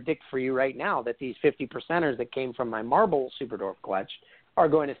here and predict for you right now that these 50%ers that came from my marble super dwarf clutch are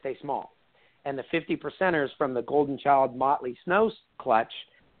going to stay small. And the 50%ers from the Golden Child Motley Snow clutch,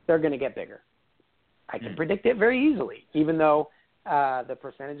 they're going to get bigger. I can predict it very easily, even though the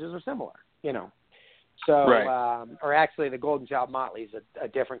percentages are similar, So, or actually the Golden Child Motley is a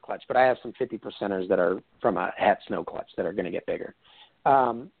different clutch, but I have some 50%ers that are from a het snow clutch that are going to get bigger.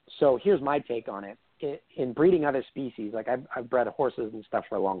 So here's my take on it. In breeding other species, like I've bred horses and stuff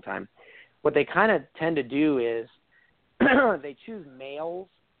for a long time, what they kind of tend to do is they choose males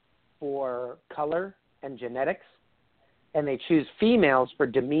for color and genetics, and they choose females for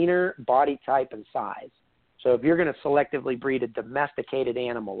demeanor, body type, and size. So if you're going to selectively breed a domesticated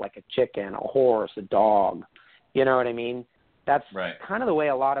animal like a chicken, a horse, a dog, you know what I mean? That's kind of the way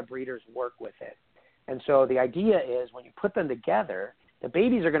a lot of breeders work with it. And so the idea is when you put them together, the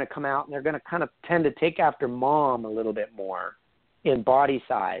babies are going to come out and they're going to kind of tend to take after mom a little bit more in body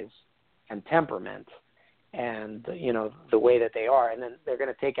size and temperament and, the way that they are. And then they're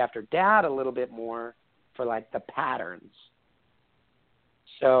going to take after dad a little bit more for like the patterns.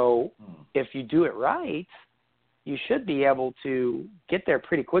 So if you do it right, you should be able to get there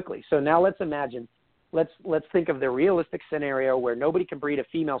pretty quickly. So now let's imagine let's think of the realistic scenario where nobody can breed a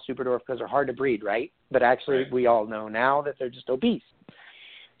female super dwarf because they're hard to breed, right? But actually, we all know now that they're just obese.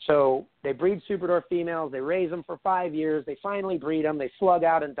 So they breed super dwarf females. They raise them for 5 years. They finally breed them. They slug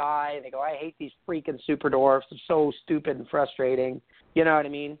out and die. They go, I hate these freaking super dwarfs. They're so stupid and frustrating. You know what I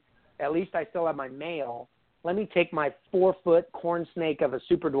mean? At least I still have my male. Let me take my 4-foot corn snake of a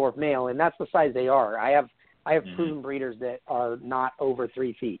super dwarf male, and that's the size they are. I have proven breeders that are not over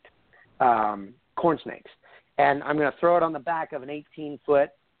 3 feet, corn snakes. And I'm going to throw it on the back of an 18-foot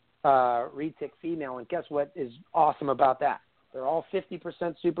retic female, and guess what is awesome about that? They're all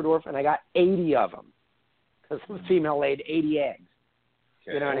 50% super dwarf, and I got 80 of them because the female laid 80 eggs.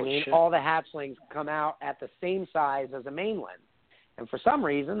 Okay. You know what I mean? Shit. All the hatchlings come out at the same size as a mainland. And for some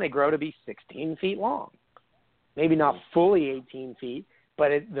reason, they grow to be 16 feet long. Maybe not fully 18 feet,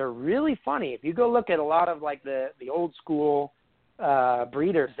 but they're really funny. If you go look at a lot of like the old school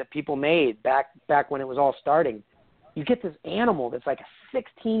breeders that people made back when it was all starting, you get this animal that's like a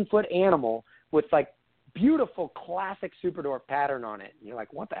 16-foot animal with like beautiful classic super dwarf pattern on it. And you're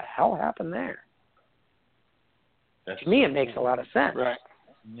like, what the hell happened there? To me, it makes a lot of sense. Right.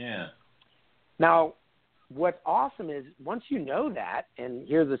 Yeah. Now, what's awesome is once you know that, and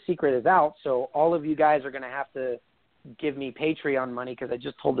here's the secret is out, so all of you guys are going to have to give me Patreon money because I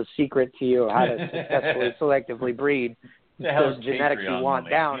just told the secret to you how to successfully selectively breed those genetics you want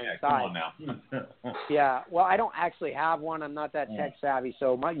down inside. Come on now. Yeah, well, I don't actually have one. I'm not that tech savvy,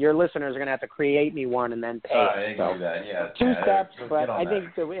 so your listeners are going to have to create me one and then pay. They can do that, yeah. 2 steps, but I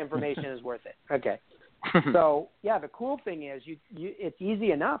think the information is worth it. Okay. So, yeah, the cool thing is it's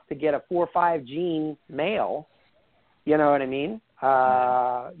easy enough to get a 4-5 gene male. You know what I mean?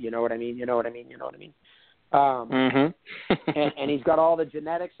 You know what I mean? You know what I mean? You know what I mean? And he's got all the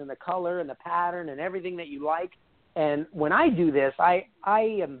genetics and the color and the pattern and everything that you like. And when I do this, I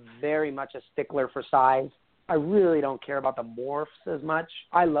am very much a stickler for size. I really don't care about the morphs as much.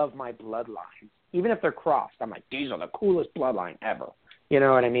 I love my bloodlines. Even if they're crossed, I'm like, these are the coolest bloodline ever. You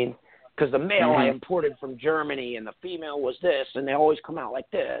know what I mean? Because the male I imported from Germany and the female was this, and they always come out like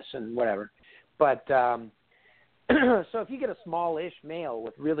this and whatever. But so if you get a smallish male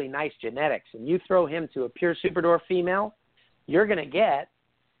with really nice genetics and you throw him to a pure super dwarf female, you're going to get,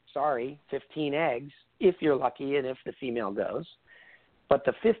 15 eggs if you're lucky and if the female goes. But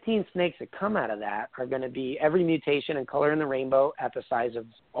the 15 snakes that come out of that are going to be every mutation and color in the rainbow at the size of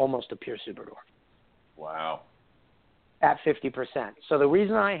almost a pure super dwarf. Wow. At 50%. So the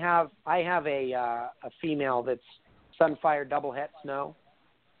reason I have a female that's Sunfire double het snow,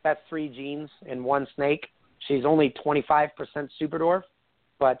 that's 3 genes in 1 snake. She's only 25% super dwarf,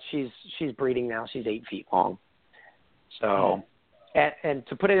 but she's breeding now. She's 8 feet long. So, and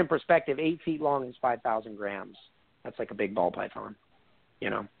to put it in perspective, 8 feet long is 5,000 grams. That's like a big ball python,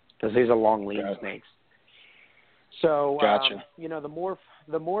 because these are long, lean snakes. So, gotcha.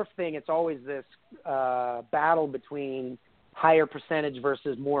 The morph thing, it's always this battle between higher percentage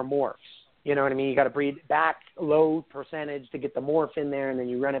versus more morphs. You know what I mean? You got to breed back low percentage to get the morph in there, and then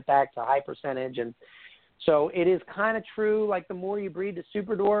you run it back to high percentage. And so it is kind of true, like the more you breed the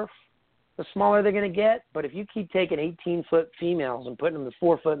super dwarf, the smaller they're going to get. But if you keep taking 18-foot females and putting them to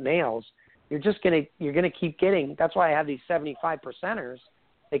 4-foot males, you're going to keep getting. That's why I have these 75%ers.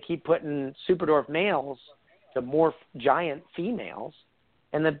 They keep putting super dwarf males to morph giant females,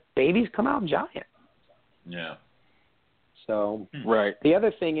 and the babies come out giant. Yeah. So right. The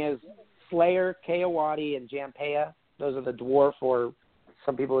other thing is Slayer, Kayawati, and Jampea. Those are the dwarf, or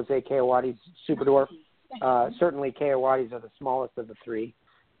some people would say Kayawati's super dwarf. Certainly Kayawati's are the smallest of the 3.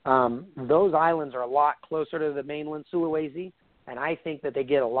 Those islands are a lot closer to the mainland Sulawesi, and I think that they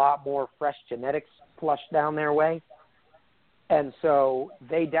get a lot more fresh genetics flushed down their way. And so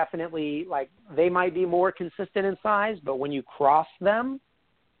they definitely, they might be more consistent in size, but when you cross them,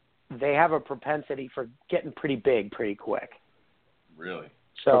 they have a propensity for getting pretty big pretty quick. Really?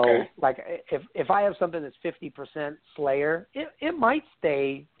 So, if I have something that's 50% Slayer, it might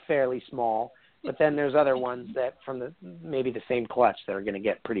stay fairly small, but then there's other ones that from maybe the same clutch that are going to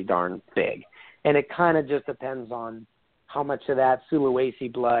get pretty darn big. And it kind of just depends on how much of that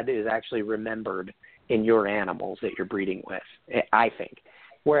Sulawesi blood is actually remembered in your animals that you're breeding with, I think.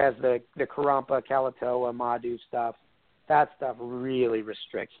 Whereas the Karampa, Kalatoa, Madu stuff, that stuff really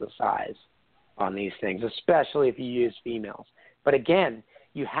restricts the size on these things, especially if you use females. But again,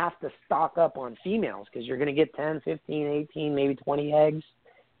 you have to stock up on females because you're going to get 10, 15, 18, maybe 20 eggs,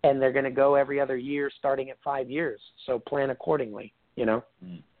 and they're going to go every other year starting at 5 years. So plan accordingly,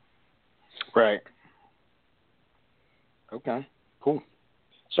 Right. Okay, cool.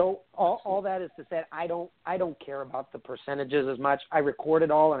 So all that is to say, I don't care about the percentages as much. I record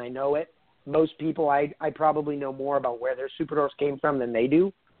it all and I know it, most people, I probably know more about where their super dwarfs came from than they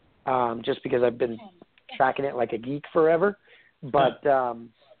do, just because I've been tracking it like a geek forever. But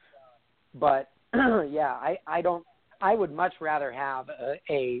yeah, I would much rather have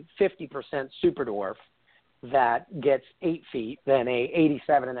a 50% super dwarf that gets 8 feet than a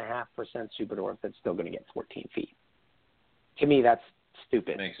 87.5% super dwarf that's still going to get 14 feet. To me, that's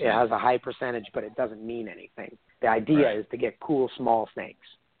stupid. It has a high percentage, but it doesn't mean anything. The idea is to get cool small snakes.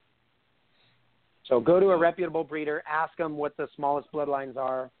 So go to a reputable breeder, ask them what the smallest bloodlines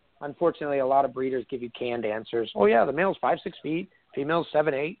are. Unfortunately, a lot of breeders give you canned answers. Oh yeah, the male's 5-6 feet, female's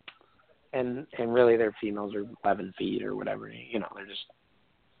 7-8, and really their females are 11 feet or whatever. You know,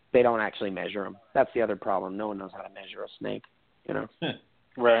 they don't actually measure them. That's the other problem. No one knows how to measure a snake. You know.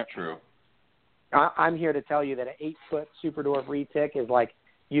 Right. True. I'm here to tell you that an 8-foot super dwarf retic is like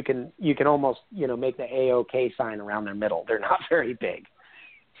you can almost make the AOK sign around their middle. They're not very big.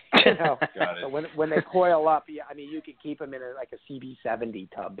 You know, Got it. So when they coil up, I mean, you could keep them in like a CB70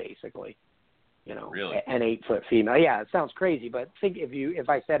 tub, basically. You know, really? An 8-foot female. Yeah, it sounds crazy, but think if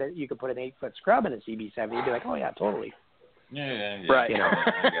I said it, you could put an 8-foot scrub in a CB70, you'd be like, oh yeah, totally. Yeah. Right. You know,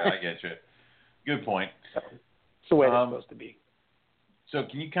 I get you. Good point. It's the way they're supposed to be. So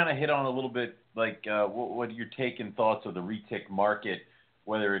can you kind of hit on a little bit, like, what are your take and thoughts of the retic market,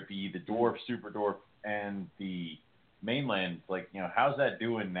 whether it be the dwarf, super dwarf, and the mainland? Like, how's that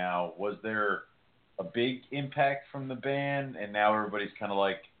doing now? Was there a big impact from the ban, and now everybody's kind of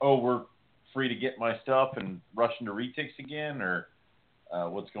like, oh, we're free to get my stuff and rushing to retics again, or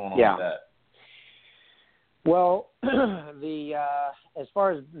what's going on with that? Well, as far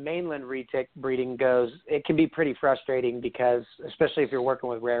as mainland retic breeding goes, it can be pretty frustrating because, especially if you're working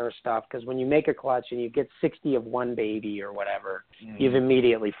with rarer stuff, because when you make a clutch and you get 60 of one baby or whatever, you've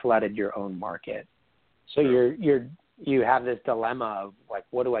immediately flooded your own market. So you have this dilemma of like,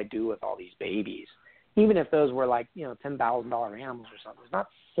 what do I do with all these babies? Even if those were like $10,000 animals or something, there's not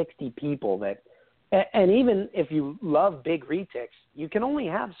 60 people that, and even if you love big retics, you can only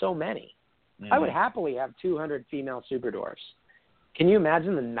have so many. I would happily have 200 female super dwarfs. Can you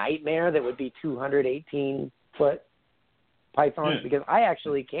imagine the nightmare that would be 218-foot pythons? Because I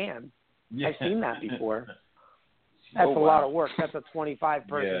actually can. Yeah. I've seen that before. That's a lot of work. That's a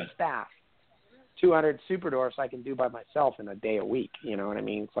 25-person staff. 200 super dwarfs I can do by myself in a day a week. You know what I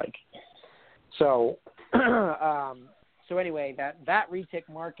mean? It's like so. So anyway, that retic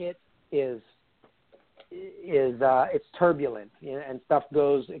market is it's turbulent, and stuff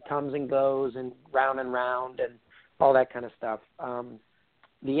it comes and goes and round and all that kind of stuff.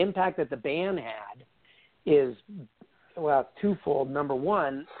 The impact that the ban had is, well, twofold. Number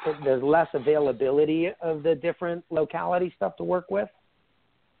one, there's less availability of the different locality stuff to work with.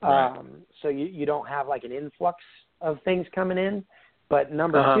 Right. So you don't have like an influx of things coming in. But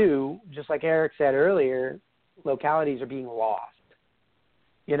number two, just like Eric said earlier, localities are being lost.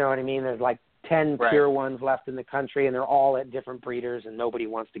 You know what I mean? There's like 10 pure ones left in the country, and they're all at different breeders, and nobody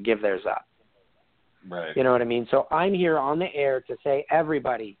wants to give theirs up. Right. You know what I mean? So I'm here on the air to say,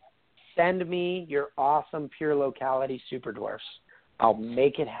 everybody, send me your awesome pure locality super dwarfs. I'll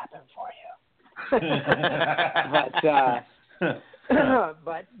make it happen for you.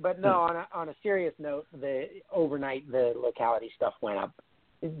 But no, on a serious note, overnight the locality stuff went up.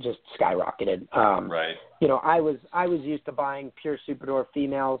 It just skyrocketed. Right. I was used to buying pure super dwarf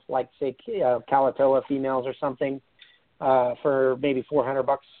females, like say Kalatoa females or something, for maybe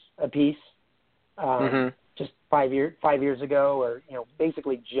 $400 a piece. Just 5 years ago, or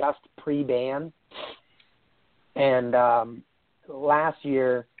basically just pre-ban. And last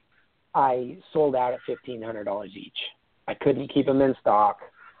year, I sold out at $1,500 each. I couldn't keep them in stock.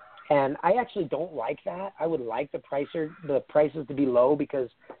 And I actually don't like that. I would like the prices to be low, because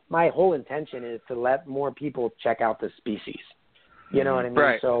my whole intention is to let more people check out the species. You know what I mean?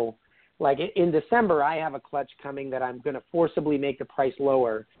 Right. So, like in December, I have a clutch coming that I'm going to forcibly make the price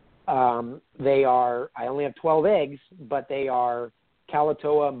lower. I only have 12 eggs, but they are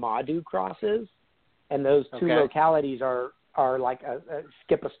Kalatoa Madu crosses. And those two localities are like a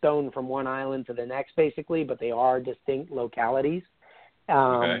skip a stone from one island to the next, basically, but they are distinct localities.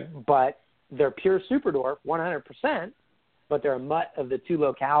 But they're pure super dwarf, 100%, but they're a mutt of the two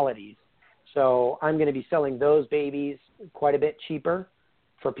localities. So I'm going to be selling those babies quite a bit cheaper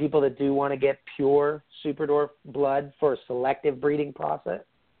for people that do want to get pure super dwarf blood for selective breeding projects.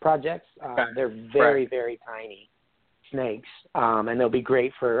 They're very, very tiny snakes, and they'll be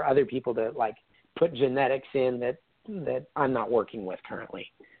great for other people to like put genetics in that I'm not working with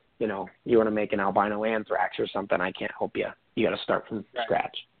currently. You want to make an albino anthrax or something, I can't help you. You got to start from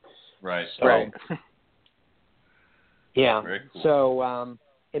scratch. Right. So, yeah. Very cool.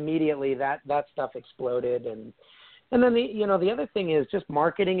 So, immediately that stuff exploded. And then the other thing is just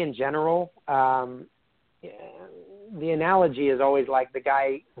marketing in general. The analogy is always like the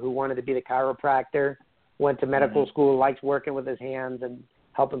guy who wanted to be the chiropractor, went to medical school, likes working with his hands and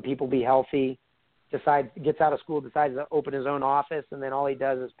helping people be healthy, gets out of school, decides to open his own office, and then all he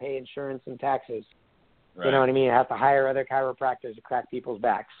does is pay insurance and taxes. Right. You know what I mean? He has to hire other chiropractors to crack people's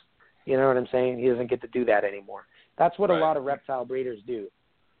backs. You know what I'm saying? He doesn't get to do that anymore. That's what a lot of reptile breeders do.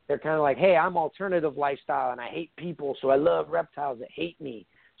 They're kind of like, hey, I'm alternative lifestyle, and I hate people, so I love reptiles that hate me.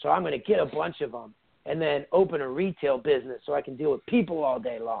 So I'm going to get a bunch of them and then open a retail business so I can deal with people all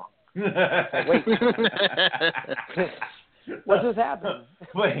day long. Like, wait. What just happened?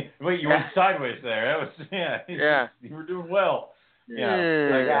 Wait, you went sideways there. That was, you were doing well.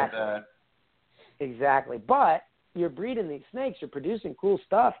 Yeah, exactly. But you're breeding these snakes, you're producing cool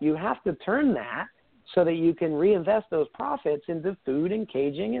stuff. You have to turn that so that you can reinvest those profits into food and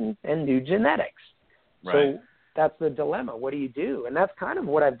caging and new genetics. Right. So that's the dilemma. What do you do? And that's kind of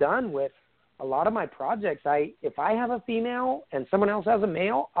what I've done with a lot of my projects. If I have a female and someone else has a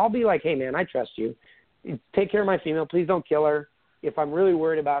male, I'll be like, hey, man, I trust you. Take care of my female. Please don't kill her. If I'm really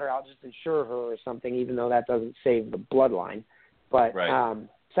worried about her, I'll just insure her or something, even though that doesn't save the bloodline. But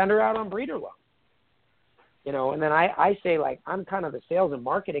send her out on breeder loan. You know, and then I say, like, I'm kind of the sales and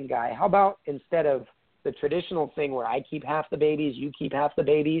marketing guy. How about instead of the traditional thing where I keep half the babies, you keep half the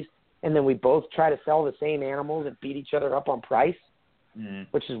babies, and then we both try to sell the same animals and beat each other up on price,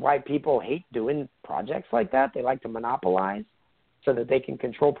 which is why people hate doing projects like that. They like to monopolize so that they can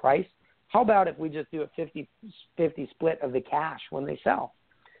control price. How about if we just do a 50-50 split of the cash when they sell?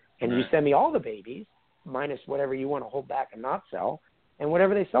 And you send me all the babies minus whatever you want to hold back and not sell, and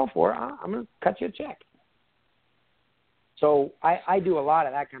whatever they sell for, I'm going to cut you a check. So I do a lot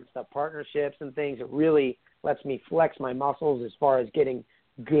of that kind of stuff, partnerships and things. It really lets me flex my muscles as far as getting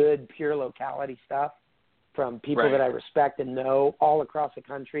good, pure locality stuff from people that I respect and know all across the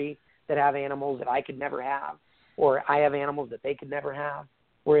country that have animals that I could never have, or I have animals that they could never have.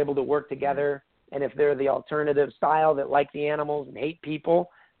 We're able to work together, and if they're the alternative style that like the animals and hate people,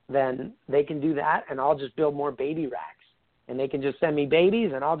 then they can do that, and I'll just build more baby racks. And they can just send me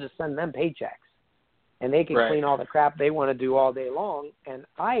babies, and I'll just send them paychecks. And they can clean all the crap they want to do all day long. And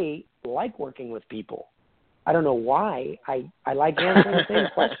I like working with people. I don't know why. I like answering the same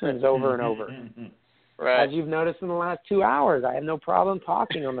questions over and over. Right. As you've noticed in the last 2 hours, I have no problem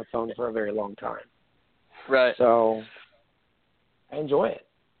talking on the phone for a very long time. Right. So I enjoy it.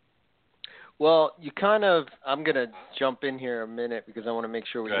 Well, I'm going to jump in here a minute because I want to make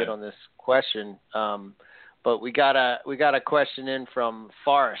sure we hit on this question. But we got a question in from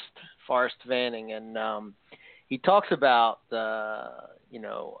Forrest Vanning, and he talks about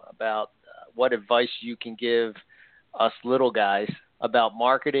what advice you can give us little guys about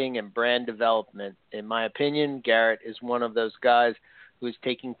marketing and brand development. In my opinion, Garrett is one of those guys who is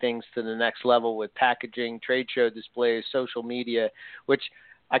taking things to the next level with packaging, trade show displays, social media, which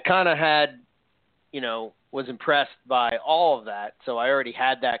I kind of had, was impressed by all of that. So I already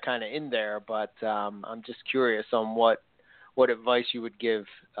had that kind of in there, but I'm just curious on what advice you would give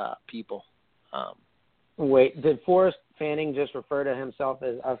people. Wait, did Forrest Fanning just refer to himself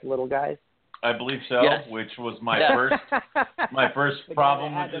as us little guys? I believe so, yes. Which was my first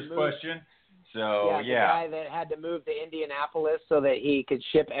problem with this question. So, the guy that had to move to Indianapolis so that he could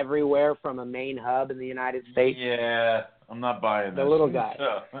ship everywhere from a main hub in the United States. Yeah, I'm not buying the this. Little guy.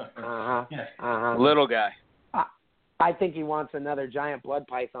 Little guy. I think he wants another giant blood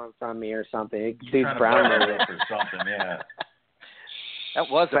python from me or something. Dude's brown or something, yeah. That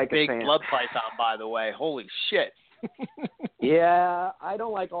was a big blood python, by the way. Holy shit. Yeah, I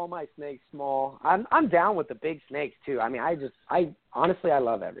don't like all my snakes small. I'm down with the big snakes too. I mean, I honestly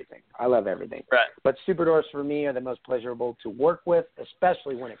love everything. I love everything. Right. But super dwarfs for me are the most pleasurable to work with,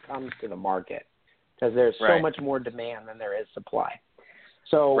 especially when it comes to the market, because there's so much more demand than there is supply.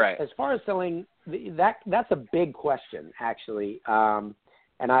 So as far as selling, that's a big question actually, and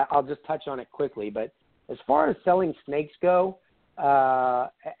I'll just touch on it quickly. But as far as selling snakes go.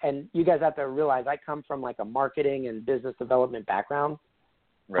 And you guys have to realize I come from like a marketing and business development background.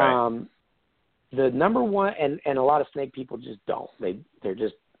 Right. The number one, and a lot of snake people just don't. They're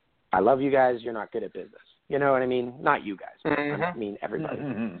just, I love you guys. You're not good at business. You know what I mean? Not you guys. I mean everybody.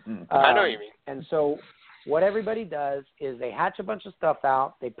 I know what you mean. And so what everybody does is they hatch a bunch of stuff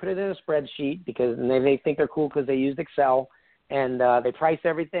out. They put it in a spreadsheet because they think they're cool because they used Excel, and they price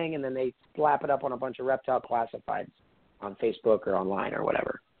everything, and then they slap it up on a bunch of reptile classifieds on Facebook or online or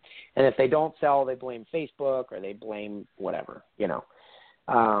whatever. And if they don't sell, they blame Facebook or they blame whatever,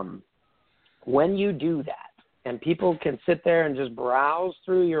 When you do that, and people can sit there and just browse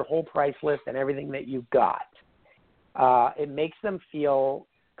through your whole price list and everything that you've got, it makes them feel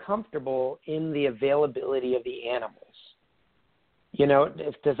comfortable in the availability of the animals. You know,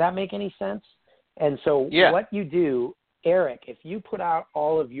 does that make any sense? And so what you do, Eric, if you put out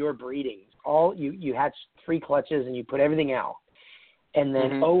all of your breedings, you hatch 3 clutches and you put everything out, and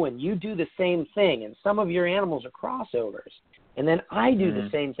then Owen, you do the same thing, and some of your animals are crossovers, and then I do the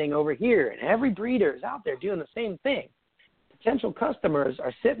same thing over here, and every breeder is out there doing the same thing. Potential customers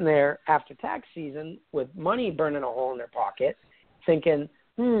are sitting there after tax season with money burning a hole in their pocket, thinking,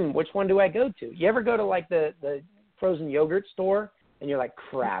 which one do I go to? You ever go to like the frozen yogurt store and you're like,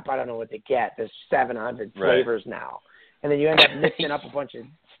 crap, I don't know what to get. There's 700 flavors now. And then you end up mixing up a bunch of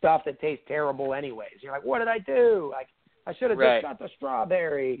stuff that tastes terrible anyways. You're like, what did I do? Like, I should have just got the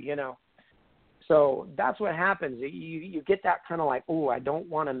strawberry, you know. So that's what happens. You get that kind of like, I don't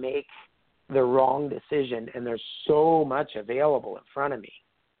want to make the wrong decision, and there's so much available in front of me.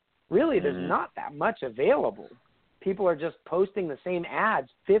 Really, there's not that much available. People are just posting the same ads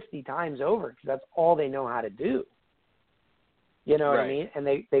 50 times over because that's all they know how to do. You know what I mean? And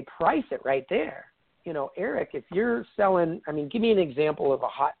they price it right there. You know, Eric, if you're selling, I mean, give me an example of a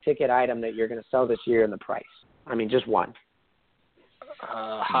hot ticket item that you're going to sell this year and the price. I mean, just one.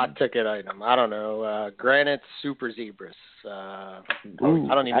 Hot ticket item. I don't know. Granite Super Zebras. I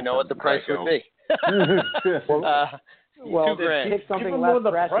don't even know what the price would be. Well, $2,000. Pick something Give less them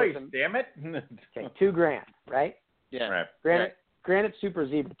the precious. price, damn it. Okay, $2,000, right? Yeah. Right. Granite Super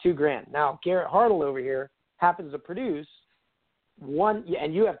Zebra, $2,000. Now, Garrett Hartle over here happens to produce one,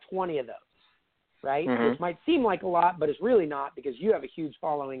 and you have 20 of those, right? Which might seem like a lot, but it's really not, because you have a huge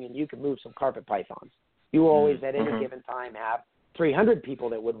following and you can move some carpet pythons. You always, at any given time, have 300 people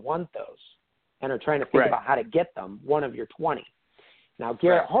that would want those and are trying to think about how to get them, one of your 20. Now,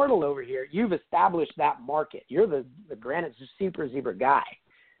 Garrett Hartle over here, you've established that market. You're the Granite Super Zebra guy.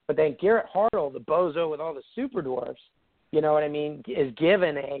 But then Garrett Hartle, the bozo with all the super dwarfs, you know what I mean, is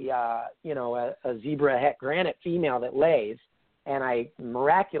given a zebra het granite female that lays, and I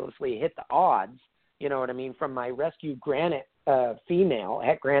miraculously hit the odds, you know what I mean, from my rescue granite female,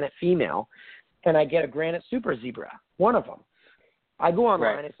 het granite female, and I get a Granite Super Zebra, one of them. I go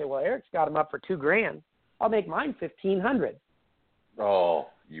online and say, well, Eric's got them up for $2,000. I'll make mine $1,500. Oh,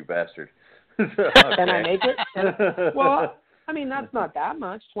 you bastard. Can I make it? Well, I mean, that's not that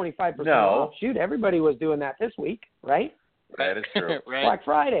much, 25% off. Shoot, everybody was doing that this week, right? That is true. Black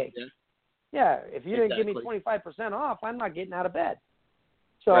Friday. Yeah, if you didn't give me 25% off, I'm not getting out of bed.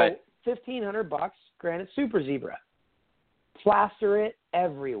 So $1,500, Granite Super Zebra. Plaster it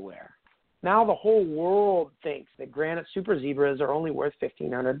everywhere. Now the whole world thinks that Granite Super Zebras are only worth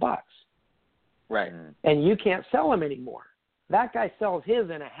 $1,500. Right. And you can't sell them anymore. That guy sells his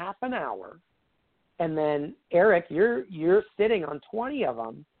in a half an hour, and then Eric, you're sitting on 20 of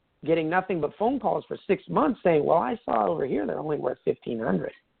them, getting nothing but phone calls for 6 months saying, well, I saw over here they're only worth $1,500.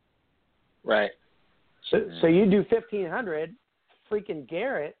 Right. So you do $1,500, freaking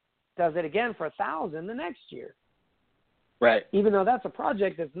Garrett does it again for $1,000 the next year. Right. Even though that's a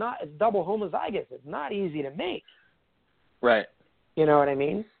project that's not, it's double homozygous. It's not easy to make. Right. You know what I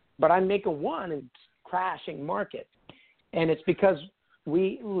mean? But I'm making one and crashing market. And it's because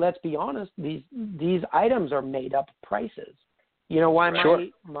let's be honest, these items are made up prices. You know why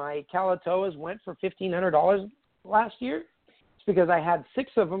my Calatoas went for $1,500 last year? It's because I had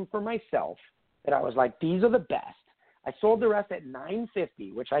 6 of them for myself that I was like, these are the best. I sold the rest at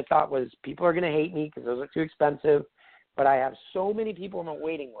 $950, which I thought was, people are going to hate me because those are too expensive. But I have so many people on the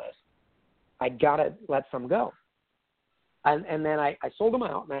waiting list, I got to let some go. And then I sold them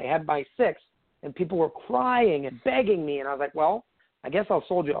out, and I had my 6, and people were crying and begging me. And I was like, well, I guess I'll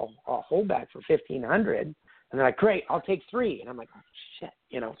sold you a whole bag for $1,500. And they're like, great, I'll take 3. And I'm like, oh, shit,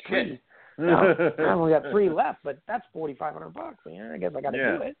 3. No, I only got 3 left, but that's $4,500. Yeah, I guess I got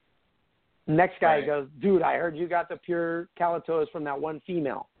to do it. Next guy goes, dude, I heard you got the pure Calatoas from that one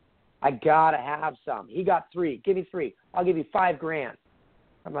female. I got to have some. He got 3. Give me 3. I'll give you $5,000.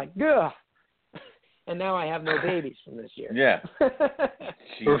 I'm like, ugh. And now I have no babies from this year. Yeah.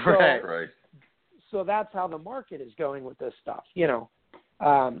 So that's how the market is going with this stuff,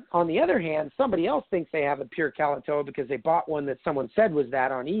 On the other hand, somebody else thinks they have a pure Calatoa because they bought one that someone said was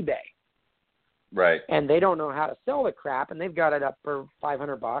that on eBay. Right. And they don't know how to sell the crap, and they've got it up for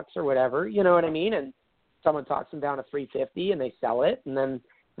 $500 or whatever, you know what I mean? And someone talks them down to $350 and they sell it, and then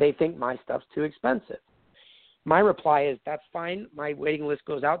they think my stuff's too expensive. My reply is, that's fine. My waiting list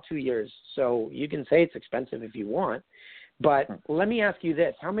goes out 2 years, so you can say it's expensive if you want. But let me ask you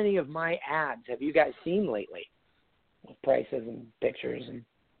this. How many of my ads have you guys seen lately? With prices and pictures.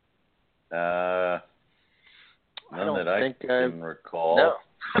 None that I can recall. No.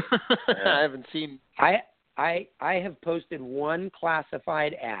 Yeah. I haven't seen. I have posted one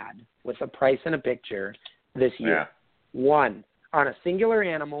classified ad with a price and a picture this year. Yeah. One on a singular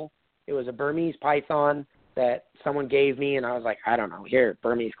animal. It was a Burmese python that someone gave me, and I was like, I don't know. Here,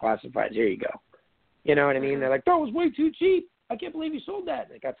 Burmese classifieds. Here you go. You know what I mean? They're like, that was way too cheap. I can't believe you sold that.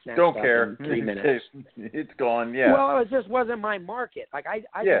 It got snatched Don't up care. in 3 minutes. It's gone. Yeah. Well, it just wasn't my market. Like I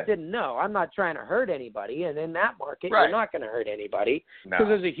just didn't know. I'm not trying to hurt anybody, and in that market, you're not going to hurt anybody because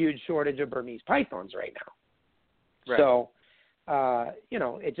there's a huge shortage of Burmese pythons right now. Right. So,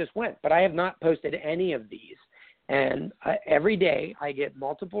 it just went. But I have not posted any of these, and every day I get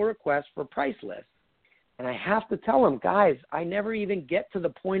multiple requests for price lists, and I have to tell them, guys, I never even get to the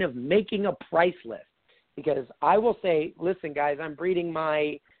point of making a price list. Because I will say, listen, guys, I'm breeding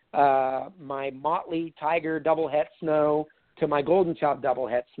my Motley Tiger double het snow to my Golden Chow double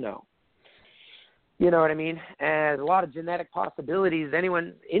het snow. You know what I mean? And a lot of genetic possibilities.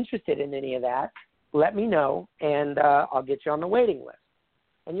 Anyone interested in any of that, let me know, and I'll get you on the waiting list.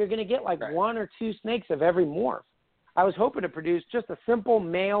 And you're going to get like 1 or 2 snakes of every morph. I was hoping to produce just a simple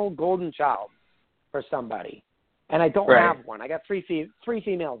male Golden Child for somebody, and I don't have one. I got three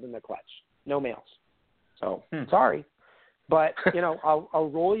females in the clutch, no males. So, sorry. But,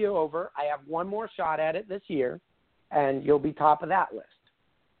 I'll roll you over. I have one more shot at it this year, and you'll be top of that list.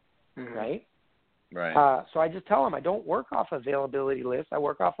 Mm-hmm. Right? Right. So I just tell them I don't work off availability lists. I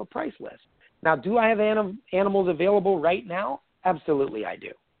work off a price list. Now, do I have animals available right now? Absolutely I do.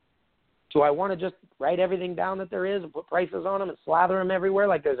 Do I want to just write everything down that there is and put prices on them and slather them everywhere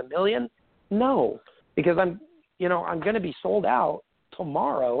like there's a million? No, because I'm going to be sold out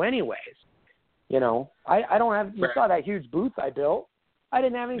tomorrow anyways. I don't have – you saw that huge booth I built. I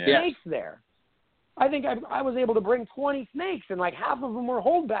didn't have any snakes there. I think I was able to bring 20 snakes, and like half of them were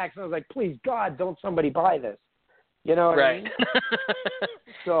holdbacks. And I was like, please, God, don't somebody buy this. You know what I mean?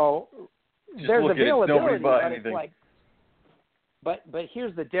 So there's availability, but it's like – but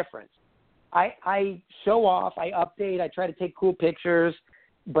here's the difference. I show off, I update, I try to take cool pictures,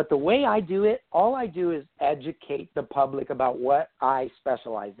 but the way I do it, all I do is educate the public about what I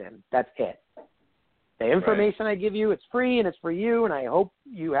specialize in. That's it. The information I give you, it's free and it's for you, and I hope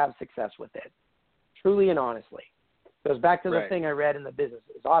you have success with it. Truly and honestly. It goes back to the thing I read in the business.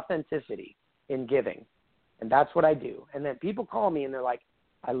 It's authenticity in giving. And that's what I do. And then people call me and they're like,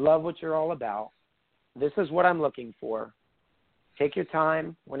 I love what you're all about. This is what I'm looking for. Take your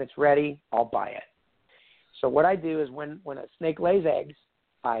time. When it's ready, I'll buy it. So what I do is when a snake lays eggs,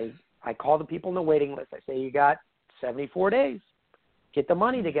 I call the people in the waiting list. I say, you got 74 days. Get the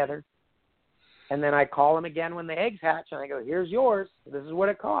money together. And then I call them again when the eggs hatch, and I go, here's yours. This is what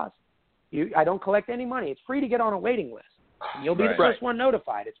it costs. I don't collect any money. It's free to get on a waiting list. You'll be the first one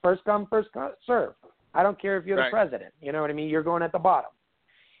notified. It's first come, first serve. I don't care if you're the president. You know what I mean? You're going at the bottom.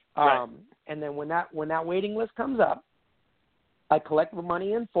 And then when that waiting list comes up, I collect the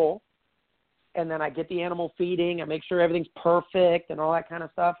money in full, and then I get the animal feeding. I make sure everything's perfect and all that kind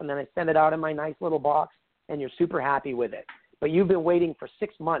of stuff, and then I send it out in my nice little box, and you're super happy with it. But you've been waiting for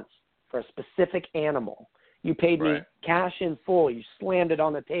 6 months for a specific animal. You paid me cash in full. You slammed it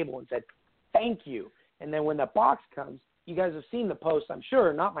on the table and said, thank you. And then when the box comes, you guys have seen the posts, I'm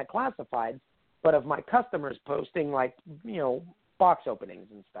sure, not my classifieds, but of my customers posting like, box openings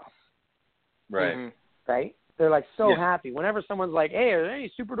and stuff. Right. Mm-hmm. Right? They're like so happy. Whenever someone's like, hey, are there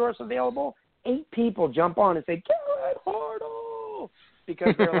any super dwarfs available? 8 people jump on and say, Garrett Hardo,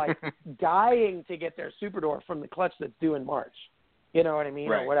 because they're like dying to get their super dwarf from the clutch that's due in March. You know what I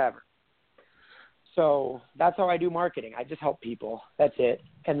mean? Or whatever. So that's how I do marketing. I just help people. That's it.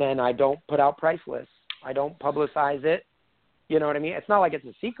 And then I don't put out price lists. I don't publicize it. You know what I mean? It's not like it's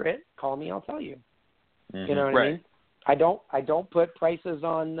a secret. Call me, I'll tell you. Mm-hmm. You know what I mean? I don't put prices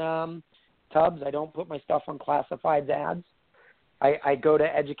on tubs. I don't put my stuff on classifieds ads. I go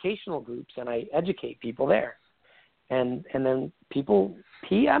to educational groups and I educate people there. And then people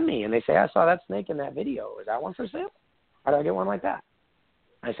PM me and they say, I saw that snake in that video. Is that one for sale? How do I get one like that?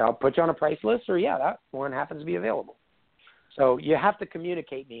 I say, I'll put you on a price list, or that one happens to be available. So you have to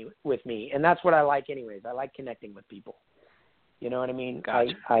communicate with me, and that's what I like anyways. I like connecting with people. You know what I mean?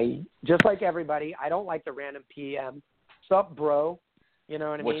 Gotcha. I just like everybody, I don't like the random PM. Sup, bro? You know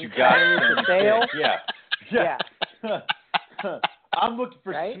what I mean? What you got? For sale? Yeah. I'm looking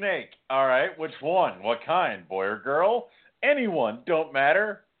for snake. All right, which one? What kind? Boy or girl? Anyone. Don't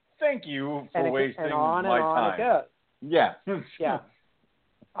matter. Thank you for wasting my time. It goes. Yeah. Yeah.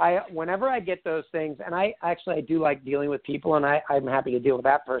 Whenever I get those things, and I do like dealing with people, and I'm happy to deal with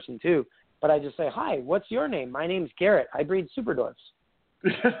that person too. But I just say, hi, what's your name? My name's Garrett. I breed super dwarfs.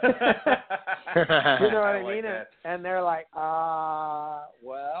 You know what I mean? That. And they're like,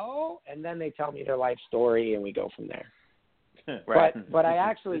 well, and then they tell me their life story, and we go from there. Right. But I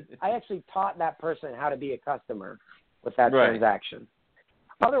actually taught that person how to be a customer with that transaction.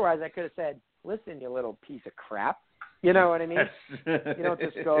 Otherwise, I could have said, "Listen, you little piece of crap." You know what I mean? You don't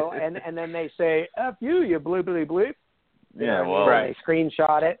just go and then they say, "F you, you bleep bleep bleep." Yeah, well, they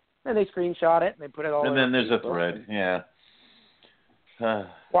screenshot it and they put it all. And then there's a thread. Yeah.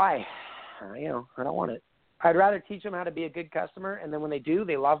 Why? I don't want it. I'd rather teach them how to be a good customer, and then when they do,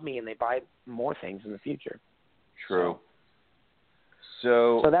 they love me and they buy more things in the future. True.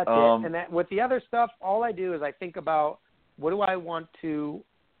 So that's it. And that with the other stuff, all I do is I think about what do I want to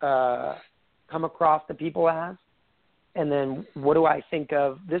come across to people as, and then what do I think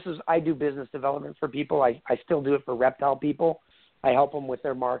of? I do business development for people. I still do it for reptile people. I help them with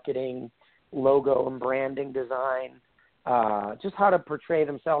their marketing, logo and branding design, just how to portray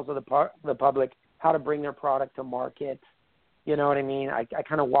themselves to the public, how to bring their product to market. You know what I mean? I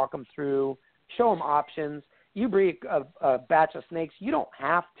kind of walk them through, show them options. You breed a batch of snakes, you don't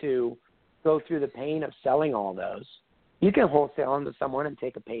have to go through the pain of selling all those. You can wholesale them to someone and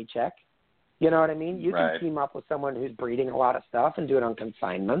take a paycheck. You know what I mean? You can team up with someone who's breeding a lot of stuff and do it on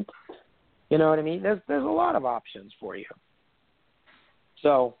consignment. You know what I mean? There's a lot of options for you.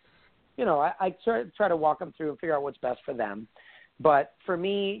 So, I try to walk them through and figure out what's best for them. But for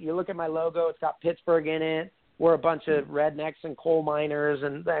me, you look at my logo, it's got Pittsburgh in it. We're a bunch of rednecks and coal miners,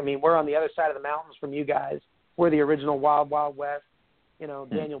 and we're on the other side of the mountains from you guys. We're the original Wild Wild West,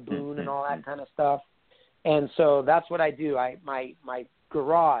 Daniel Boone and all that kind of stuff. And so that's what I do. My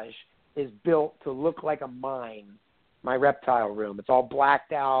garage is built to look like a mine, my reptile room. It's all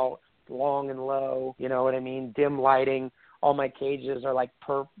blacked out, long and low, you know what I mean, dim lighting. All my cages are like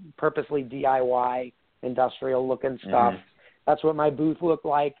purposely DIY, industrial-looking stuff. That's what my booth looked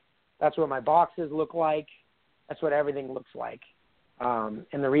like. That's what my boxes look like. That's what everything looks like. And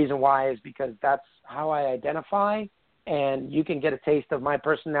the reason why is because that's how I identify, and you can get a taste of my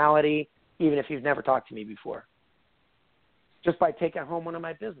personality even if you've never talked to me before, just by taking home one of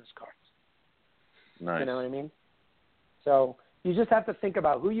my business cards. Nice. You know what I mean? So you just have to think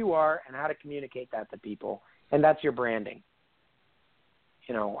about who you are and how to communicate that to people, and that's your branding.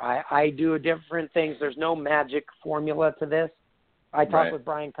 I do different things. There's no magic formula to this. I talk with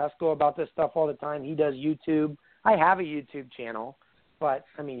Brian Cusco about this stuff all the time. He does YouTube. I have a YouTube channel, but,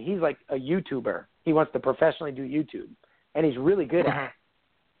 he's like a YouTuber. He wants to professionally do YouTube, and he's really good at it.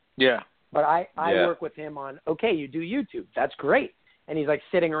 Yeah. But I work with him on, okay, you do YouTube. That's great. And he's like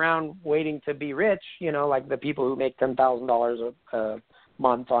sitting around waiting to be rich, like the people who make $10,000 a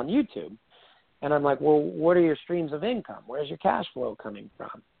month on YouTube. And I'm like, well, what are your streams of income? Where's your cash flow coming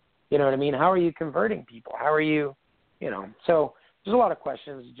from? You know what I mean? How are you converting people? How are you, So there's a lot of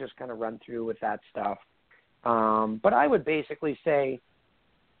questions to just kind of run through with that stuff. But I would basically say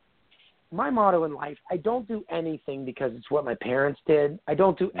my motto in life, I don't do anything because it's what my parents did. I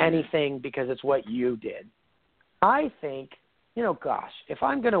don't do anything because it's what you did. I think, if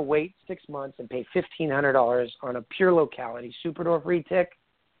I'm going to wait 6 months and pay $1,500 on a pure locality Superdorf retic,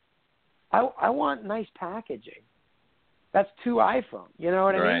 I want nice packaging. That's 2 iPhones. You know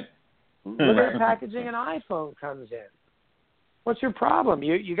what I mean? Look at the packaging an iPhone comes in. What's your problem?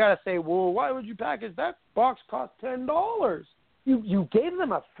 You got to say, well, why would you package that box? Cost $10. You gave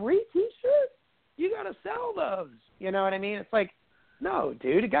them a free T-shirt? You got to sell those. You know what I mean? It's like, no,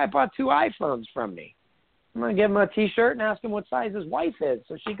 dude, a guy bought 2 iPhones from me. I'm going to give him a T-shirt and ask him what size his wife is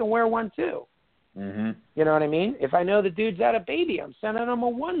so she can wear one too. Mm-hmm. You know what I mean? If I know the dude's had a baby, I'm sending him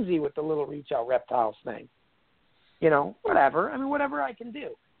a onesie with the little Reach Out Reptiles thing. Whatever. Whatever I can do.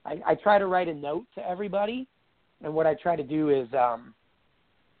 I try to write a note to everybody, and what I try to do is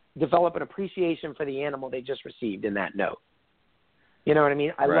develop an appreciation for the animal they just received in that note. You know what I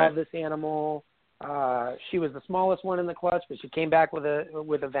mean? I love this animal. She was the smallest one in the clutch, but she came back with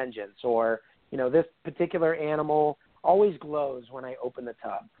a vengeance. Or, this particular animal always glows when I open the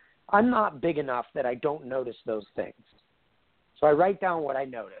tub. I'm not big enough that I don't notice those things. So I write down what I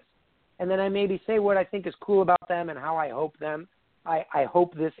notice. And then I maybe say what I think is cool about them and how I hope I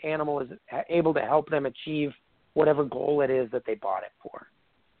hope this animal is able to help them achieve whatever goal it is that they bought it for.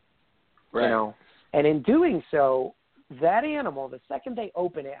 Right. And in doing so, that animal, the second they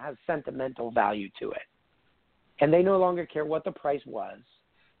open it, has sentimental value to it. And they no longer care what the price was.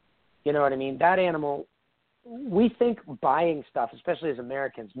 You know what I mean? That animal, we think buying stuff, especially as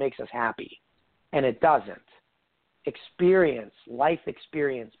Americans, makes us happy. And it doesn't. Life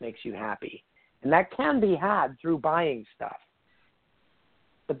experience makes you happy. And that can be had through buying stuff.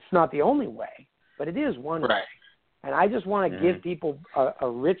 But it's not the only way. But it is one way. And I just want to give people a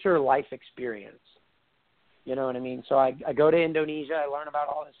richer life experience. You know what I mean? So I go to Indonesia, I learn about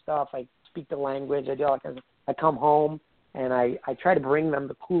all this stuff, I speak the language, I come home, and I try to bring them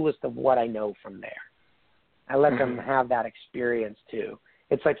the coolest of what I know from there. I let them have that experience too.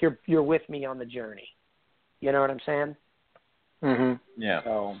 It's like you're with me on the journey. You know what I'm saying? Mm-hmm. Yeah.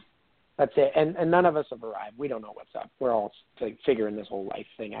 So that's it. And none of us have arrived. We don't know what's up. We're all like figuring this whole life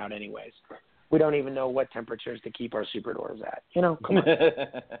thing out anyways. We don't even know what temperatures to keep our super doors at. You know, come on.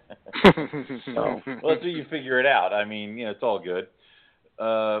 Well, that's what you figure it out. I mean, it's all good.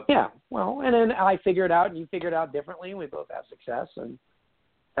 Yeah, well, and then I figure it out, and you figure it out differently, and we both have success, and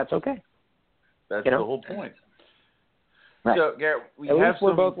that's okay. That's the whole point. Right. So, Garrett, at least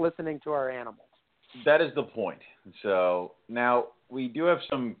we're both listening to our animals. That is the point. So now we do have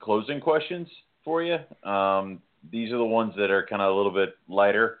some closing questions for you. These are the ones that are kind of a little bit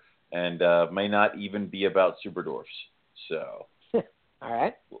lighter and may not even be about super dwarfs. So, all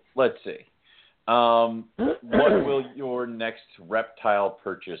right. Let's see. What will your next reptile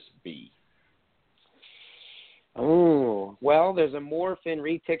purchase be? Oh, well, there's a morphin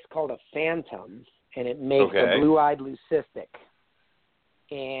retix called a phantom, and it makes a blue-eyed leucistic.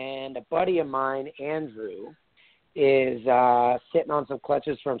 And a buddy of mine, Andrew, is sitting on some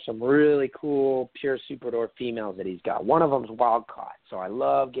clutches from some really cool pure superdwarf females that he's got. One of them's wild caught, so I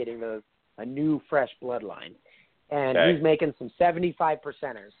love getting a new, fresh bloodline. And he's making some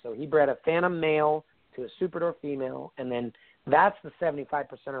 75%ers. So he bred a phantom male to a superdwarf female, and then that's the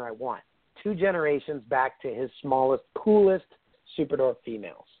 75%er I want. 2 generations back to his smallest, coolest superdwarf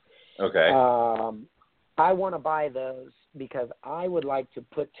females. Okay. I want to buy those because I would like to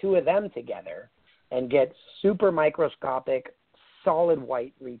put 2 of them together and get super microscopic, solid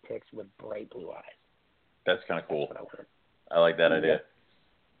white retics with bright blue eyes. That's kind of cool. I like that idea.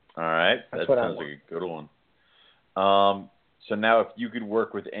 All right. That sounds like a good one. So now if you could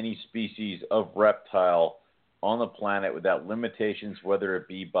work with any species of reptile on the planet without limitations, whether it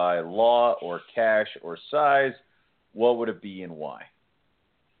be by law or cash or size, what would it be and why?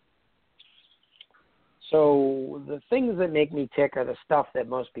 So the things that make me tick are the stuff that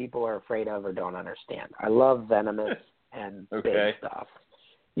most people are afraid of or don't understand. I love venomous and big stuff.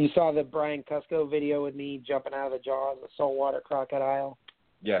 You saw the Brian Cusco video with me jumping out of the jaws of a saltwater crocodile?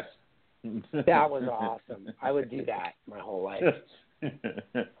 Yes. That was awesome. I would do that my whole life.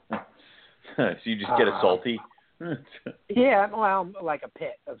 So you just get a salty? Yeah, well, like a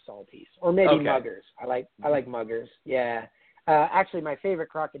pit of salties. Or maybe muggers. I like muggers. Yeah. Actually, my favorite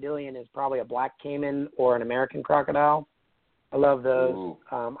crocodilian is probably a black caiman or an American crocodile. I love those.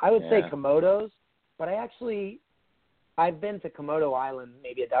 I would say Komodos, but I've been to Komodo Island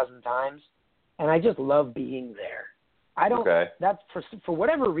maybe a dozen times, and I just love being there. I don't. That's for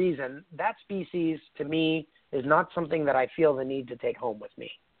whatever reason, that species to me is not something that I feel the need to take home with me.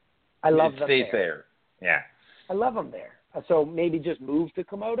 I love them there. Yeah. I love them there. So maybe just move to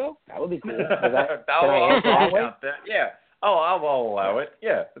Komodo. That would be cool. Yeah. Oh, I'll allow it.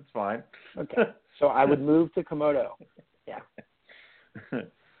 Yeah, that's fine. Okay. So I would move to Komodo. Yeah.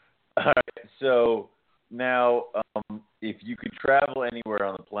 All right. So now, if you could travel anywhere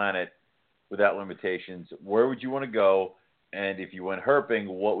on the planet without limitations, where would you want to go? And if you went herping,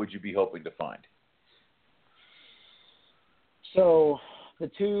 what would you be hoping to find? So the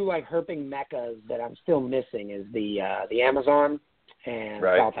 2 herping meccas that I'm still missing is the Amazon and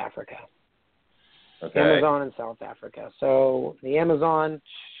South Africa. Okay. Amazon and South Africa. So the Amazon,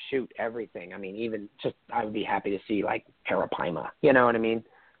 everything. I mean, even just I would be happy to see Arapaima. You know what I mean?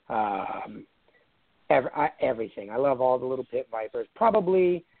 Everything. I love all the little pit vipers.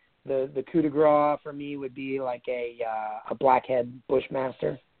 Probably the coup de grace for me would be like a blackhead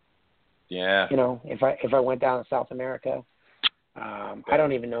bushmaster. Yeah. If I went down to South America, I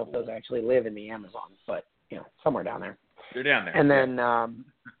don't even know if those actually live in the Amazon, but somewhere down there. They're down there.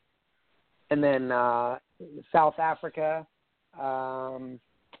 And then South Africa.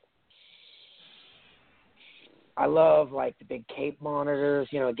 I love the big Cape monitors.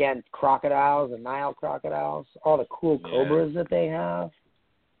 Again, crocodiles and Nile crocodiles. All the cool cobras that they have.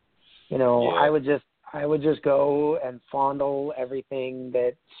 I would just go and fondle everything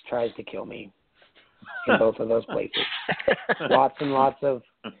that tries to kill me in both of those places. Lots and lots of.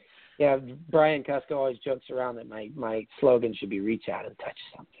 Yeah, Brian Cusco always jokes around that my slogan should be "Reach out and touch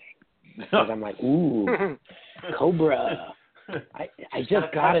something." Because I'm like, ooh, cobra. I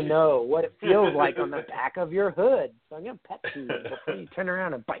just got to know what it feels like on the back of your hood. So I'm going to pet you before you turn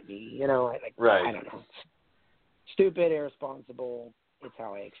around and bite me. I don't know. Stupid, irresponsible. It's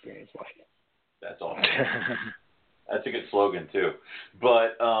how I experience life. That's awesome. That's a good slogan, too.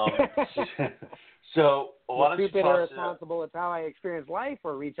 But So why don't you stupid toss or irresponsible, it's how I experience life,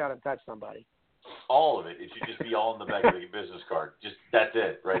 or reach out and touch somebody? all of it? It should just be all in the back of the business card. Just that's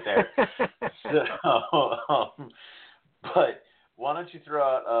it right there. So, but why don't you throw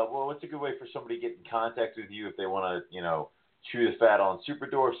out? Well, what's a good way for somebody to get in contact with you if they want to, chew the fat on Super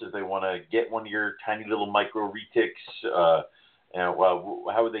Dwarfs, if they want to get one of your tiny little micro retics? How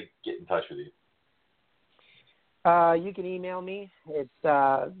would they get in touch with you? You can email me. It's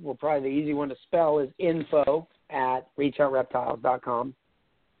probably the easy one to spell is info@reachoutreptiles.com.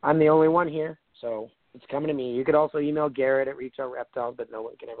 I'm the only one here, so it's coming to me. You could also email Garrett at Reach Out Reptiles, but no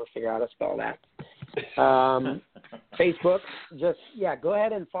one can ever figure out how to spell that. Facebook, go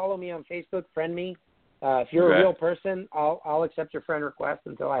ahead and follow me on Facebook. Friend me. If you're a real person, I'll accept your friend request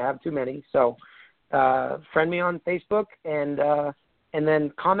until I have too many. So friend me on Facebook and then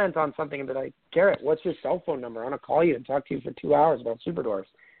comment on something and be like, Garrett, what's your cell phone number? I want to call you and talk to you for 2 hours about Super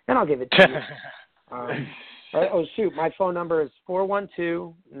Dwarfs. And I'll give it to you. My phone number is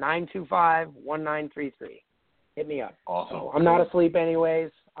 412-925-1933. Hit me up. Awesome. So I'm not asleep anyways.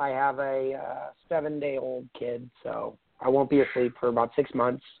 I have a 7-day-old kid, so I won't be asleep for about 6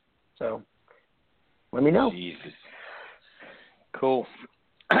 months. So let me know. Jesus. Cool.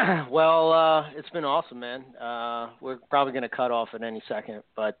 Well, it's been awesome, man. We're probably going to cut off at any second,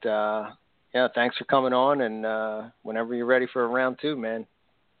 but thanks for coming on, and whenever you're ready for a round 2, man,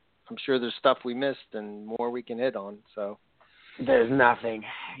 I'm sure there's stuff we missed and more we can hit on. So there's nothing.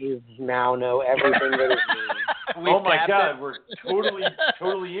 You now know everything that is me. Oh my God, we're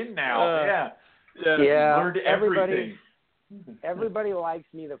totally in now. Yeah. Learned everything. Everybody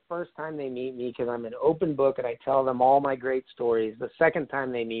likes me the first time they meet me because I'm an open book and I tell them all my great stories. The second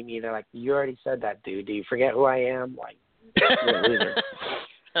time they meet me, they're like, "You already said that, dude. Do you forget who I am?" Like, you're a loser.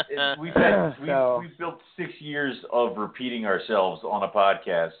 We've built 6 years of repeating ourselves on a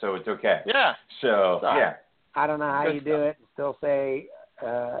podcast, so it's okay. Yeah. So yeah. I don't know how you do it. Still say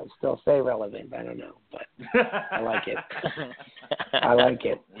relevant. I don't know, but I like it. I like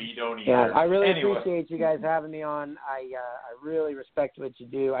it. We don't either. Yeah, I really appreciate you guys having me on. I really respect what you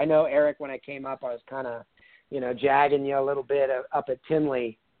do. I know, Eric, when I came up, I was kind of, jagging you a little bit up at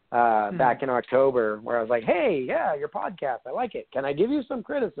Tinley back in October, where I was like, "Hey, your podcast, I like it. Can I give you some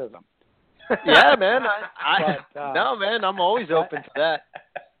criticism?" Yeah, man. No, man, I'm always open to that.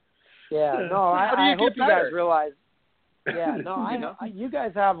 Yeah, no, I hope you guys realize. Yeah, no, you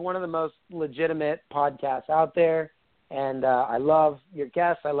guys have one of the most legitimate podcasts out there, and I love your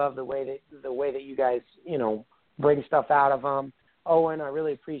guests. I love the way that you guys, bring stuff out of them. Owen, I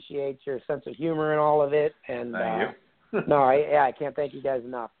really appreciate your sense of humor and all of it. And thank you. I can't thank you guys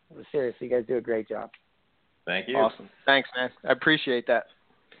enough. Seriously, you guys do a great job. Thank you. Awesome. Thanks, man. I appreciate that.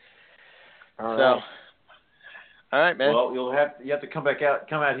 All right. All right, man. Well, you have to come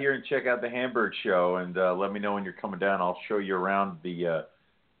out here and check out the Hamburg show, and let me know when you're coming down. I'll show you around the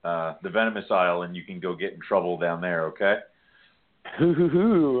venomous aisle, and you can go get in trouble down there. Okay?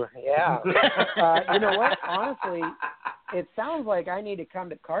 Yeah. You know what? Honestly, it sounds like I need to come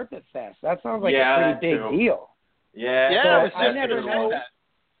to Carpet Fest. That sounds like a pretty big deal. Yeah. So I never know.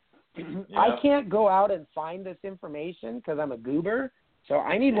 Yeah. I can't go out and find this information because I'm a goober. So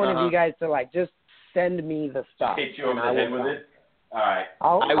I need one of you guys to just send me the stuff. Hit you over the head with it. All right.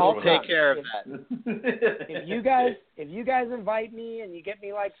 I will take care of that. If you guys invite me and you get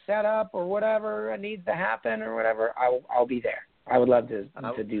me set up or whatever needs to happen or whatever, I'll be there. I would love to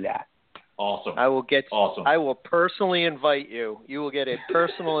do that. Awesome. I will get. Awesome. I will personally invite you. You will get a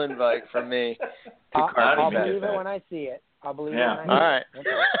personal invite from me to I'll Carpet believe Fest. it when I see it. I'll believe it Yeah. when I see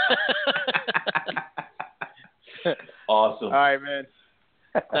it. Awesome. All right, man.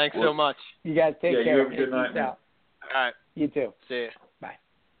 Thanks so much. You guys take care. You have a good night, man. Out. All right. You too. See you. Bye.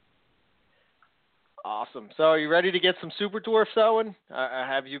 Awesome. So, are you ready to get some Super Dwarfs, Owen?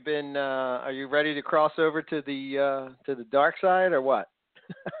 Have you been? Are you ready to cross over to the dark side, or what?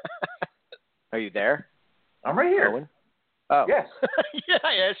 Are you there? I'm right here. Owen? Oh. Yes. Yeah,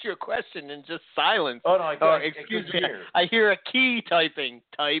 I asked you a question and just silence. Oh no, excuse me. Hear. I hear a key typing.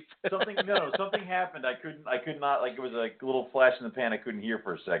 Type. Something happened. I could not. It was like a little flash in the pan. I couldn't hear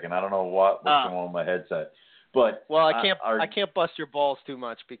for a second. I don't know what's going on with my headset. But I can't bust your balls too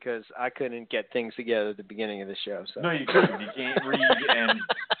much because I couldn't get things together at the beginning of the show. So. No, you couldn't. You can't read and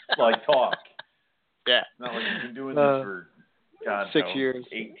talk. Yeah. Not like you've been doing this for 6 years,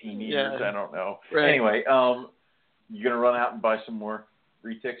 18 years. Yeah. I don't know. Right. Anyway, you gonna run out and buy some more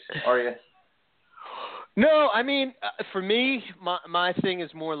retics? Are you? No, I mean, for me, my thing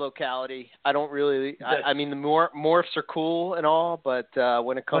is more locality. I don't really. I mean, the morphs are cool and all, but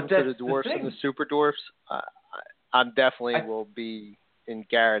when it comes to the dwarfs and the super dwarfs, I definitely will be in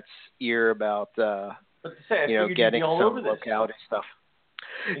Garrett's ear about But to say, I you know, figured you'd getting be all some over this. locality stuff.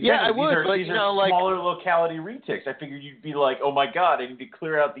 Exactly. Yeah, I These would, are, but these you are know, like smaller locality retics. I figured you'd be like, oh my God, I need to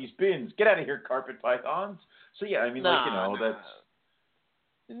clear out these bins. Get out of here, carpet pythons. So yeah, I mean, that's.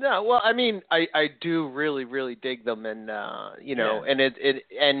 No, well, I mean, I do really, really dig them, and you know, Yeah.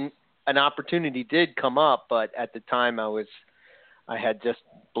 and an opportunity did come up, but at the time I had just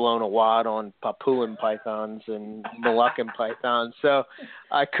blown a wad on Papuan pythons and Moluccan pythons, so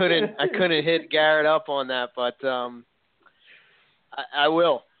I couldn't hit Garrett up on that, but I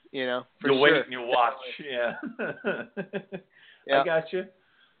will, you know, for You'll sure. wait and you'll watch, yeah. Yeah. I got you.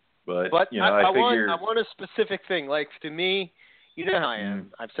 But you know, I figure want a specific thing. Like, to me, you know how I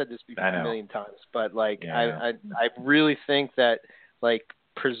am. I've said this before a million times, but like I really think that like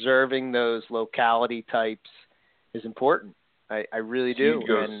preserving those locality types is important. I really do.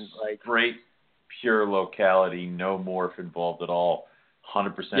 And like straight pure locality, no morph involved at all.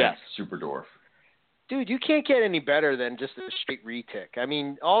 100% super dwarf. Dude, you can't get any better than just a straight retic. I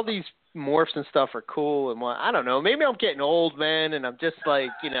mean, all these morphs and stuff are cool, and I don't know. Maybe I'm getting old, man, and I'm just like,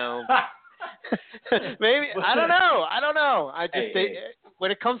 you know, maybe I don't know. I just when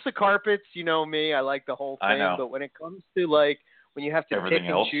it comes to carpets, you know me, I like the whole thing. But when it comes to like when you have to everything pick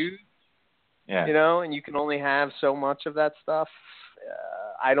and else. choose, yeah, you know, and you can only have so much of that stuff,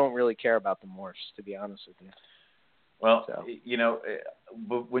 I don't really care about the morphs, to be honest with you. Well, you know,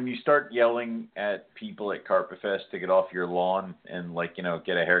 but when you start yelling at people at Carpet Fest to get off your lawn and, like, you know,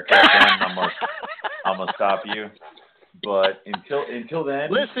 get a haircut done, I'm gonna stop you. But until then,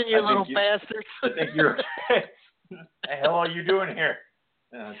 listen, you little bastards. I think you're. The hell are you doing here?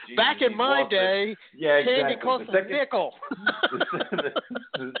 Oh, Jesus, back in my day, candy cost a nickel.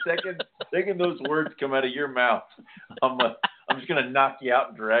 The second those words come out of your mouth, I'm just gonna knock you out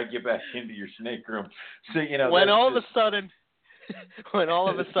and drag you back into your snake room. So you know when all of a sudden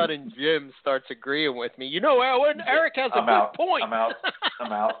Jim starts agreeing with me, you know, Eric has a good point. I'm out.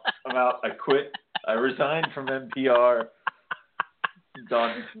 I quit. I resigned from NPR.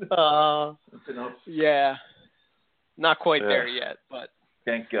 Done. That's enough. Yeah, not quite there yet, but.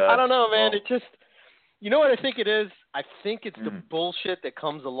 Thank God. I don't know, man. It just, you know what I think it is? I think it's the bullshit that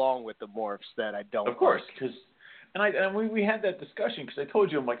comes along with the morphs that I don't. Of course, because, we had that discussion because I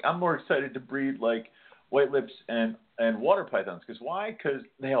told you I'm more excited to breed like white lips and water pythons. Because why? Because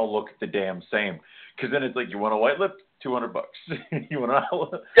they all look the damn same. Because then it's like, you want a white lip, $200. You want an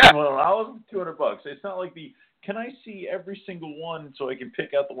olive, $200. It's not like can I see every single one so I can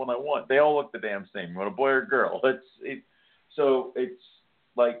pick out the one I want? They all look the damn same. You want a boy or a girl? So it's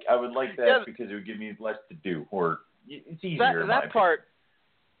like, I would like that because it would give me less to do, or it's easier. That part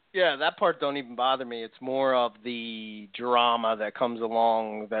don't even bother me. It's more of the drama that comes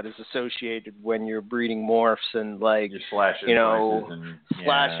along that is associated when you're breeding morphs and like, you're slashing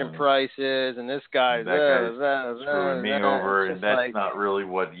prices and this guy's screwing me over, and that's like, not really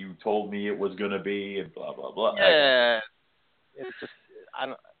what you told me it was going to be, and blah blah blah. Yeah, it's just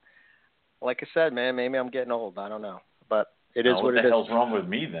like I said, man. Maybe I'm getting old. I don't know, but. It is what it is. What the hell's wrong with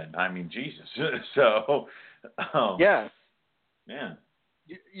me then? I mean, Jesus. So, yeah.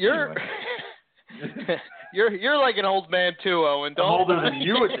 You're anyway. you're like an old man too, Owen. I'm older than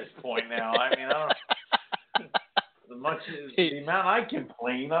you at this point now. I mean, as much as the amount I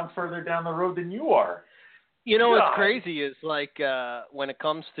complain, I'm further down the road than you are. You know what's crazy is like when it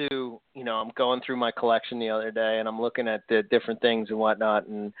comes to, you know, I'm going through my collection the other day and I'm looking at the different things and whatnot,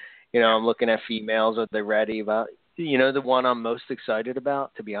 and you know, I'm looking at females. Are they ready about? You know, the one I'm most excited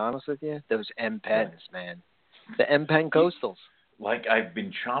about, to be honest with you, those M-Pens, man. The M-Pen Coastals. Like, I've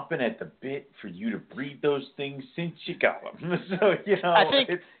been chomping at the bit for you to breed those things since you got them. So, you know, I think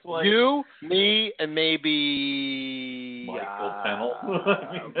it's like you, me, and maybe Michael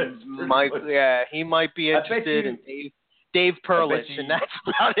Pennell. Mike, he might be interested in Dave Perlich, and that's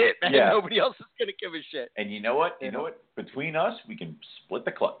about it, man. Yeah. Nobody else is going to give a shit. And you know what? Between us, we can split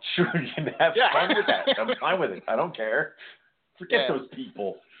the clutch. We can have fun with that. I'm fine with it. I don't care. Forget those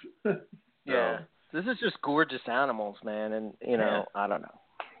people. Yeah. This is just gorgeous animals, man, and, you know, I don't know.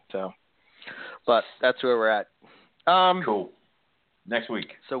 So, but that's where we're at. Cool. Next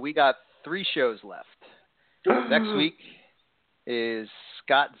week. So we got 3 shows left. Next week is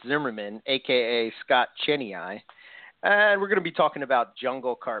Scott Zimmerman, a.k.a. Scott Cheney-Eye. And we're going to be talking about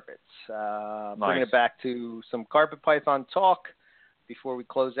jungle carpets. Bringing it back to some carpet python talk before we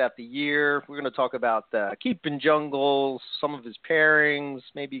close out the year. We're going to talk about keeping jungles, some of his pairings,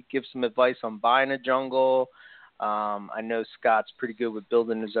 maybe give some advice on buying a jungle. I know Scott's pretty good with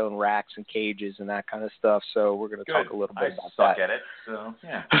building his own racks and cages and that kind of stuff, so we're going to talk a little bit about that. I suck at it, so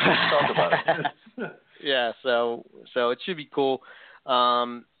yeah, let's talk about it. Yeah, so it should be cool.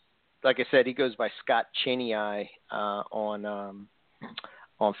 Like I said, he goes by Scott Cheney on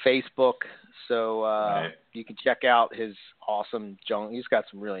Facebook. So Right. you can check out his awesome jungle. He's got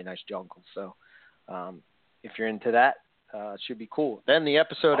some really nice jungles. So if you're into that, it should be cool. Then the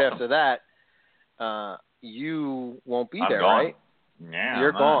episode after that, you won't be there, gone. right? Yeah,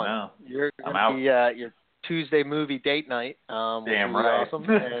 You're gone. No. You're I'm gonna be your Tuesday movie date night. Damn which will be right. Awesome.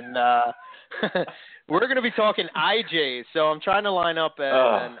 And we're going to be talking IJs. So I'm trying to line up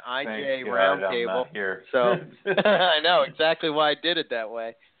an IJ roundtable. Here. So I know exactly why I did it that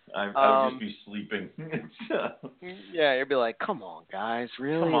way. I would just be sleeping. Yeah, you'd be like, "Come on, guys,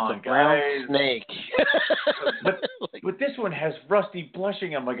 really? Come on, it's a brown guys." snake." But this one has rusty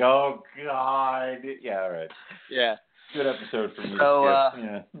blushing. I'm like, oh god. Yeah, all right. Yeah. Good episode for me. So,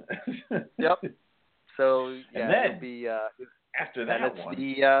 yeah. Yep. So yeah, And then, it'll be after and that it's one,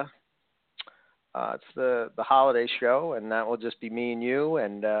 it's the holiday show, and that will just be me and you,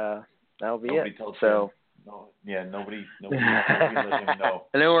 and that'll be nobody it. told So. No, yeah, nobody let him know.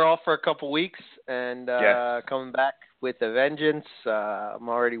 And then we're off for a couple weeks and Yes. coming back with a vengeance. I'm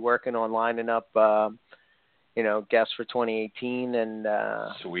already working on lining up, guests for 2018. And,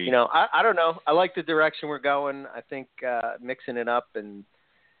 Sweet. I don't know. I like the direction we're going. I think mixing it up and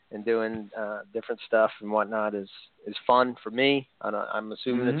doing different stuff and whatnot is fun for me. I'm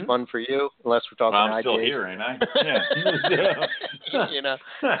assuming it's fun for you, unless we're talking I'm IJs. still here, ain't I? Yeah.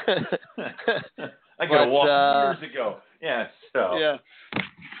 I could have walked years ago. Yeah, so. Yeah.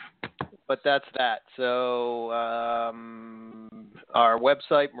 But that's that. So our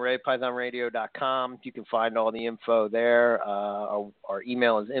website, MoreliaPythonRadio.com. You can find all the info there. Our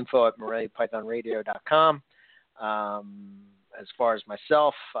email is info@MoreliaPythonRadio.com. As far as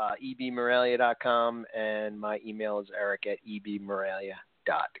myself, ebmorelia.com, and my email is eric@ebmorelia.com.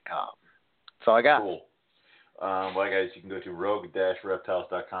 That's all I got. Cool. Well, guys, you can go to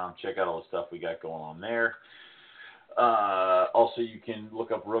rogue-reptiles.com. Check out all the stuff we got going on there. Also, you can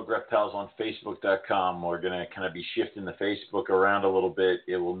look up Rogue Reptiles on Facebook.com. We're going to kind of be shifting the Facebook around a little bit.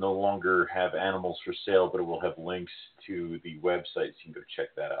 It will no longer have animals for sale, but it will have links to the website, so you can go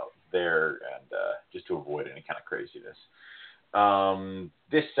check that out there, and just to avoid any kind of craziness.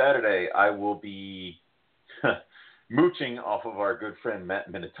 This Saturday, I will be mooching off of our good friend Matt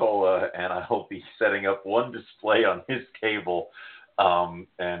Minatola, and I'll be setting up one display on his cable, and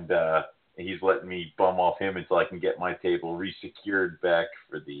he's letting me bum off him until I can get my table resecured back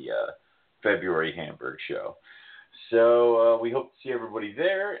for the February Hamburg show. So we hope to see everybody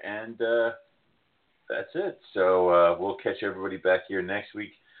there, and that's it. So we'll catch everybody back here next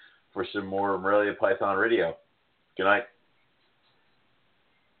week for some more Morelia Python Radio. Good night.